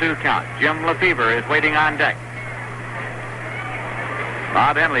a 1-2 count. Jim Lefevre is waiting on deck.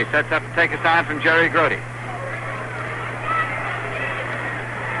 Bob Henley sets up to take a sign from Jerry Grody.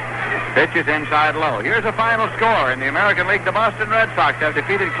 Pitch is inside low. Here's a final score. In the American League, the Boston Red Sox have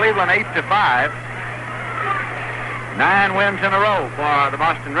defeated Cleveland 8-5. 9 wins in a row for the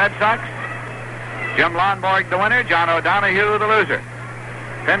Boston Red Sox. Jim Lonborg the winner, John O'Donohue the loser.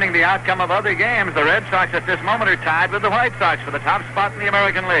 Pending the outcome of other games, the Red Sox at this moment are tied with the White Sox for the top spot in the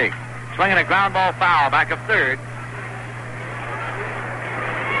American League. Swinging a ground ball foul back of third.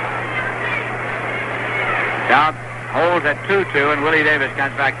 Count holds at 2-2, and Willie Davis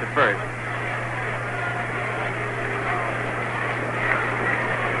comes back to first.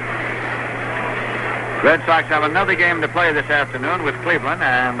 Red Sox have another game to play this afternoon with Cleveland,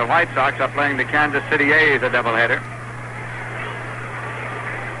 and the White Sox are playing the Kansas City A's, a doubleheader.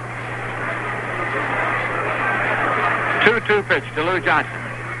 Two-two pitch to Lou Johnson.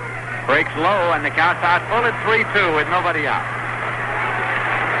 Breaks low, and the count's out full at 3-2 with nobody out.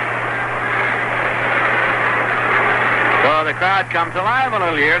 So the crowd comes alive a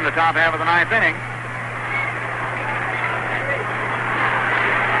little here in the top half of the ninth inning.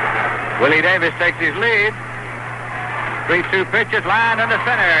 Willie Davis takes his lead. 3-2 pitches, lined into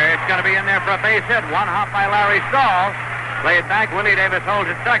center. It's going to be in there for a base hit. One hop by Larry Stahl. Played back. Willie Davis holds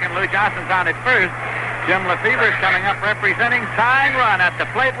at second. Lou Johnson's on at first. Jim Lefevre is coming up representing. Tying run at the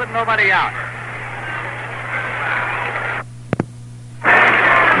plate with nobody out.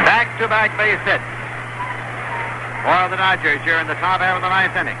 Back-to-back base hits for the Dodgers here in the top half of the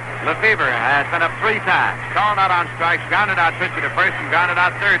ninth inning. Lefevre has been up 3 times. Called out on strikes, grounded out pitcher to first, and grounded out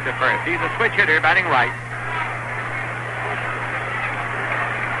third to first. He's a switch hitter batting right.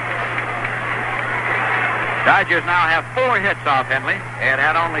 Dodgers now have 4 hits off Henley. It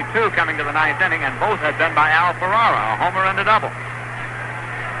had only 2 coming to the ninth inning, and both had been by Al Ferrara, a homer and a double.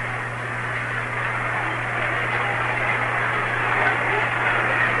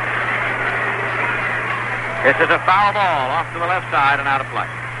 This is a foul ball off to the left side and out of play.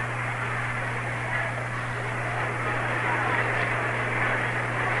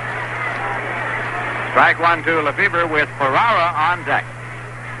 Strike 1 to Lefevre with Ferrara on deck.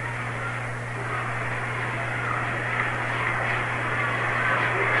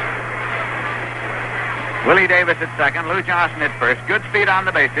 Willie Davis at second, Lou Johnson at first. Good speed on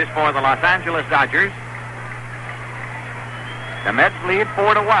the bases for the Los Angeles Dodgers. The Mets lead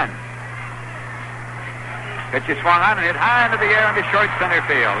 4-1. Pitch is swung on and hit high into the air into short center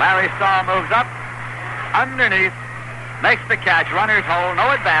field. Larry Stahl moves up underneath Makes the catch. Runners hold.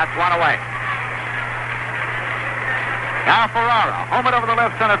 No advance. One away. Now Ferrara, home it over the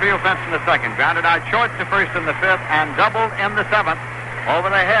left center field fence in the second. Grounded out short to first in the fifth and doubled in the seventh over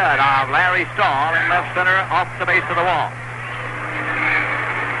the head of Larry Stahl in left center off the base of the wall.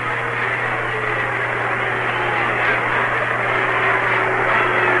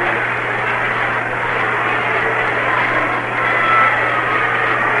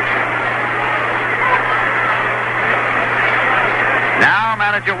 Now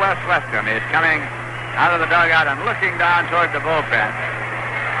manager Wes Westrum is coming out of the dugout and looking down toward the bullpen.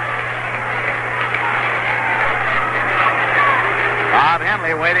 Bob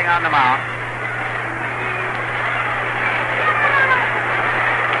Henley waiting on the mound.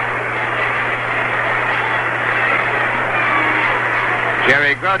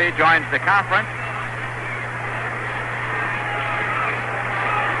 Jerry Grody joins the conference.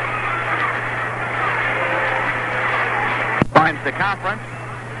 Joins the conference.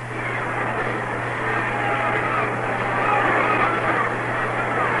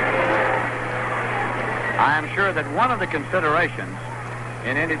 I am sure that one of the considerations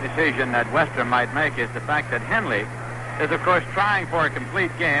in any decision that Westrum might make is the fact that Henley is, of course, trying for a complete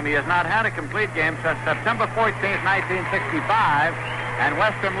game. He has not had a complete game since September 14th, 1965, and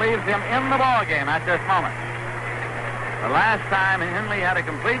Westrum leaves him in the ball game at this moment. The last time Henley had a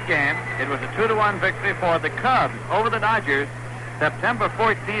complete game, it was a 2-1 victory for the Cubs over the Dodgers, September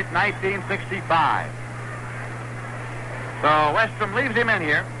 14th, 1965. So Westrum leaves him in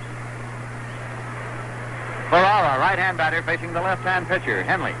here. Ferrara, right-hand batter, facing the left-hand pitcher,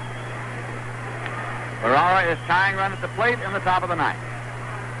 Henley. Ferrara is tying run at the plate in the top of the ninth.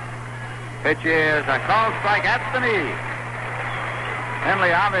 Pitch is a called strike at the knee.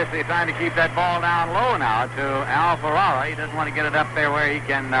 Henley obviously trying to keep that ball down low now to Al Ferrara. He doesn't want to get it up there where he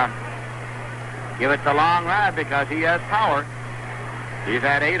can give it the long ride because he has power. He's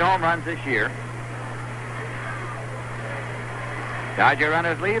had 8 home runs this year. Dodger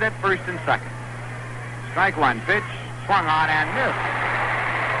runners lead at first and second. Strike one pitch, swung on and missed.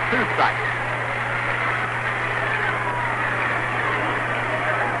 2 strikes.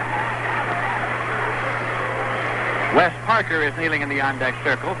 Wes Parker is kneeling in the on-deck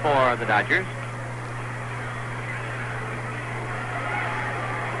circle for the Dodgers.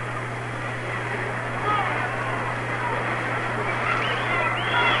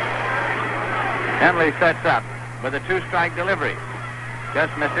 Henley sets up with a 2-strike delivery.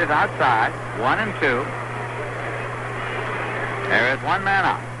 Just misses outside. 1 and 2. There is one man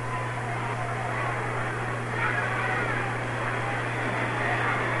out.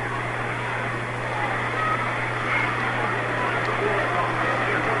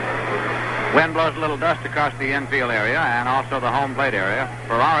 Wind blows a little dust across the infield area and also the home plate area.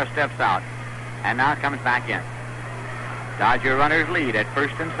 Ferrara steps out and now comes back in. Dodger runners lead at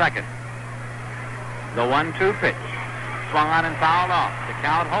first and second. The 1-2 pitch. Swung on and fouled off. The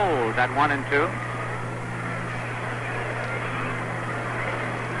count holds at 1 and 2.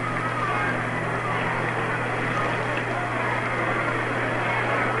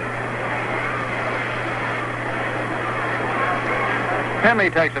 Henley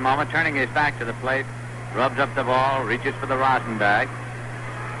takes a moment, turning his back to the plate, rubs up the ball, reaches for the rosin bag.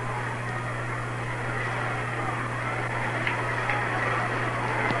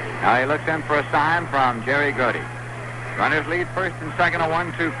 Now he looks in for a sign from Jerry Grody. Runners lead first and second, a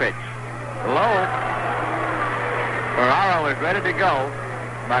 1-2 pitch. Low. Ferrara was ready to go,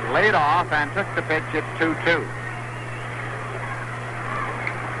 but laid off and took the pitch at 2-2.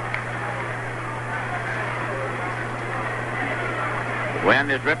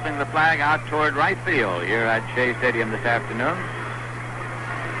 Wind is rippling the flag out toward right field here at Shea Stadium this afternoon.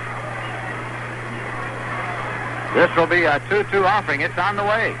 This will be a 2-2 offering. It's on the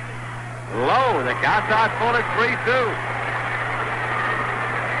way. Low. The count's out full at 3-2.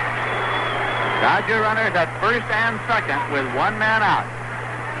 Dodger runners at first and second with one man out.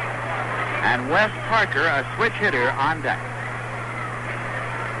 And Wes Parker, a switch hitter, on deck.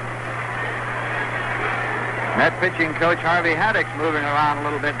 Met pitching coach Harvey Haddock's moving around a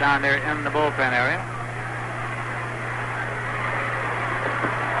little bit down there in the bullpen area.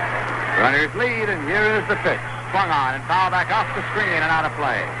 Runners lead, and here is the pitch. Swung on and fouled back off the screen and out of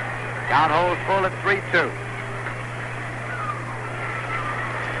play. Count holds full at 3-2.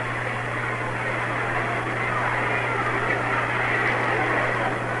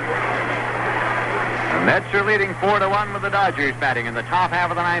 The Mets are leading 4-1 with the Dodgers batting in the top half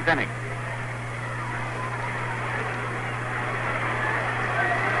of the ninth inning.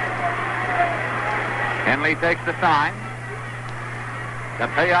 Henley takes the sign. The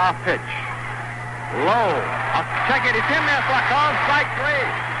payoff pitch. Low. Check it. It's in there for a call. Strike three.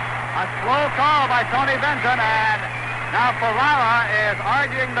 A slow call by Tony Benson, and now Ferrara is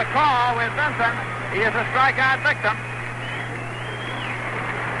arguing the call with Benson. He is a strikeout victim.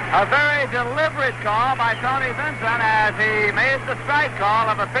 A very deliberate call by Tony Benson as he made the strike call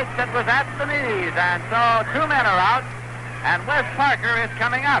of a pitch that was at the knees. And so 2 men are out, and Wes Parker is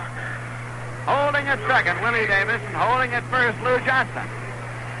coming up. Holding at second, Willie Davis, and holding at first, Lou Johnson.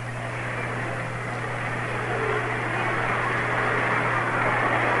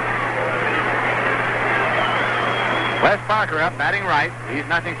 Wes Parker up, batting right. He's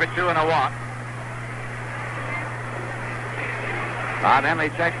 0 for 2 and a walk. Bob Henley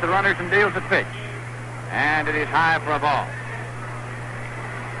checks the runners and deals a pitch. And it is high for a ball.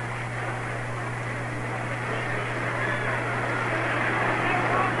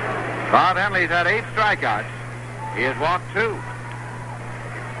 Bob Henley's had 8 strikeouts. He has walked 2.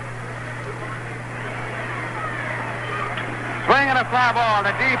 Swing and a fly ball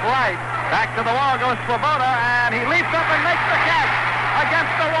to deep right. Back to the wall goes Swoboda, and he leaps up and makes the catch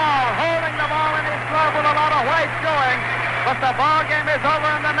against the wall, holding the ball in his glove with a lot of white showing. But the ball game is over,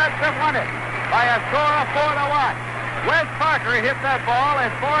 and the Mets have won it by a score of 4-1. Wes Parker hit that ball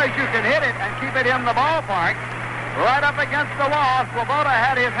as far as you can hit it and keep it in the ballpark. Right up against the wall, Swoboda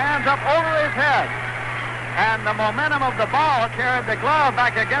had his hands up over his head. And the momentum of the ball carried the glove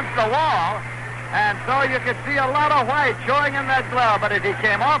back against the wall. And so you could see a lot of white showing in that glove. But as he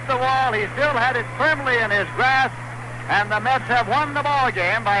came off the wall, he still had it firmly in his grasp. And the Mets have won the ball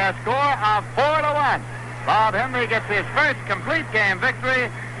game by a score of 4-1. Bob Henley gets his first complete game victory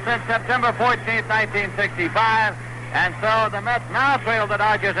since September 14th, 1965. And so the Mets now trail the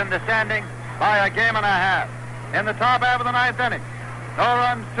Dodgers in the standings by a game and a half. In the top half of the 9th inning, no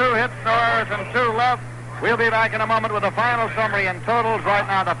runs, 2 hits, no errors, and 2 left. We'll be back in a moment with a final summary and totals. Right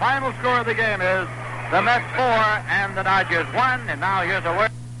now, the final score of the game is the Mets 4 and the Dodgers 1. And now here's a word.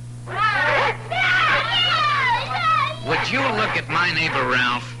 Would you look at my neighbor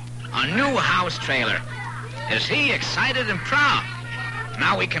Ralph? A new house trailer. Is he excited and proud?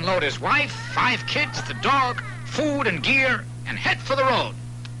 Now we can load his wife, 5 kids, the dog, food and gear, and head for the road.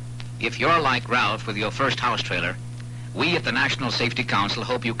 If you're like Ralph with your first house trailer, we at the National Safety Council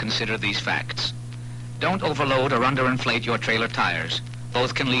hope you consider these facts. Don't overload or underinflate your trailer tires.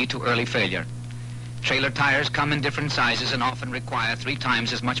 Both can lead to early failure. Trailer tires come in different sizes and often require 3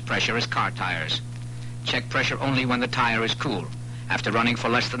 times as much pressure as car tires. Check pressure only when the tire is cool, after running for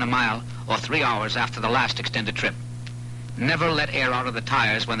less than a mile or 3 hours after the last extended trip. Never let air out of the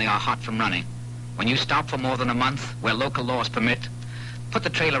tires when they are hot from running. When you stop for more than a month, where local laws permit, put the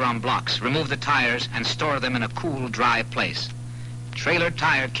trailer on blocks, remove the tires, and store them in a cool, dry place. Trailer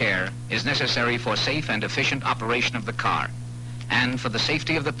tire care is necessary for safe and efficient operation of the car and for the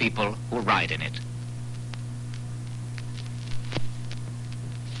safety of the people who ride in it.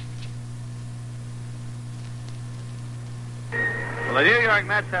 Well, the New York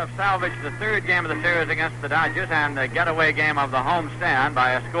Mets have salvaged the 3rd game of the series against the Dodgers and the getaway game of the homestand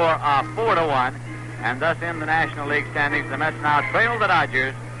by a score of 4-1. And thus in the National League standings, the Mets now trail the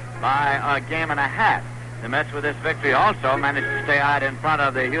Dodgers by a game and a half. The Mets with this victory also managed to stay out in front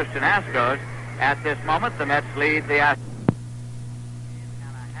of the Houston Astros. At this moment, the Mets lead the Astros.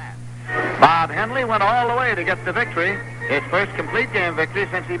 Bob Henley went all the way to get the victory. His first complete game victory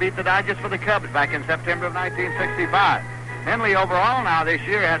since he beat the Dodgers for the Cubs back in September of 1965. Henley overall now this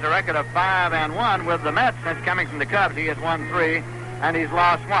year has a record of 5-1 with the Mets. Since coming from the Cubs, he has won 3 and he's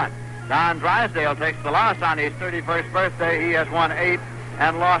lost 1. Don Drysdale takes the loss on his 31st birthday. He has won 8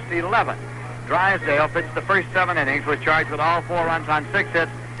 and lost 11. Drysdale pitched the first 7 innings, was charged with all 4 runs on 6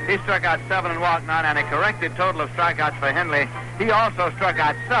 hits. He struck out 7 and walked 9, and a corrected total of strikeouts for Henley. He also struck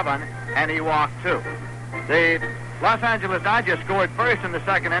out 7, and he walked 2. The Los Angeles Dodgers scored first in the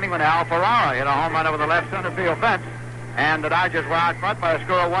 2nd inning when Al Ferrara hit a home run over the left center field fence, and the Dodgers were out front by a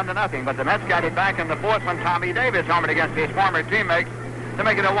score of 1-0. But the Mets got it back in the 4th when Tommy Davis homered against his former teammates to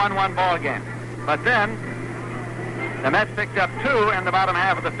make it a 1-1 ball game. But then the Mets picked up 2 in the bottom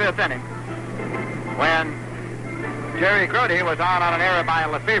half of the 5th inning when Jerry Grote was on an error by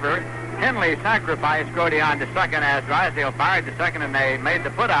Lefevre. Henley sacrificed Grote on to second as Drysdale fired to second, and they made the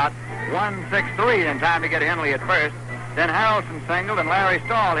putout 1-6-3 in time to get Henley at first. Then Harrelson singled, and Larry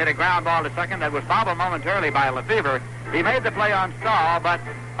Stahl hit a ground ball to second that was fouled momentarily by Lefevre. He made the play on Stahl, but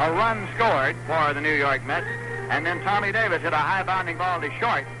a run scored for the New York Mets. And then Tommy Davis hit a high-bounding ball to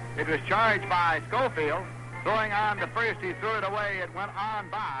short. It was charged by Schofield. Throwing on to first, he threw it away. It went on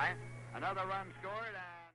by. Another run scored.